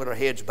 Let's stand with our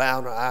heads bowed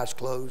and our eyes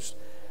closed.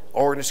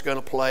 Organist's going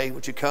to play.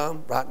 Would you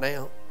come right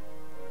now?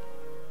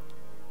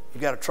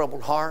 You got a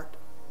troubled heart?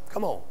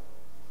 Come on.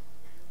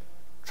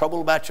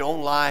 Troubled about your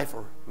own life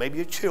or maybe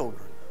your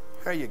children.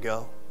 There you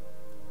go.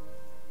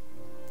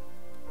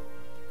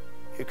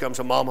 Here comes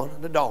a mama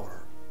and a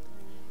daughter.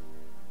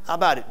 How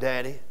about it,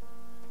 Daddy?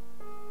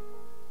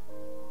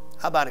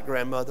 How about it,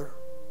 grandmother?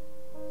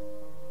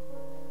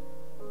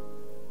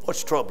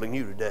 What's troubling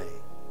you today?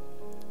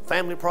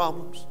 Family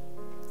problems?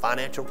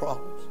 Financial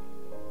problems?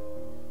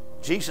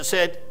 Jesus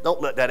said,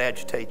 don't let that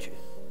agitate you.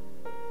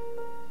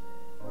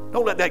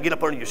 Don't let that get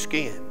up under your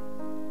skin.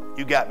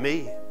 You got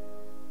me.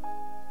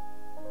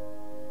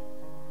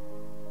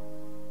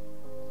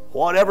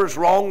 Whatever's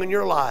wrong in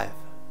your life,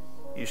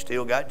 you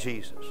still got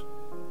Jesus.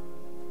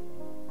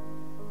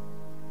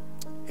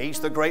 He's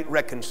the great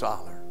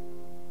reconciler.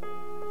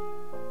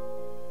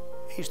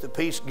 He's the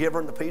peace giver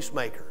and the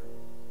peacemaker.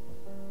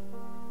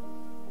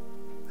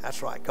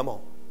 That's right. Come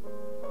on.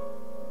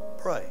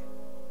 Pray.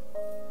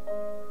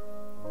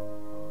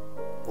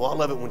 Well, I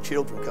love it when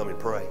children come and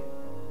pray.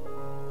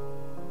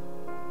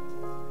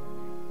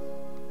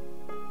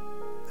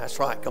 That's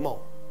right. Come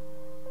on.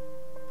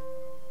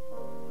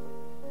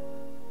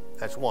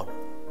 That's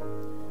wonderful.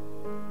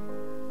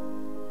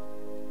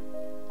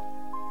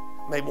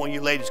 Maybe one of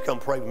you ladies come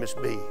pray with Miss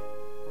B.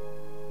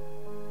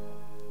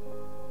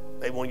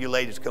 Maybe one of you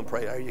ladies come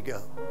pray. There you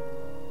go.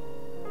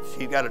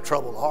 She's got a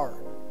troubled heart.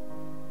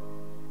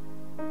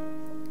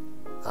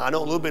 I know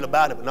a little bit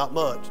about it, but not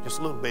much. Just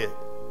a little bit.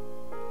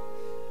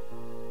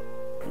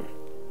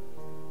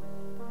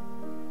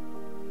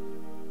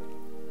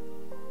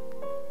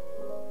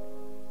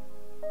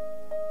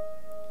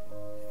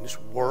 This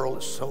world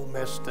is so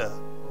messed up.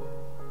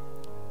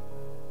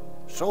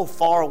 So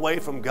far away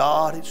from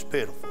God, it's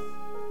pitiful.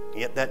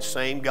 Yet that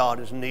same God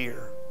is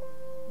near,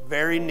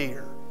 very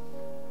near,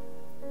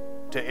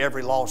 to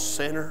every lost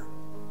sinner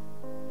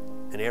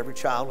and every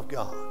child of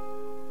God.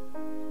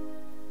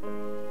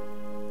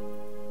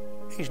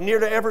 He's near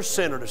to every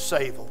sinner to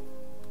save them.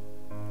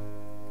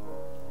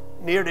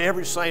 Near to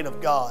every saint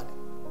of God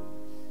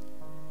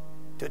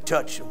to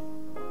touch them,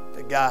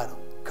 to guide them,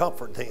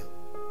 comfort them.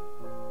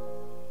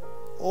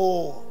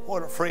 Oh,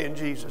 what a friend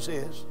Jesus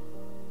is.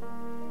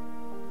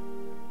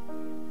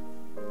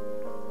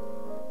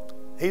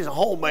 He's a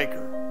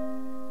homemaker,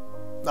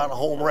 not a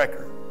home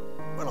wrecker,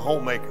 but a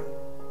homemaker.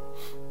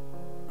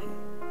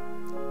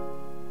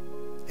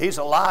 He's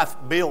a life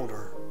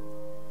builder,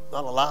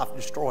 not a life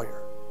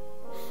destroyer.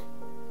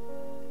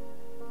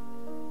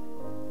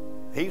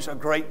 He's a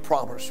great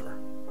promiser.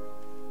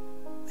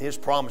 His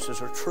promises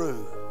are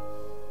true,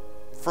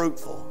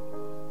 fruitful,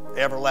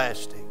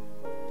 everlasting.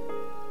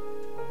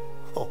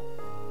 Oh.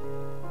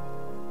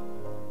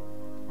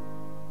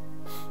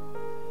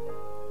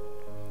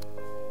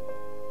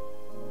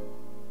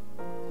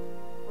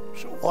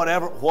 So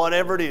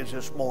whatever it is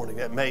this morning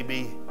that may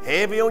be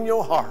heavy on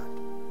your heart,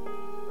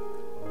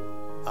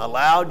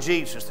 allow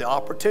Jesus the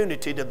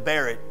opportunity to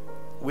bear it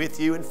with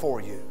you and for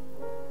you.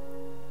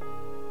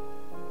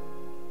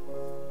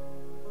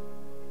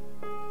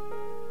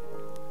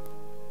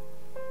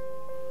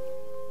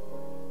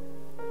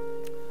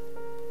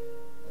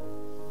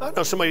 I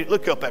know somebody,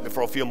 look up at me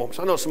for a few moments.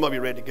 I know some of you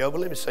are ready to go, but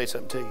let me say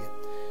something to you.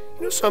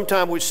 You know,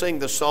 sometimes we sing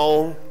the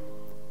song,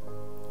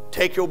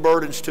 take your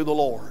burdens to the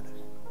Lord.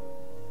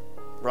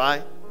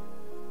 Right?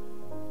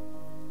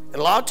 And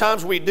a lot of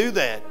times we do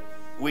that.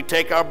 We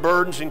take our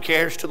burdens and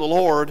cares to the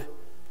Lord,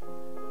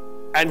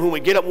 and when we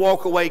get up and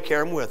walk away,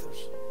 carry them with us.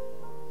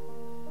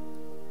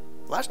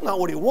 Well, that's not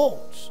what He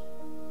wants.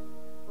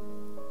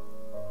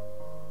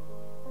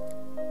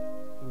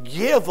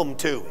 Give them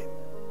to Him.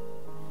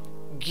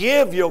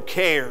 Give your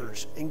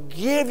cares and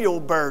give your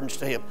burdens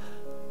to Him.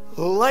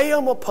 Lay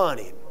them upon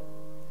Him.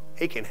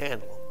 He can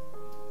handle them.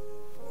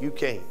 You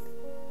can't.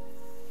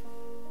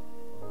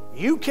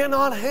 You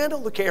cannot handle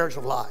the cares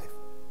of life.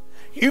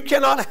 You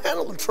cannot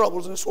handle the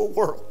troubles in this whole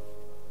world.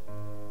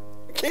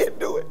 You can't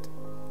do it.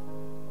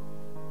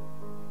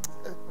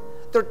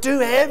 They're too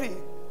heavy.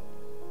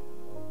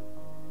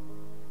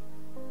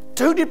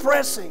 Too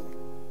depressing.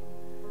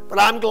 But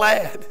I'm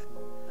glad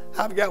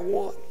I've got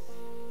one.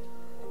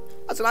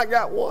 I said, I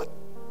got one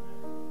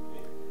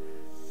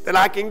that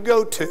I can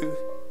go to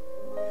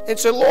and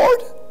say,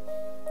 Lord,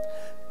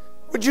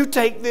 would you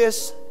take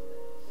this?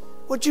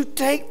 Would you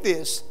take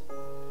this?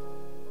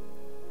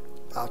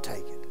 I'll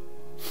take it.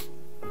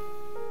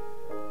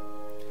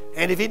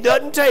 And if He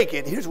doesn't take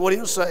it, here's what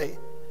He'll say.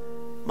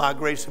 My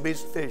grace will be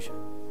sufficient.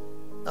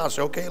 I'll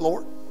say, okay,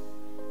 Lord.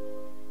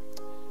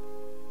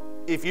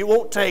 If you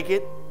won't take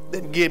it,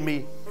 then give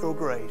me your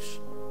grace.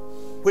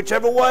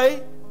 Whichever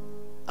way,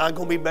 I'm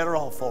going to be better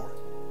off for it.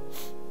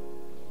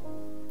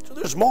 So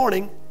this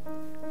morning,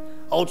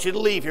 I want you to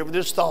leave here with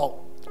this thought.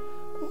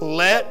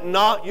 Let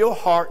not your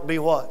heart be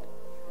what?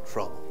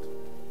 Troubled.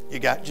 You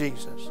got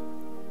Jesus.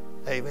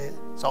 Amen.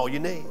 That's all you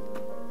need.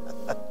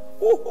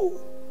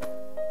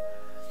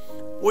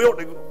 We ought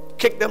to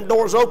kick them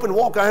doors open and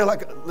walk out here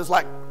like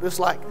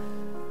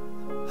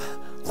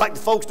the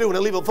folks do when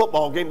they leave a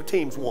football game, the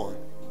team's won.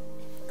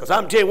 Because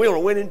I'm telling you, we're a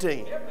winning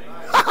team.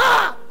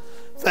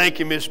 Thank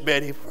you, Miss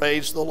Betty.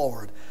 Praise the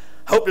Lord.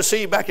 Hope to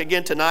see you back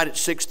again tonight at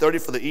 6:30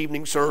 for the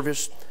evening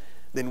service.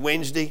 Then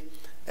Wednesday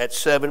at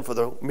 7 for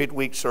the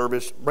midweek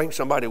service. Bring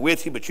somebody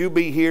with you, but you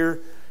be here.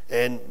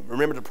 And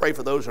remember to pray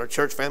for those in our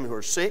church family who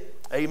are sick.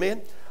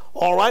 Amen.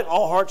 All right,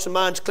 all hearts and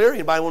minds clear.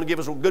 Anybody want to give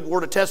us a good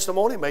word of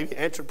testimony? Maybe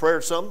answer prayer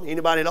or something?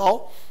 Anybody at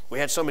all? We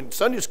had some in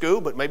Sunday school,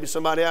 but maybe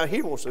somebody out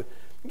here wants to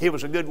give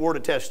us a good word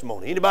of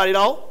testimony. Anybody at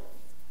all?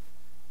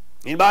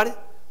 Anybody?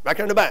 Back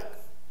there in the back.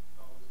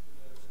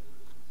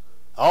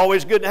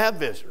 Always good to have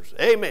visitors.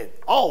 Amen.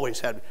 Always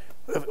had,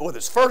 whether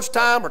it's first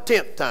time or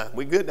 10th time,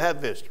 we're good to have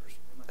visitors.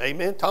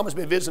 Amen. Tom has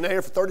been visiting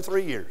there for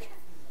 33 years.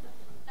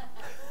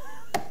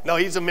 No,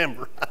 he's a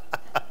member.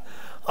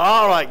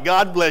 All right,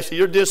 God bless you.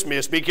 You're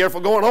dismissed. Be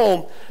careful going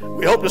home.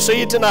 We hope to see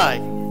you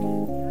tonight.